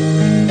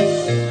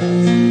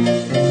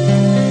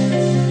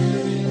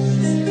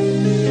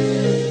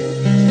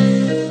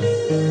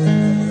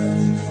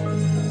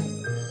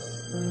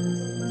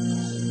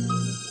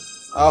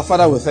 Our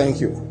Father, we thank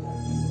you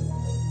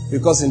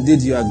because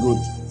indeed you are good.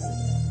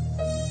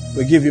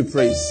 We give you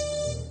praise.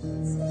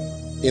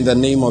 In the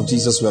name of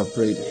Jesus we have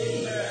prayed.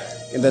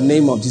 In the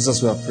name of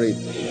Jesus we have prayed.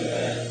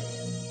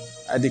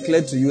 I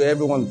declare to you,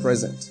 everyone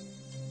present,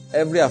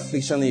 every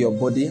affliction in your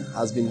body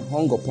has been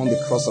hung upon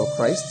the cross of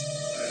Christ.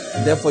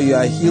 Therefore, you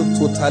are healed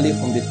totally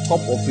from the top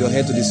of your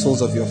head to the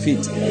soles of your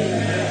feet.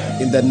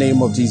 In the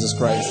name of Jesus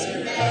Christ.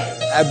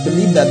 I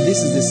believe that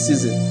this is the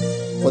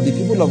season for the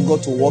people of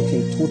God to walk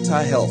in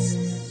total health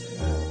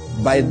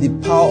by the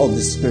power of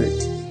the Spirit.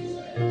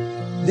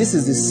 This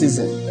is the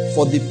season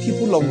for the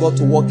people of God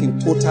to walk in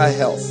total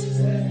health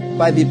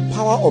by the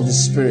power of the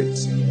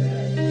Spirit.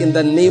 In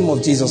the name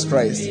of Jesus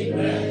Christ.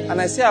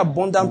 And I say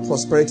abundant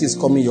prosperity is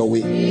coming your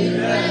way.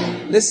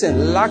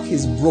 Listen, lack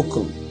is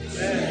broken.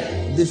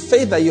 The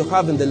faith that you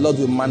have in the Lord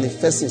will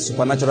manifest in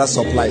supernatural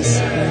supplies.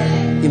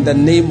 In the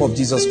name of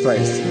Jesus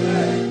Christ.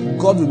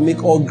 God will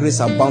make all grace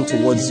abound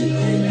towards you.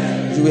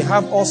 You will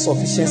have all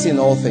sufficiency in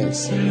all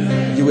things.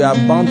 You will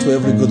abound to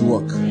every good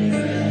work.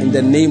 In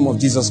the name of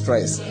Jesus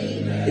Christ.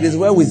 It is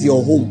well with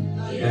your home.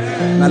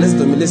 Now listen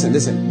to me,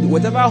 listen.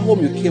 Whatever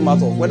home you came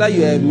out of, whether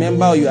you are a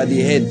member or you are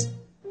the head.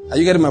 Are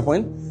you getting my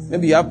point?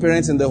 Maybe you have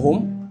parents in the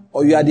home,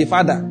 or you are the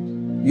father,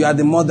 you are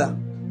the mother.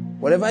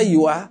 Whatever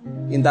you are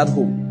in that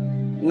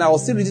home. Now I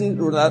was still reading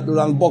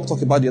Roland Borg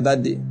talk about the other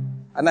day.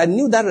 And I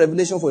knew that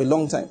revelation for a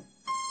long time.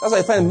 That's why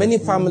I find many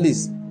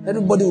families,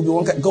 everybody will be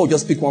one God will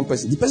just pick one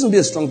person. The person will be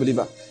a strong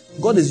believer.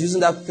 God is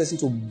using that person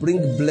to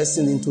bring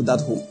blessing into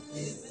that home.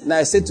 Now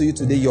I say to you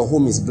today, your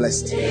home is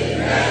blessed.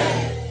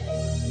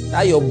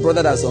 That your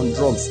brother that's on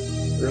drugs,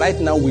 Right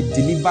now, we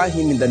deliver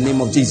him in the name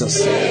of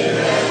Jesus.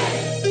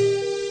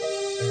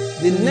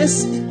 The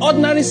next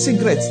ordinary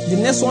cigarette, the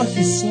next one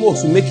he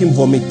smokes will make him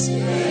vomit.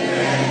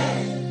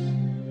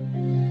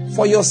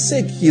 For your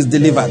sake, he is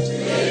delivered.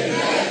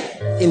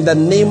 In the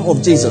name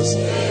of Jesus.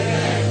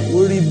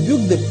 We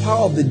rebuke the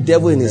power of the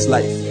devil in his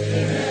life.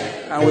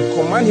 And we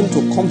command him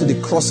to come to the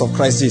cross of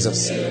Christ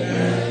Jesus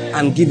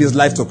and give his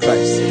life to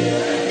Christ.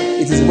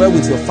 It is well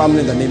with your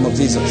family in the name of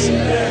Jesus.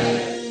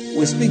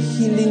 We speak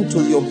healing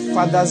to your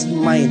father's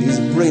mind, his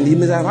brain. He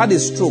may have had a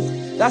stroke.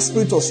 That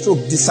spirit of stroke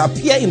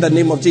disappear in the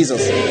name of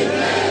Jesus.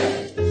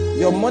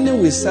 Your money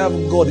will serve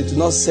God. It will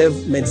not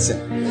serve medicine.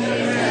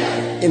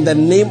 In the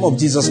name of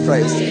Jesus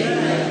Christ.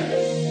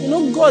 You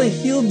know, God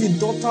healed the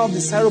daughter of the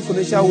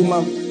Syrophoenician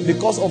woman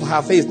because of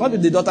her faith, not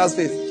with the daughter's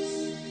faith.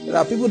 There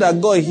are people that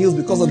God heals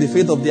because of the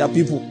faith of their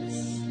people.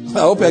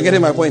 I hope you are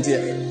getting my point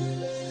here.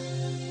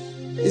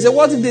 He said,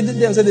 what if they did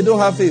them say they don't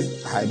have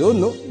faith? I don't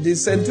know. The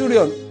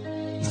centurion,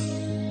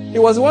 he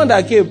was the one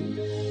that came.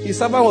 His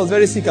servant was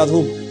very sick at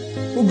home.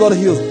 Who God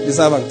healed? The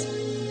servant.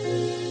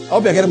 I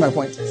hope you are getting my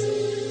point.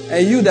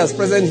 And you that's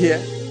present here,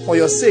 for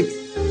your sake,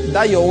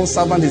 that your own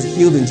servant is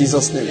healed in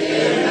Jesus' name.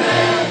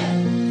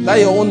 Amen. That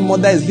your own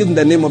mother is healed in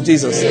the name of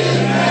Jesus.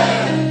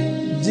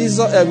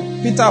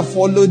 Peter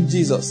followed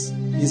Jesus.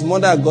 His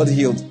mother got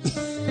healed.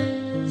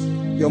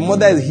 Your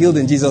mother is healed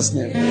in Jesus'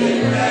 name.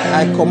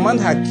 I command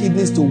her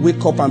kidneys to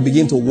wake up and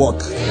begin to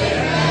work.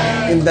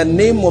 In the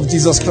name of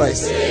Jesus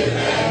Christ.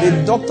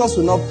 The doctors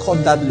will not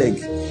cut that leg.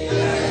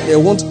 They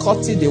won't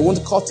cut it. They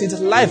won't cut it.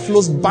 Life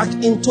flows back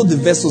into the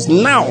vessels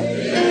now.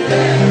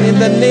 In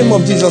the name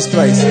of Jesus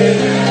Christ.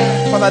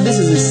 Father, this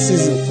is a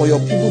season for your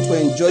people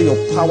to enjoy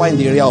your power in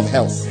the area of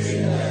health.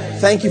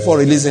 Thank you for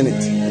releasing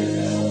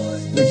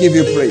it. We give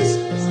you praise.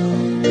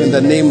 In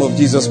the name of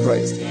Jesus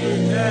Christ.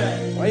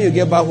 When you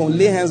get back home,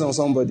 lay hands on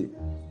somebody.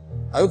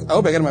 I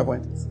hope I get my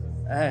point.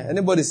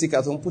 Anybody sick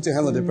at home, put your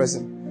hands on the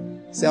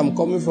person. Say, I'm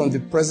coming from the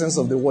presence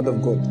of the word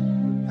of God.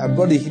 I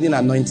brought the healing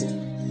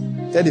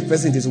anointing. Tell the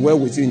person it is well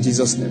with you in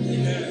Jesus'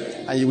 name.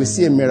 And you will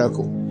see a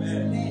miracle.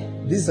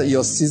 This is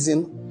your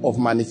season of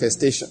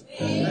manifestation.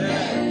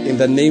 In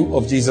the name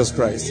of Jesus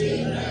Christ.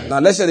 Now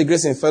let's share the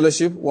grace in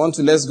fellowship. 1,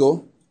 2, let's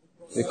go.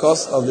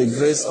 Because of the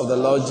grace of the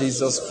Lord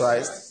Jesus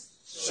Christ,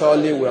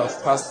 surely we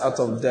have passed out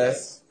of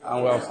death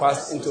and we have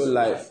passed into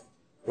life.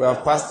 We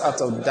have passed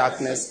out of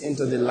darkness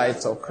into the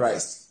light of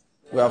Christ.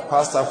 We have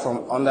passed out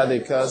from under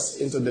the curse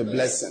into the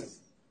blessing.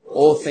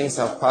 All things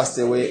have passed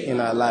away in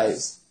our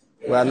lives.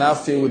 We are now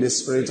filled with the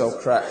Spirit of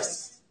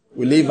Christ.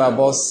 We live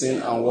above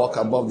sin and walk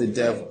above the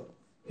devil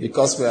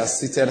because we are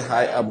seated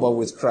high above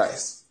with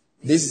Christ.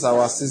 This is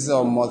our season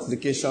of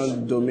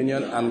multiplication,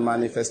 dominion, and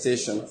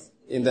manifestation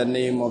in the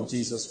name of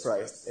Jesus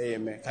Christ.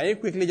 Amen. Can you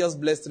quickly just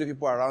bless 3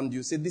 people around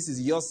you? Say, this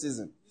is your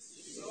season.